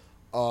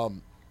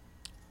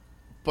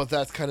 But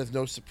that's kind of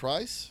no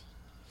surprise.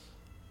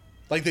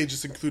 Like they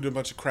just included a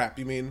bunch of crap.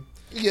 You mean?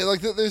 Yeah,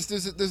 like there's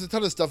a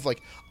ton of stuff.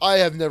 Like I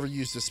have never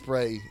used a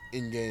spray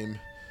in game.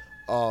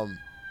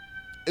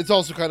 It's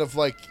also kind of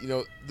like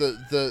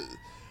the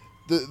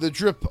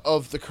drip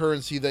of the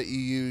currency that you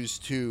use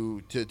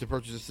to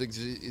purchase things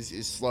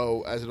is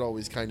slow, as it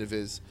always kind of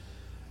is.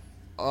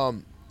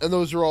 And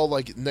those are all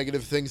like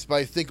negative things, but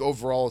I think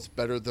overall it's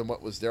better than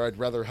what was there. I'd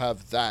rather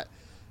have that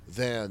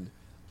than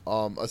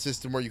a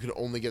system where you can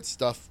only get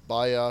stuff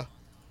by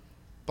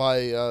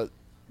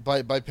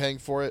paying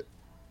for it.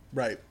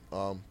 Right.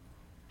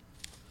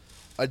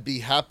 I'd be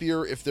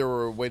happier if there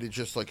were a way to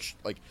just like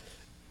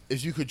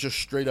if you could just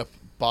straight up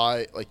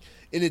buy, like,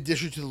 in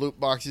addition to the loot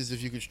boxes,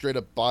 if you could straight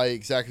up buy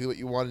exactly what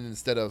you wanted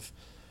instead of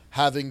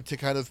having to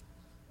kind of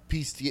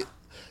piece together.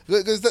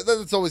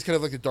 That's always kind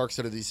of like the dark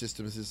side of these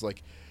systems, is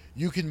like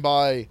you can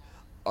buy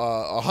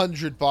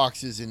 100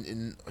 boxes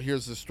in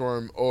Heroes of the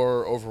Storm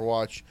or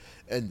Overwatch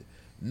and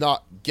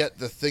not get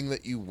the thing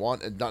that you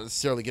want and not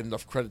necessarily get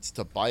enough credits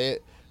to buy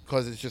it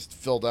because it's just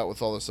filled out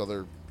with all this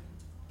other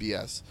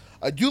BS.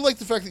 I do like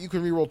the fact that you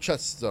can reroll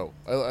chests, though.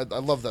 I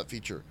love that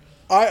feature.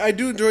 I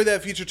do enjoy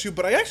that feature too,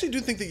 but I actually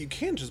do think that you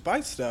can just buy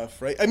stuff,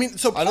 right? I mean,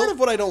 so part of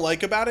what I don't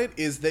like about it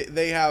is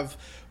they have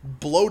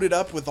bloated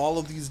up with all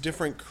of these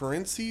different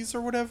currencies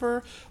or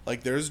whatever.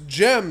 Like there's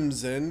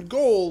gems and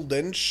gold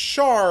and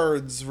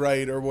shards,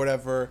 right, or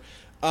whatever.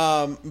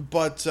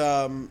 But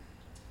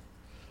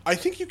I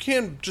think you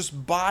can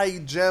just buy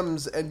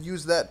gems and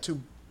use that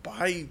to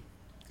buy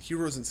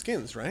heroes and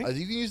skins, right? I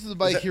think you can use them to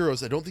buy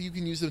heroes. I don't think you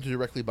can use them to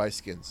directly buy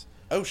skins.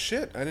 Oh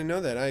shit! I didn't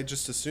know that. I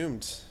just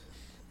assumed.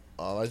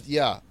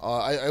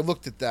 I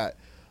looked at that,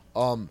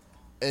 and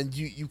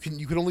you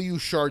can only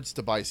use shards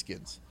to buy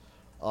skins,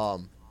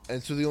 and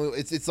so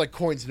it's like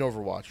coins in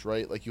Overwatch,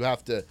 right? Like you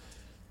have to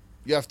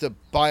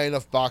buy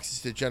enough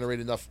boxes to generate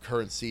enough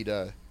currency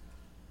to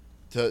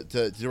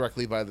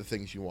directly buy the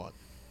things you want.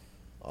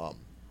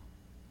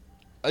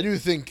 I do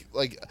think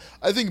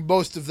I think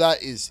most of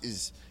that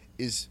is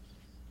it's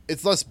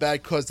less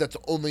bad because that's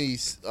only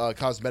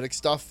cosmetic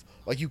stuff.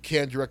 Like you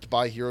can direct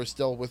buy heroes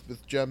still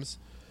with gems.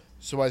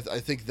 So I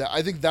think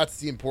that's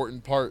the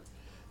important part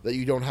that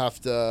you don't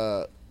have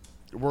to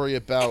worry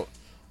about.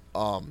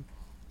 You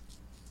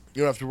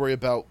don't have to worry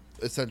about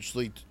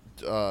essentially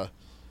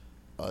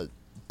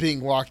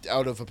being locked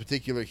out of a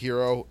particular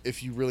hero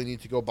if you really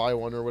need to go buy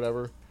one or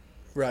whatever.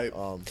 Right.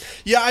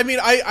 Yeah, I mean,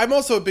 I'm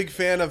also a big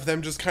fan of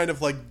them just kind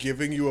of like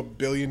giving you 1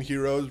 billion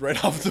heroes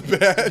right off the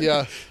bat.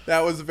 Yeah,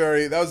 that was a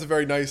very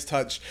nice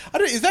touch. I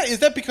don't. Is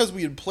that because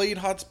we had played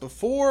HOTS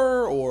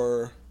before,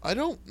 or I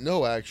don't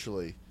know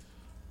actually.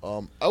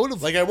 I would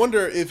have I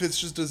wonder if it's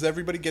just, does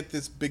everybody get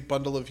this big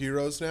bundle of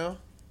heroes now?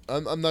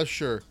 I'm not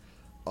sure.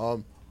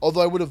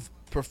 Although I would have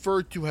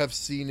preferred to have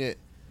seen it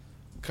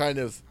kind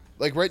of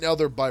like right now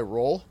they're by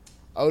role.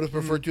 I would have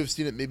preferred to have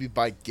seen it maybe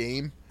by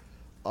game,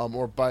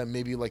 or by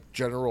maybe like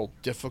general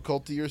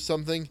difficulty or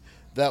something.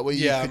 That way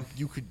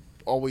you could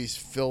always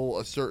fill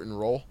a certain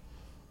role,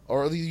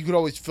 or at least you could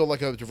always fill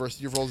like a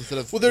diversity of roles instead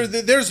of. Well,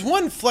 there's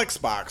one flex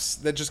box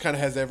that just kind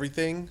of has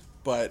everything,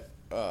 but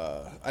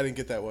I didn't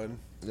get that one.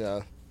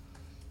 Yeah.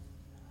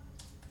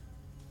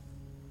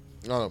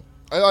 I don't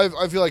know.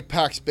 I feel like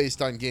packs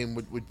based on game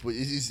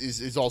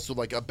is also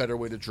like a better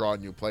way to draw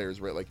new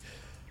players, right? Like,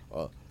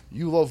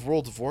 you love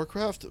World of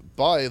Warcraft?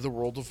 Buy the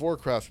World of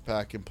Warcraft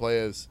pack and play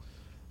as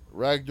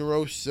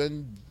Ragnaros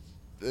and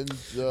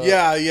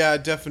yeah,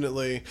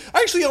 definitely.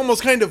 I actually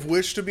almost kind of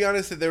wish, to be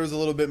honest, that there was a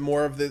little bit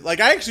more of the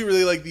I actually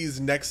really like these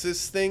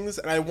Nexus things,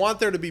 and I want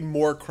there to be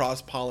more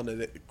cross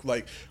pollination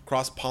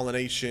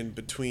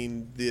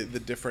between the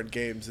different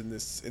games in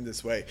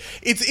this way.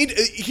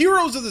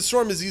 Heroes of the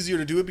Storm is easier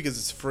to do it because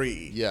it's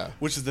free. Yeah,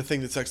 which is the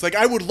thing that sucks. Like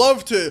I would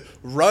love to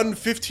run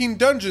 15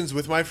 dungeons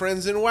with my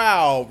friends in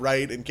WoW,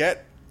 right, and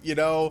get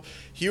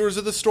Heroes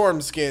of the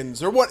Storm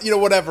skins or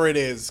whatever it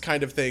is,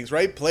 kind of things,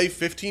 right? Play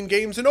 15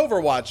 games in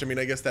Overwatch. I mean,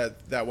 I guess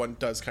that one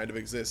does kind of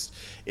exist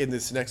in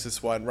this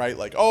Nexus one, right?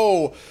 Like,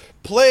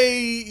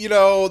 play,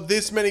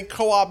 this many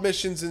co-op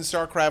missions in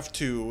StarCraft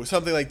 2,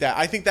 something like that.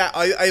 I think that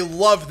I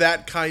love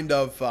that kind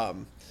of,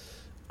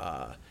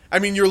 I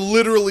mean, you're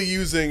literally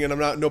using, and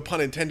no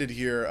pun intended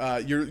here,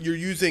 you're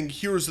using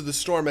Heroes of the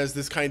Storm as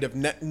this kind of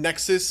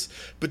nexus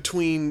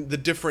between the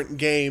different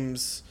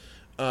games,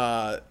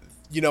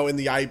 in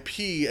the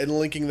IP, and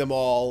linking them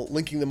all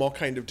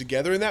kind of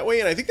together in that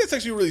way. And I think that's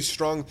actually really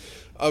strong,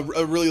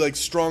 a really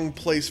strong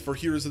place for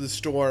Heroes of the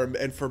Storm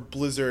and for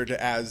Blizzard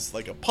as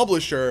like a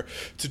publisher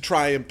to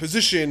try and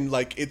position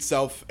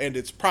itself and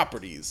its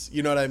properties.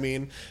 You know what I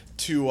mean?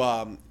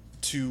 To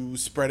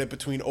spread it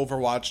between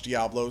Overwatch,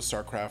 Diablo,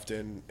 StarCraft,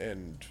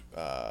 and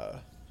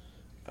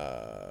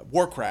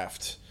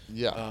Warcraft.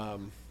 Yeah.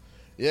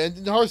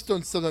 And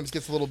Hearthstone sometimes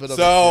gets a little bit of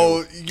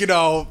so,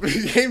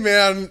 hey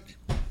man,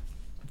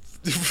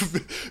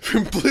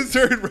 from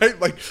Blizzard, right?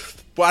 Like,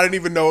 well, I don't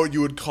even know what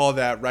you would call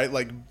that, right?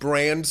 Like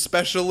brand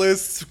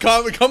specialists.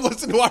 Come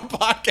listen to our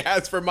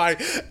podcast for my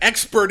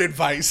expert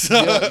advice.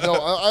 Yeah, no,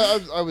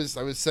 I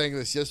was saying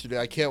this yesterday.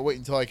 I can't wait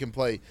until I can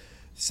play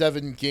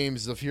 7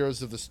 games of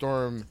Heroes of the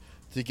Storm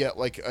to get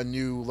like a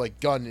new like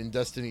gun in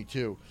Destiny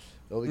 2.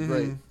 That'll be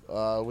great.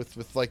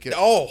 With like a,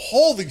 oh,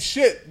 holy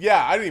shit!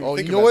 Yeah, I didn't even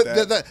think you know about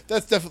what? that.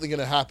 That's definitely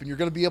gonna happen. You're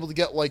gonna be able to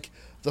get like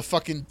the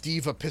fucking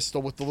Diva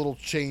pistol with the little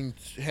chain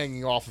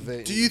hanging off of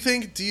it. Do you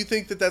think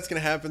that that's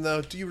gonna happen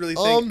though? Do you really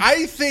think?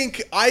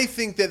 I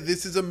think that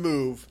this is a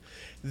move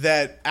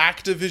that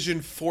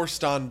Activision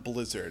forced on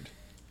Blizzard.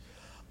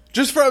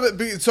 Just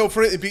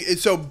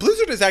so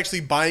Blizzard is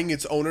actually buying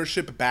its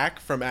ownership back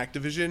from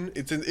Activision.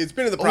 It's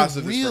been in the process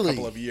of this for a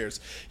couple of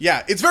years.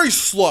 Yeah, it's very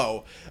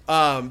slow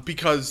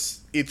because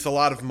it's a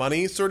lot of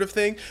money, sort of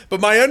thing. But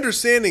my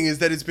understanding is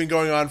that it's been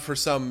going on for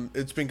some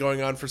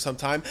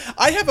time.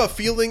 I have a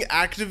feeling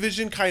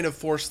Activision kind of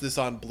forced this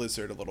on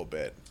Blizzard a little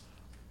bit.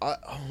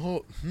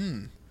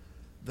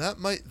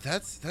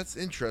 That's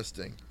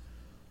interesting.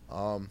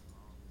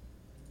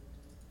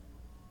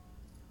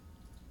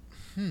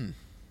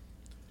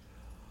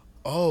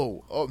 That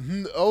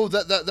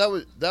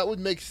would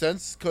make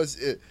sense because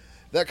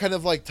that kind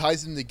of like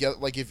ties them together.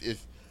 Like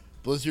if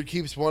Blizzard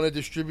keeps one of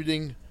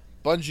distributing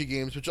Bungie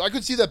games, which I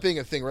could see that being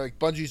a thing, right? Like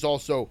Bungie's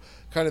also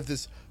kind of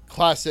this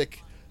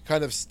classic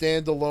kind of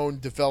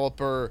standalone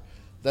developer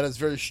that has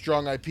very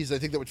strong IPs. I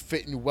think that would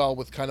fit in well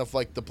with kind of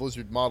like the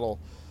Blizzard model,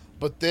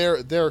 but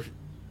they're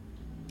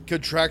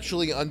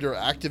contractually under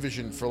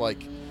Activision for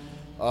like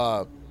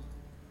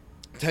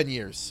 10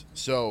 years.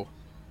 So,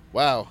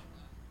 wow.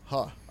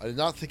 I did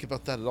not think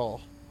about that at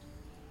all.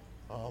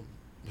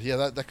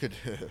 Yeah, that could...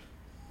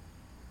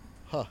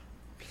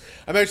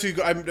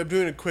 I'm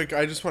doing a quick...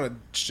 I just want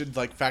to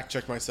fact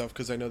check myself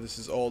because I know this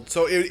is old.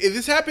 So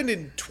this happened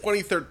in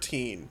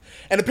 2013.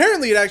 And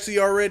apparently it actually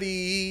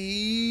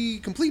already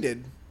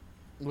completed.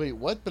 Wait,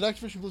 what? But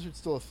Activision Blizzard's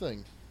still a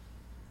thing.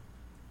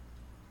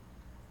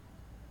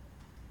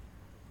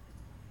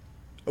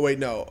 Oh, wait,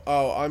 no.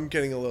 Oh, I'm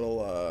getting a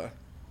little...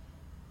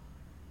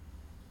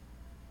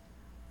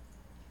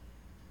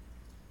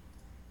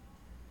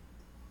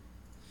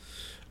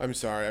 I'm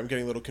sorry, I'm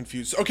getting a little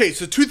confused. Okay,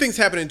 so 2 things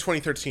happened in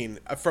 2013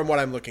 from what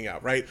I'm looking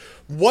at, right?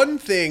 One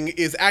thing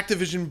is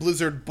Activision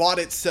Blizzard,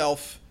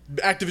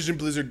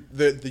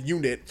 the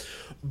unit,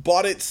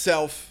 bought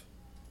itself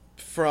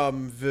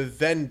from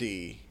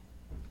Vivendi.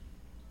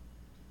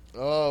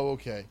 Oh,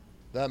 okay.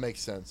 That makes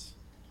sense.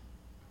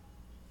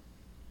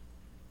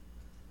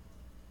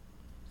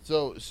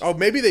 So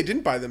maybe they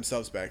didn't buy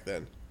themselves back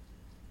then.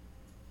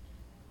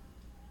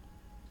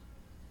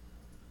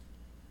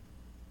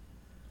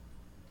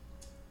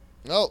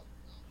 Well,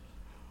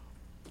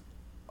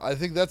 I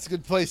think that's a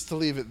good place to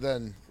leave it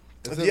then.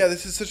 Yeah,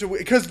 this is such a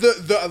weird because okay,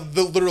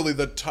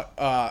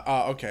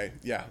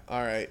 yeah,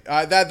 all right.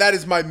 That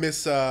is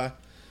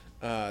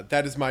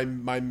my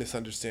my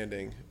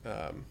misunderstanding.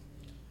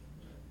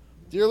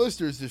 Dear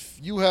listeners, if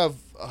you have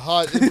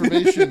hot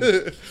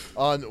information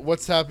on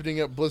what's happening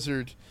at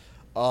Blizzard,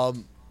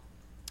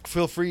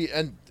 feel free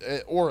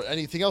or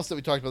anything else that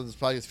we talked about in this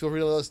podcast, feel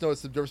free to let us know at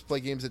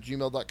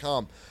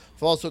SomDerpsPlayGames@gmail.com.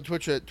 Follow us on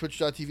Twitch at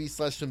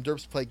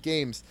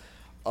twitch.tv/SomDerpsPlayGames.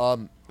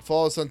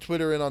 Follow us on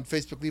Twitter and on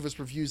Facebook. Leave us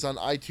reviews on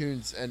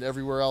iTunes and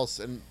everywhere else,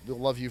 and we'll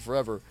love you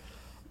forever.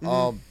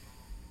 Mm-hmm.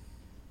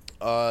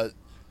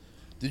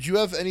 Did you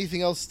have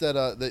anything else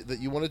that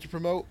you wanted to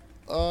promote?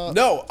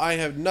 No, I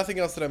have nothing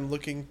else that I'm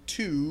looking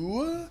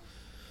to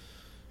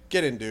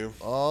get into.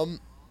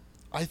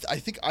 I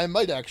think I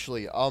might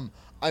actually. I'm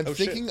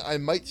thinking I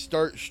might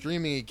start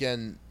streaming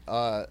again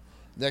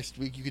next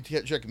week. You can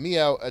check me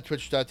out at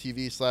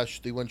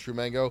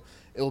twitch.tv/TheOneTrueMango.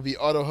 It will be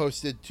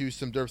auto-hosted to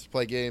Some Derps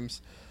Play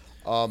Games.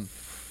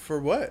 For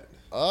what?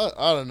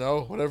 I don't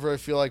know. Whatever I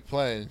feel like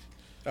playing.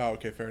 Oh,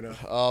 okay, fair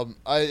enough.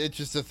 It's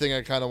just a thing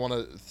I kind of want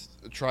to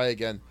try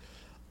again.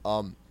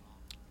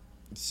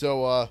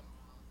 So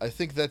I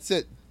think that's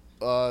it.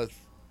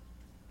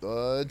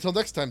 Until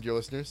next time, dear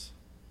listeners.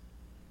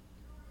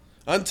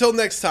 Until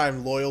next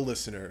time, loyal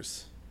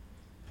listeners.